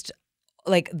deepest,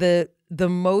 like the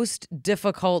most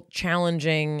difficult,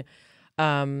 challenging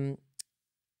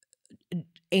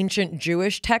ancient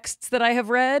Jewish texts that I have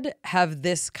read have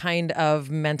this kind of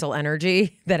mental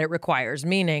energy that it requires,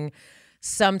 meaning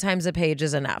sometimes a page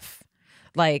is enough.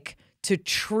 Like, to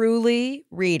truly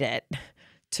read it,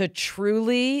 to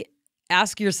truly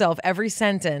ask yourself every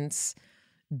sentence,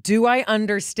 do I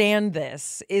understand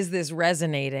this? Is this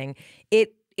resonating?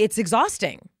 It's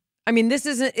exhausting. I mean, this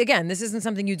isn't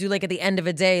something you do like at the end of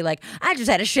a day, like, I just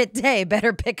had a shit day,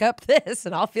 better pick up this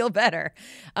and I'll feel better.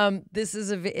 This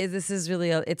is really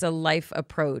it's a life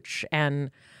approach.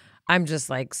 And I'm just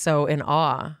like so in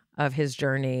awe of his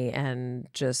journey and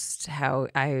just how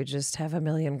I just have a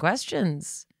million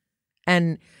questions.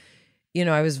 And,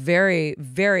 I was very,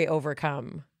 very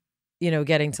overcome,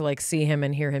 getting to like see him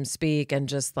and hear him speak and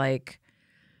just like,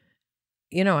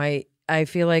 I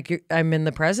feel like I'm in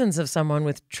the presence of someone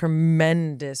with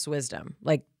tremendous wisdom,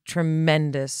 like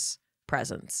tremendous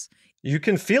presence. You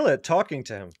can feel it talking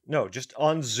to him. No, just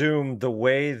on Zoom, the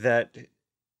way that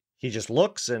he just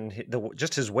looks and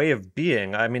just his way of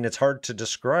being. I mean, it's hard to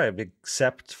describe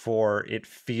except for it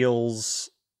feels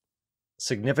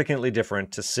significantly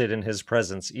different to sit in his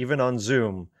presence, even on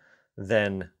Zoom,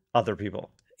 than other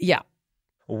people. Yeah.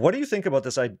 What do you think about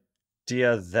this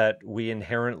idea that we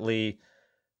inherently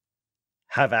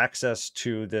have access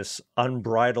to this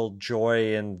unbridled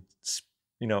joy and,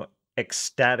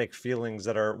 ecstatic feelings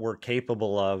that we're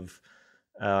capable of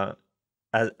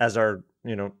as our,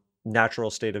 natural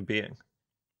state of being?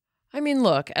 I mean,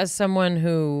 look, as someone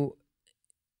who,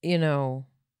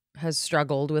 has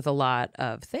struggled with a lot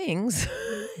of things,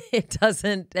 it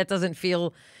doesn't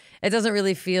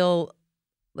really feel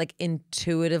like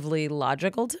intuitively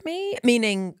logical to me,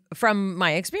 meaning from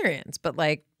my experience, but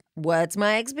like, what's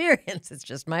my experience? It's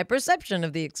just my perception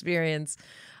of the experience.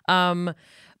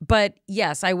 But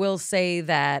yes, I will say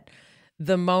that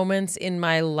the moments in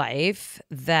my life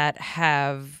that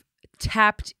have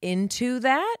tapped into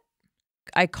that,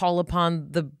 I call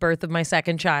upon the birth of my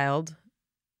second child,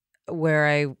 where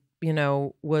I,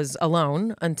 was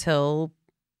alone until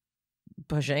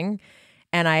pushing.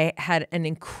 And I had an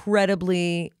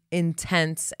incredibly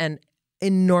intense and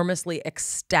enormously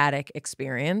ecstatic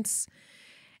experience.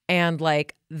 And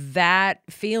like that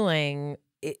feeling,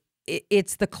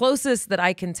 it's the closest that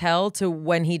I can tell to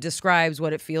when he describes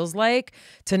what it feels like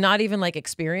to not even like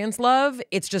experience love.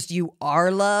 It's just you are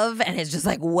love and it's just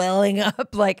like welling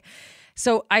up. Like,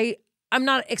 so I'm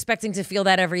not expecting to feel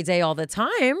that every day all the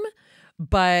time,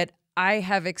 but I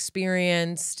have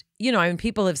experienced,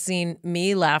 people have seen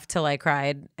me laugh till I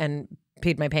cried and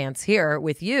peed my pants here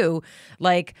with you.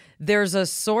 Like there's a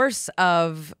source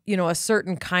of, a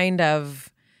certain kind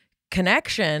of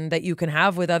connection that you can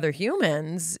have with other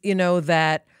humans,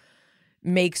 that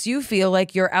makes you feel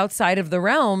like you're outside of the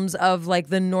realms of like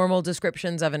the normal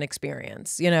descriptions of an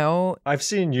experience, I've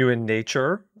seen you in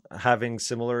nature having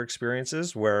similar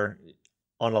experiences where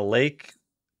on a lake,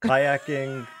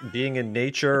 kayaking, being in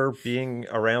nature, being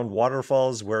around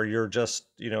waterfalls where you're just,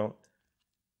 I'm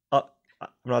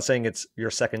not saying it's your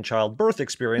second child birth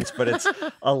experience, but it's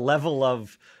a level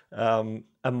of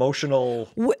emotional.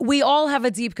 We all have a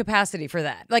deep capacity for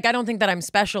that. Like, I don't think that I'm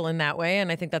special in that way.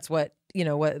 And I think that's what,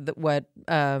 what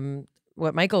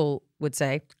Michael would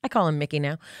say. I call him Mickey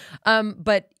now.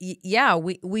 But yeah,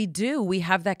 we do. We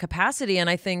have that capacity. And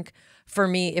I think for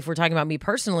me, if we're talking about me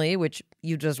personally, which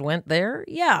you just went there.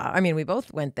 Yeah. I mean, we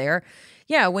both went there.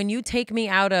 Yeah. When you take me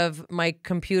out of my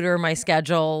computer, my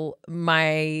schedule,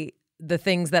 the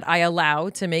things that I allow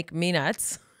to make me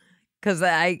nuts, because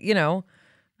I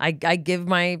give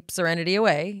my serenity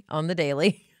away on the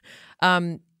daily.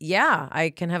 Yeah, I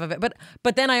can have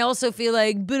but then I also feel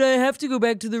like, but I have to go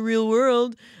back to the real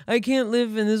world. I can't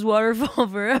live in this waterfall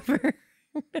forever.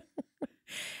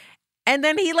 And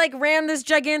then he like ran this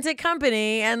gigantic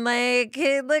company and like,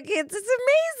 look, it's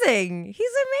amazing.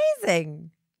 He's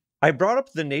amazing. I brought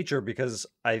up the nature because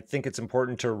I think it's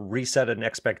important to reset an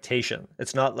expectation.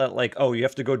 It's not that like, oh, you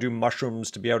have to go do mushrooms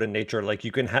to be out in nature. Like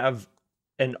you can have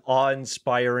an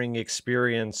awe-inspiring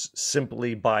experience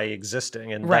simply by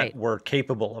existing, and right. That we're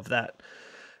capable of that.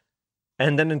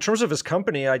 And then in terms of his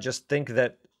company, I just think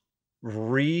that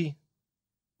reframing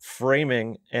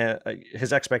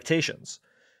his expectations.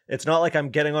 It's not like I'm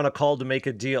getting on a call to make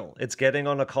a deal. It's getting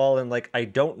on a call and like, I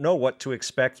don't know what to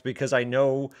expect because I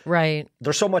know right.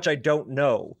 There's so much I don't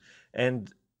know. And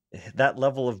that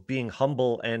level of being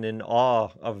humble and in awe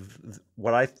of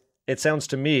it sounds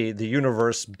to me, the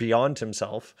universe beyond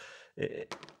himself,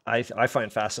 I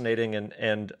find fascinating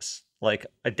and like,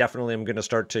 I definitely am going to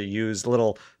start to use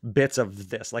little bits of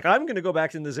this. Like, I'm going to go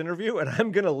back in this interview and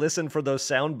I'm going to listen for those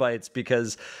sound bites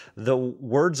because the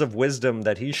words of wisdom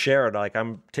that he shared, like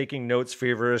I'm taking notes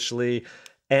feverishly.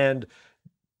 And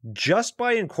just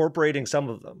by incorporating some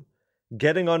of them,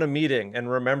 getting on a meeting and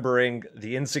remembering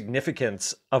the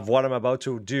insignificance of what I'm about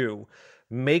to do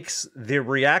makes the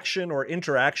reaction or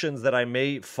interactions that I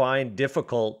may find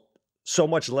difficult so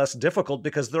much less difficult,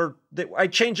 because I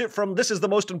change it from this is the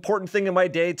most important thing in my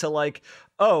day to like,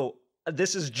 oh,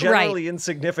 this is generally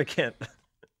insignificant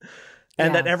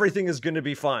and that everything is going to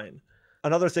be fine.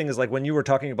 Another thing is like when you were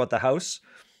talking about the house,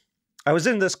 I was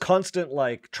in this constant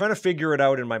like trying to figure it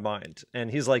out in my mind. And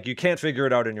he's like, you can't figure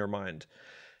it out in your mind.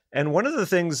 And one of the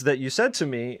things that you said to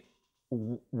me,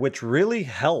 which really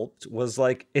helped, was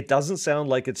like, it doesn't sound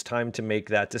like it's time to make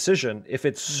that decision. If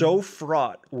it's so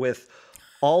fraught with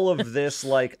all of this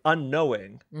like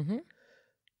unknowing,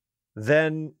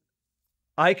 then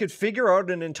I could figure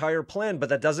out an entire plan, but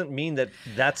that doesn't mean that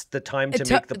that's the time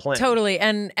to make the plan. Totally.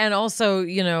 And also,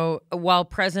 you know, while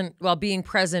being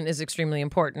present is extremely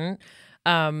important.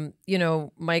 You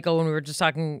know, Michael, when we were just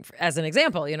talking as an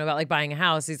example, you know, about like buying a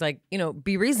house, he's like, you know,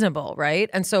 be reasonable, right?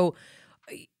 And so,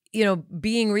 you know,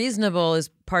 being reasonable is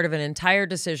part of an entire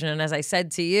decision. And as I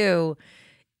said to you,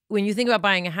 when you think about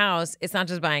buying a house, it's not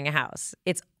just buying a house.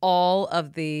 It's all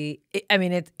of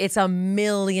it's a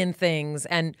million things.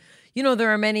 And, you know, there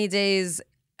are many days,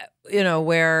 you know,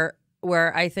 where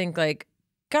I think like,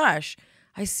 gosh,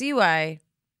 I see why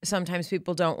sometimes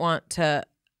people don't want to,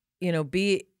 you know,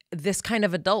 be this kind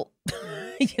of adult.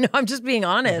 You know, I'm just being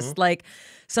honest. Like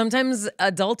sometimes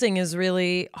adulting is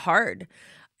really hard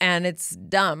and it's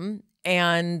dumb.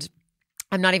 And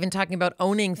I'm not even talking about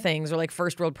owning things or like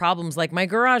first world problems. Like my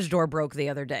garage door broke the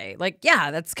other day. Like, yeah,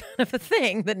 that's kind of a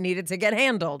thing that needed to get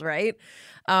handled. Right.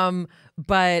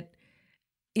 But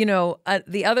you know,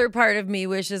 the other part of me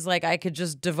wishes like I could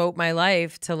just devote my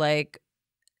life to like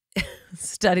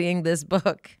studying this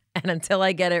book. And until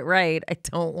I get it right, I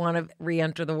don't want to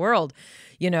re-enter the world.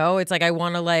 You know, it's like I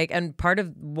want to like, and part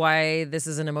of why this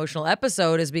is an emotional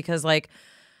episode is because like,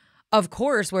 of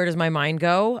course, where does my mind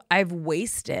go? I've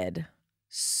wasted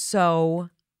so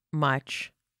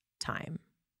much time.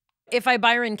 If I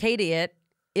Byron Katie it,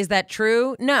 is that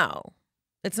true? No,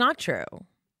 it's not true.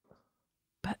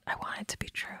 But I want it to be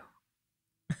true.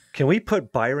 Can we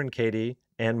put Byron Katie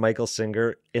and Michael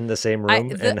Singer in the same room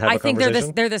and have a conversation? I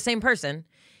think they're the same person.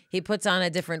 He puts on a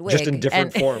different wig. Just in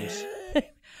different forms.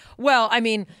 Well, I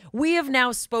mean, we have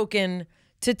now spoken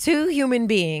to two human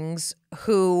beings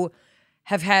who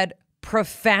have had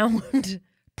profound,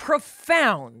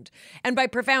 and by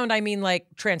profound, I mean like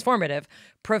transformative,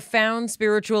 profound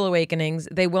spiritual awakenings.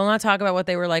 They will not talk about what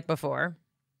they were like before.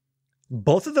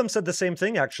 Both of them said the same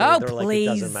thing, actually. Oh, They're please.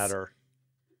 Like, it doesn't matter.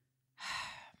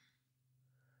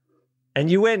 And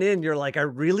you went in, you're like, I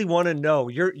really want to know.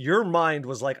 Your mind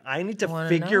was like, I need to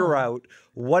figure out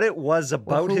what it was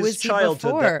about his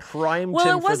childhood that primed him for this experience.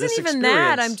 Well, it wasn't even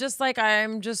that. I'm just like,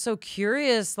 I'm just so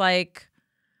curious. Like,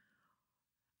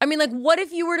 I mean, like, what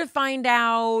if you were to find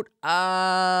out,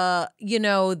 you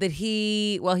know, that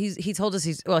he told us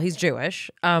he's Jewish.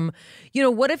 You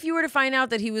know, what if you were to find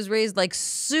out that he was raised like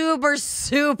super,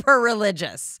 super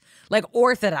religious, like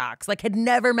Orthodox, like had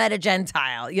never met a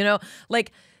Gentile, you know,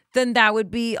 like, then that would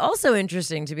be also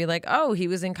interesting to be like, oh, he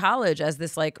was in college as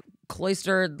this like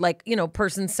cloistered, like, you know,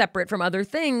 person separate from other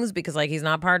things because like he's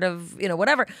not part of, you know,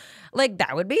 whatever. Like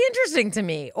that would be interesting to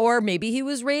me. Or maybe he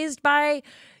was raised by,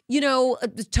 you know,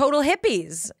 total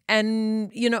hippies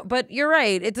and, you know, but you're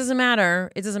right. It doesn't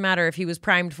matter. It doesn't matter if he was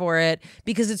primed for it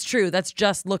because it's true. That's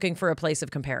just looking for a place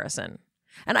of comparison.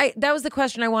 And that was the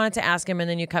question I wanted to ask him. And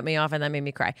then you cut me off and that made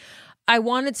me cry. I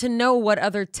wanted to know what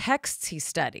other texts he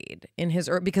studied in his,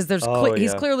 because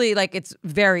he's clearly like, it's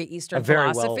very Eastern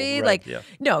philosophy.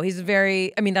 No, he's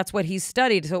very, I mean, that's what he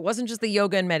studied. So it wasn't just the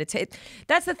yoga and meditation.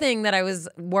 That's the thing that I was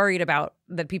worried about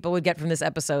that people would get from this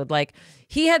episode. Like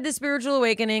he had this spiritual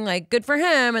awakening, like good for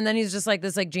him. And then he's just like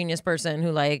this like genius person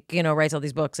who like, you know, writes all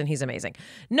these books and he's amazing.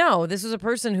 No, this was a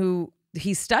person who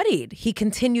he studied. He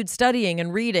continued studying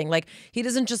and reading. Like he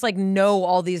doesn't just like know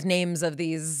all these names of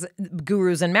these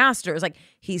gurus and masters. Like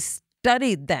he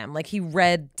studied them. Like he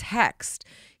read text.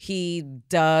 He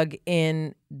dug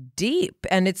in deep.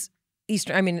 And it's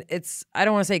Eastern. I mean, I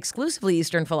don't want to say exclusively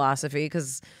Eastern philosophy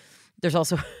because there's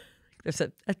also there's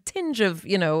a tinge of,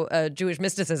 you know, Jewish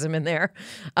mysticism in there.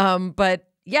 But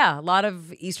yeah, a lot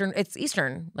of Eastern. It's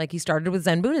Eastern. Like he started with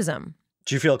Zen Buddhism.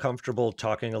 Do you feel comfortable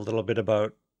talking a little bit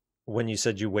about when you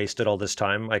said you wasted all this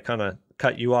time? I kind of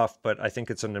cut you off, but I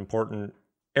think it's an important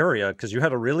area because you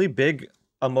had a really big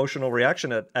emotional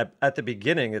reaction at the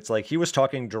beginning. It's like he was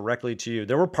talking directly to you.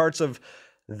 There were parts of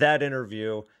that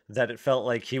interview that it felt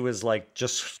like he was like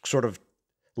just sort of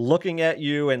looking at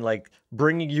you and like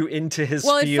bringing you into his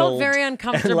well, field. It felt very and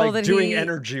uncomfortable like that doing he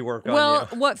energy work on well,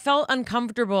 you. what felt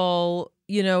uncomfortable,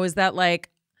 you know, is that like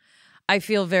I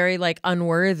feel very like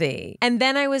unworthy. And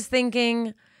then I was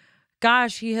thinking,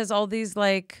 gosh, he has all these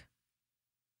like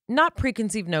not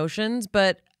preconceived notions,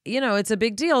 but you know, it's a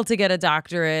big deal to get a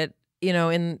doctorate, you know,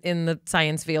 in the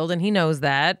science field, and he knows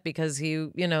that because he,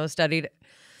 you know, studied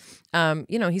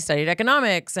he studied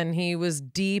economics, and he was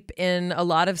deep in a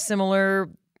lot of similar,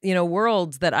 you know,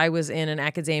 worlds that I was in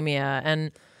academia.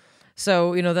 And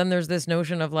so, you know, then there's this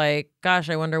notion of like, gosh,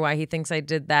 I wonder why he thinks I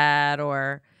did that,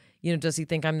 or, you know, does he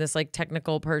think I'm this like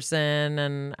technical person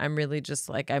and I'm really just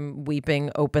like, I'm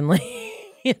weeping openly,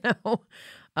 you know?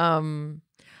 I'm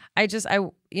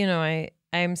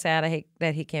sad. I hate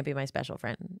that he can't be my special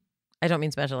friend. I don't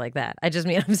mean special like that. I just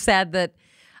mean I'm sad that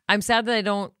I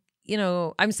don't, you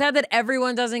know, I'm sad that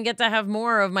everyone doesn't get to have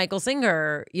more of Michael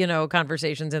Singer, you know,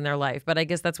 conversations in their life. But I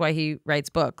guess that's why he writes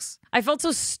books. I felt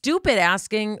so stupid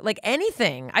asking like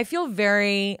anything. I feel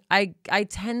I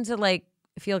tend to like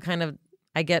feel kind of,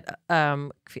 I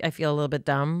feel a little bit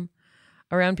dumb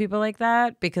around people like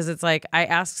that, because it's like I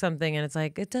ask something and it's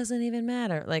like, it doesn't even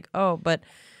matter. Like, oh, but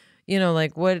you know,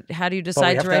 like how do you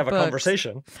decide to write books? We have to have a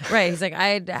conversation. Right. He's like,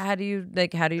 how do you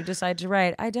decide to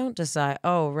write? I don't decide.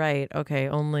 Oh, right. Okay.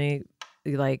 Only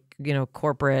like, you know,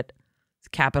 corporate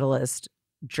capitalist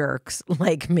jerks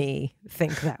like me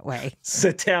think that way.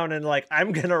 Sit down and like,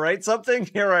 I'm going to write something.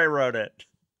 Here, I wrote it.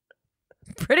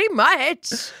 Pretty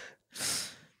much.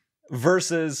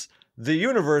 Versus the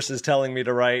universe is telling me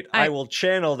to write. I will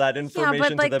channel that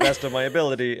information to the best of my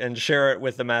ability and share it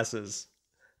with the masses.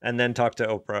 And then talk to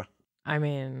Oprah. I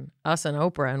mean, us and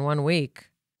Oprah in 1 week.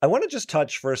 I want to just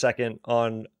touch for a second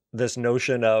on this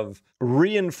notion of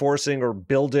reinforcing or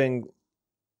building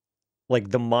like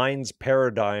the mind's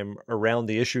paradigm around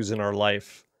the issues in our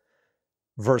life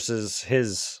versus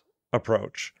his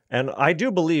approach. And I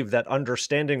do believe that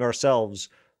understanding ourselves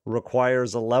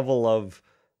requires a level of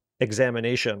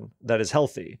examination that is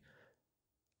healthy.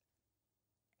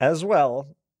 As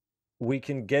well, we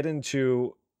can get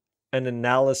into an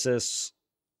analysis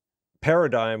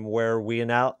paradigm where we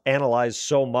analyze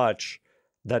so much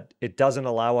that it doesn't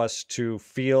allow us to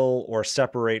feel or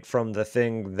separate from the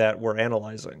thing that we're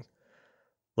analyzing.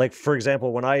 Like, for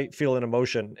example, when I feel an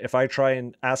emotion, if I try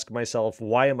and ask myself,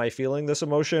 why am I feeling this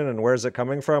emotion and where's it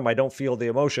coming from? I don't feel the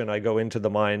emotion. I go into the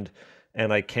mind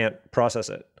and I can't process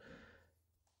it.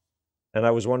 And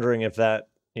I was wondering if that,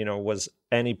 you know, was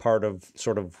any part of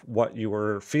sort of what you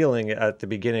were feeling at the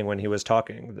beginning when he was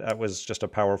talking. That was just a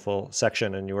powerful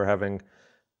section, and you were having,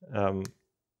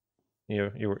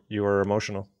 you were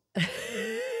emotional.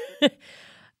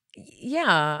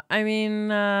 Yeah, I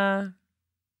mean, I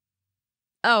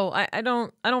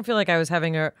don't feel like I was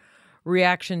having a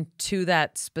reaction to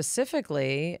that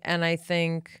specifically, and I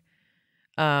think,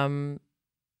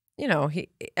 you know, he,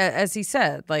 as he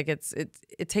said, like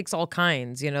it takes all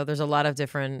kinds, you know, there's a lot of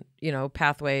different, you know,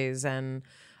 pathways, and,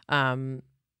 you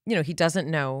know, he doesn't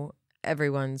know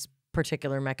everyone's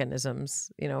particular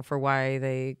mechanisms, you know, for why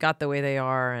they got the way they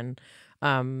are. And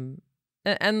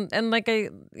like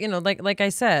I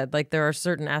said, like there are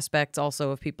certain aspects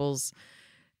also of people's,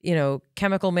 you know,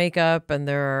 chemical makeup, and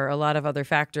there are a lot of other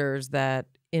factors that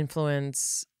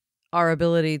influence our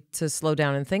ability to slow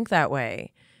down and think that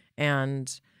way.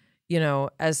 And, you know,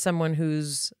 as someone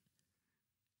who's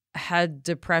had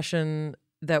depression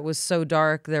that was so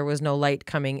dark there was no light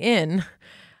coming in,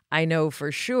 I know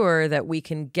for sure that we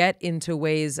can get into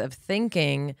ways of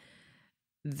thinking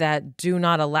that do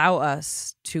not allow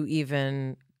us to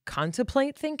even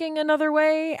contemplate thinking another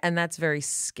way. And that's very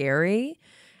scary.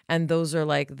 And those are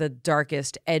like the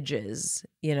darkest edges,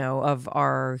 you know, of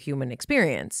our human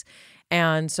experience.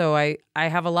 And so I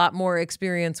have a lot more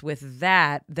experience with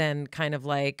that than kind of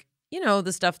like, you know,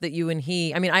 the stuff that you and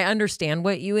he, I mean, I understand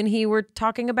what you and he were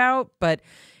talking about, but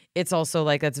it's also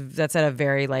like, that's at a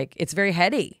very, like, it's very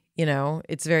heady, you know,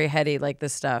 it's very heady, like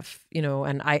this stuff, you know,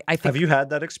 and I think. Have you had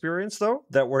that experience though?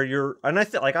 That where you're, and I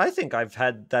think I've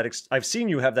had that, I've seen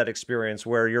you have that experience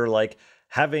where you're like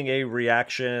having a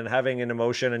reaction, having an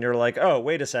emotion, and you're like, oh,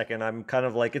 wait a second. I'm kind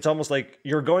of like, it's almost like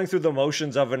you're going through the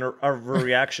motions of a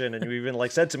reaction. And you even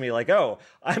like said to me like, oh,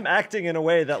 I'm acting in a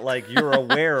way that like you're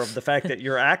aware of the fact that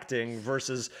you're acting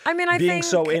versus being think,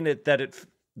 so in it that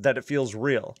it feels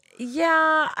real.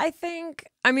 Yeah, I think,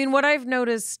 I mean, what I've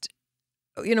noticed,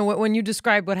 you know, when you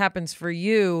describe what happens for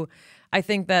you, I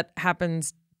think that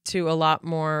happens to a lot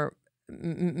more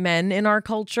men in our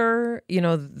culture, you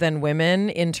know, than women,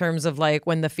 in terms of like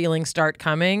when the feelings start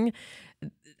coming.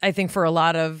 I think for a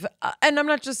lot of, and I'm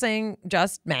not just saying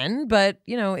just men, but,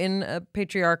 you know, in a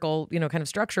patriarchal, you know, kind of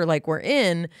structure like we're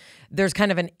in, there's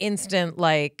kind of an instant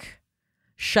like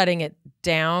shutting it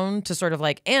down to sort of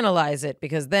like analyze it,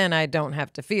 because then I don't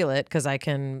have to feel it because I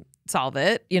can solve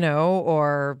it, you know,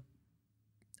 or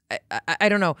I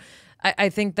don't know. I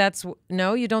think that's,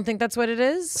 no, you don't think that's what it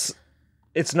is?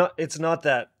 It's not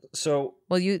that. So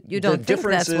well, you don't think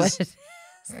that's what it is.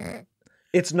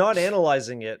 It's not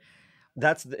analyzing it.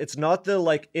 It's not the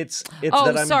like, it's Oh,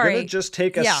 that I'm sorry. going to just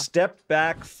take a Yeah. step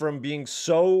back from being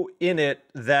so in it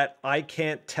that I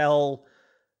can't tell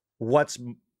what's,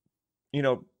 you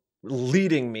know,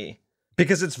 leading me,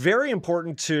 because it's very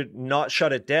important to not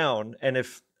shut it down. And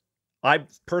if I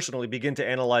personally begin to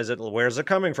analyze it, where's it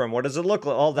coming from? What does it look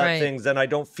like? All that Right. things, then I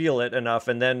don't feel it enough.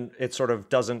 And then it sort of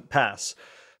doesn't pass.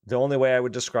 The only way I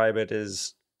would describe it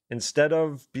is, instead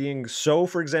of being so,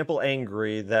 for example,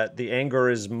 angry that the anger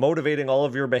is motivating all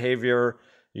of your behavior,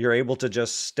 you're able to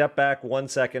just step back 1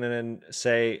 second and then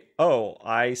say, oh,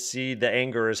 I see the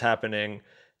anger is happening.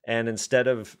 And instead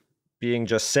of being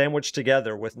just sandwiched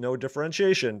together with no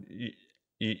differentiation,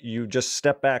 you just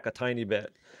step back a tiny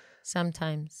bit.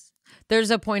 Sometimes.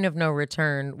 There's a point of no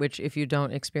return, which if you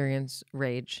don't experience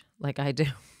rage like I do,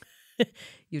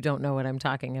 you don't know what I'm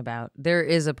talking about. There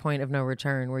is a point of no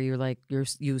return where you're like,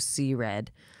 you see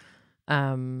red.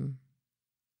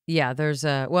 Yeah, there's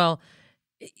a, well,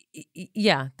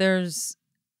 yeah, there's,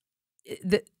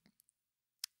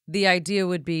 the idea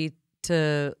would be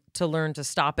to learn to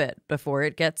stop it before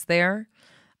it gets there.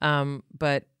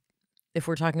 But if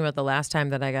we're talking about the last time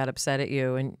that I got upset at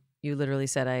you and you literally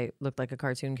said I looked like a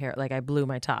cartoon character, like I blew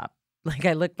my top, like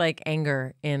I looked like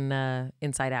anger in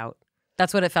Inside Out.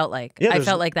 That's what it felt like. Yeah, I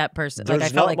felt like that person. There's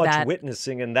like I felt not like much that.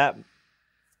 witnessing in that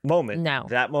moment. No.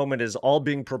 That moment is all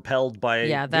being propelled by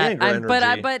Yeah, the that. anger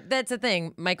energy. But that's the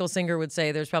thing. Michael Singer would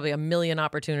say there's probably a million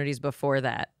opportunities before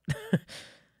that.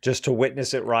 Just to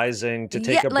witness it rising, to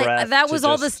take a like, breath. That to was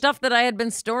all the just- stuff that I had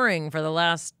been storing for the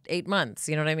last 8 months.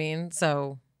 You know what I mean?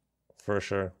 So For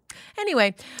sure.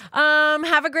 anyway,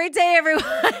 have a great day, everyone.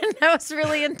 That was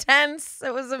really intense.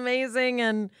 It was amazing.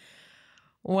 And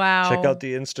wow. Check out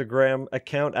the Instagram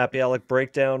account, Bialik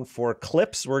Breakdown, for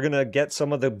clips. We're going to get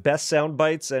some of the best sound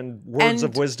bites and words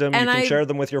of wisdom. You can share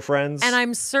them with your friends. And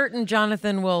I'm certain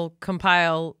Jonathan will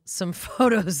compile some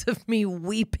photos of me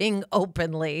weeping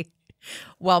openly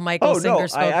while Michael Singer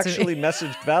spoke to me. I actually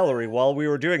messaged Valerie while we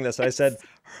were doing this. I said,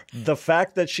 the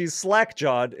fact that she's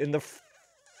slack-jawed in the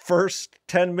first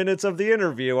 10 minutes of the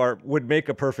interview would make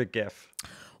a perfect GIF.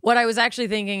 What I was actually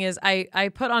thinking is I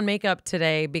put on makeup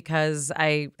today because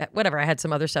I had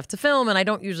some other stuff to film and I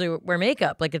don't usually wear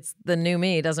makeup. Like it's the new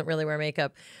me doesn't really wear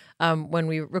makeup when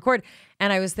we record.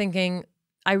 And I was thinking,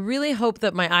 I really hope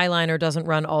that my eyeliner doesn't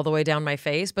run all the way down my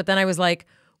face. But then I was like,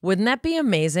 wouldn't that be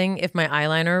amazing if my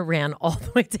eyeliner ran all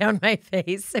the way down my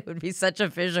face? It would be such a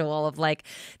visual of like,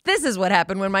 this is what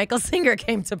happened when Michael Singer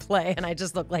came to play. And I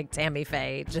just looked like Tammy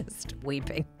Faye, just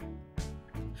weeping.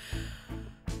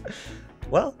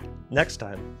 Well, next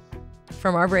time.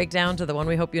 From our breakdown to the one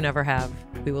we hope you never have,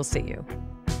 we will see you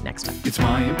next time. It's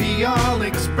Mayim and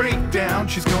Bialik's breakdown.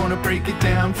 She's gonna break it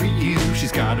down for you.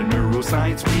 She's got a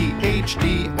neuroscience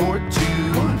PhD or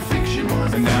two. One fiction,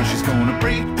 one and now she's gonna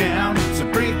break down. It's a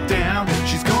breakdown.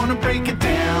 She's gonna break it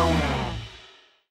down.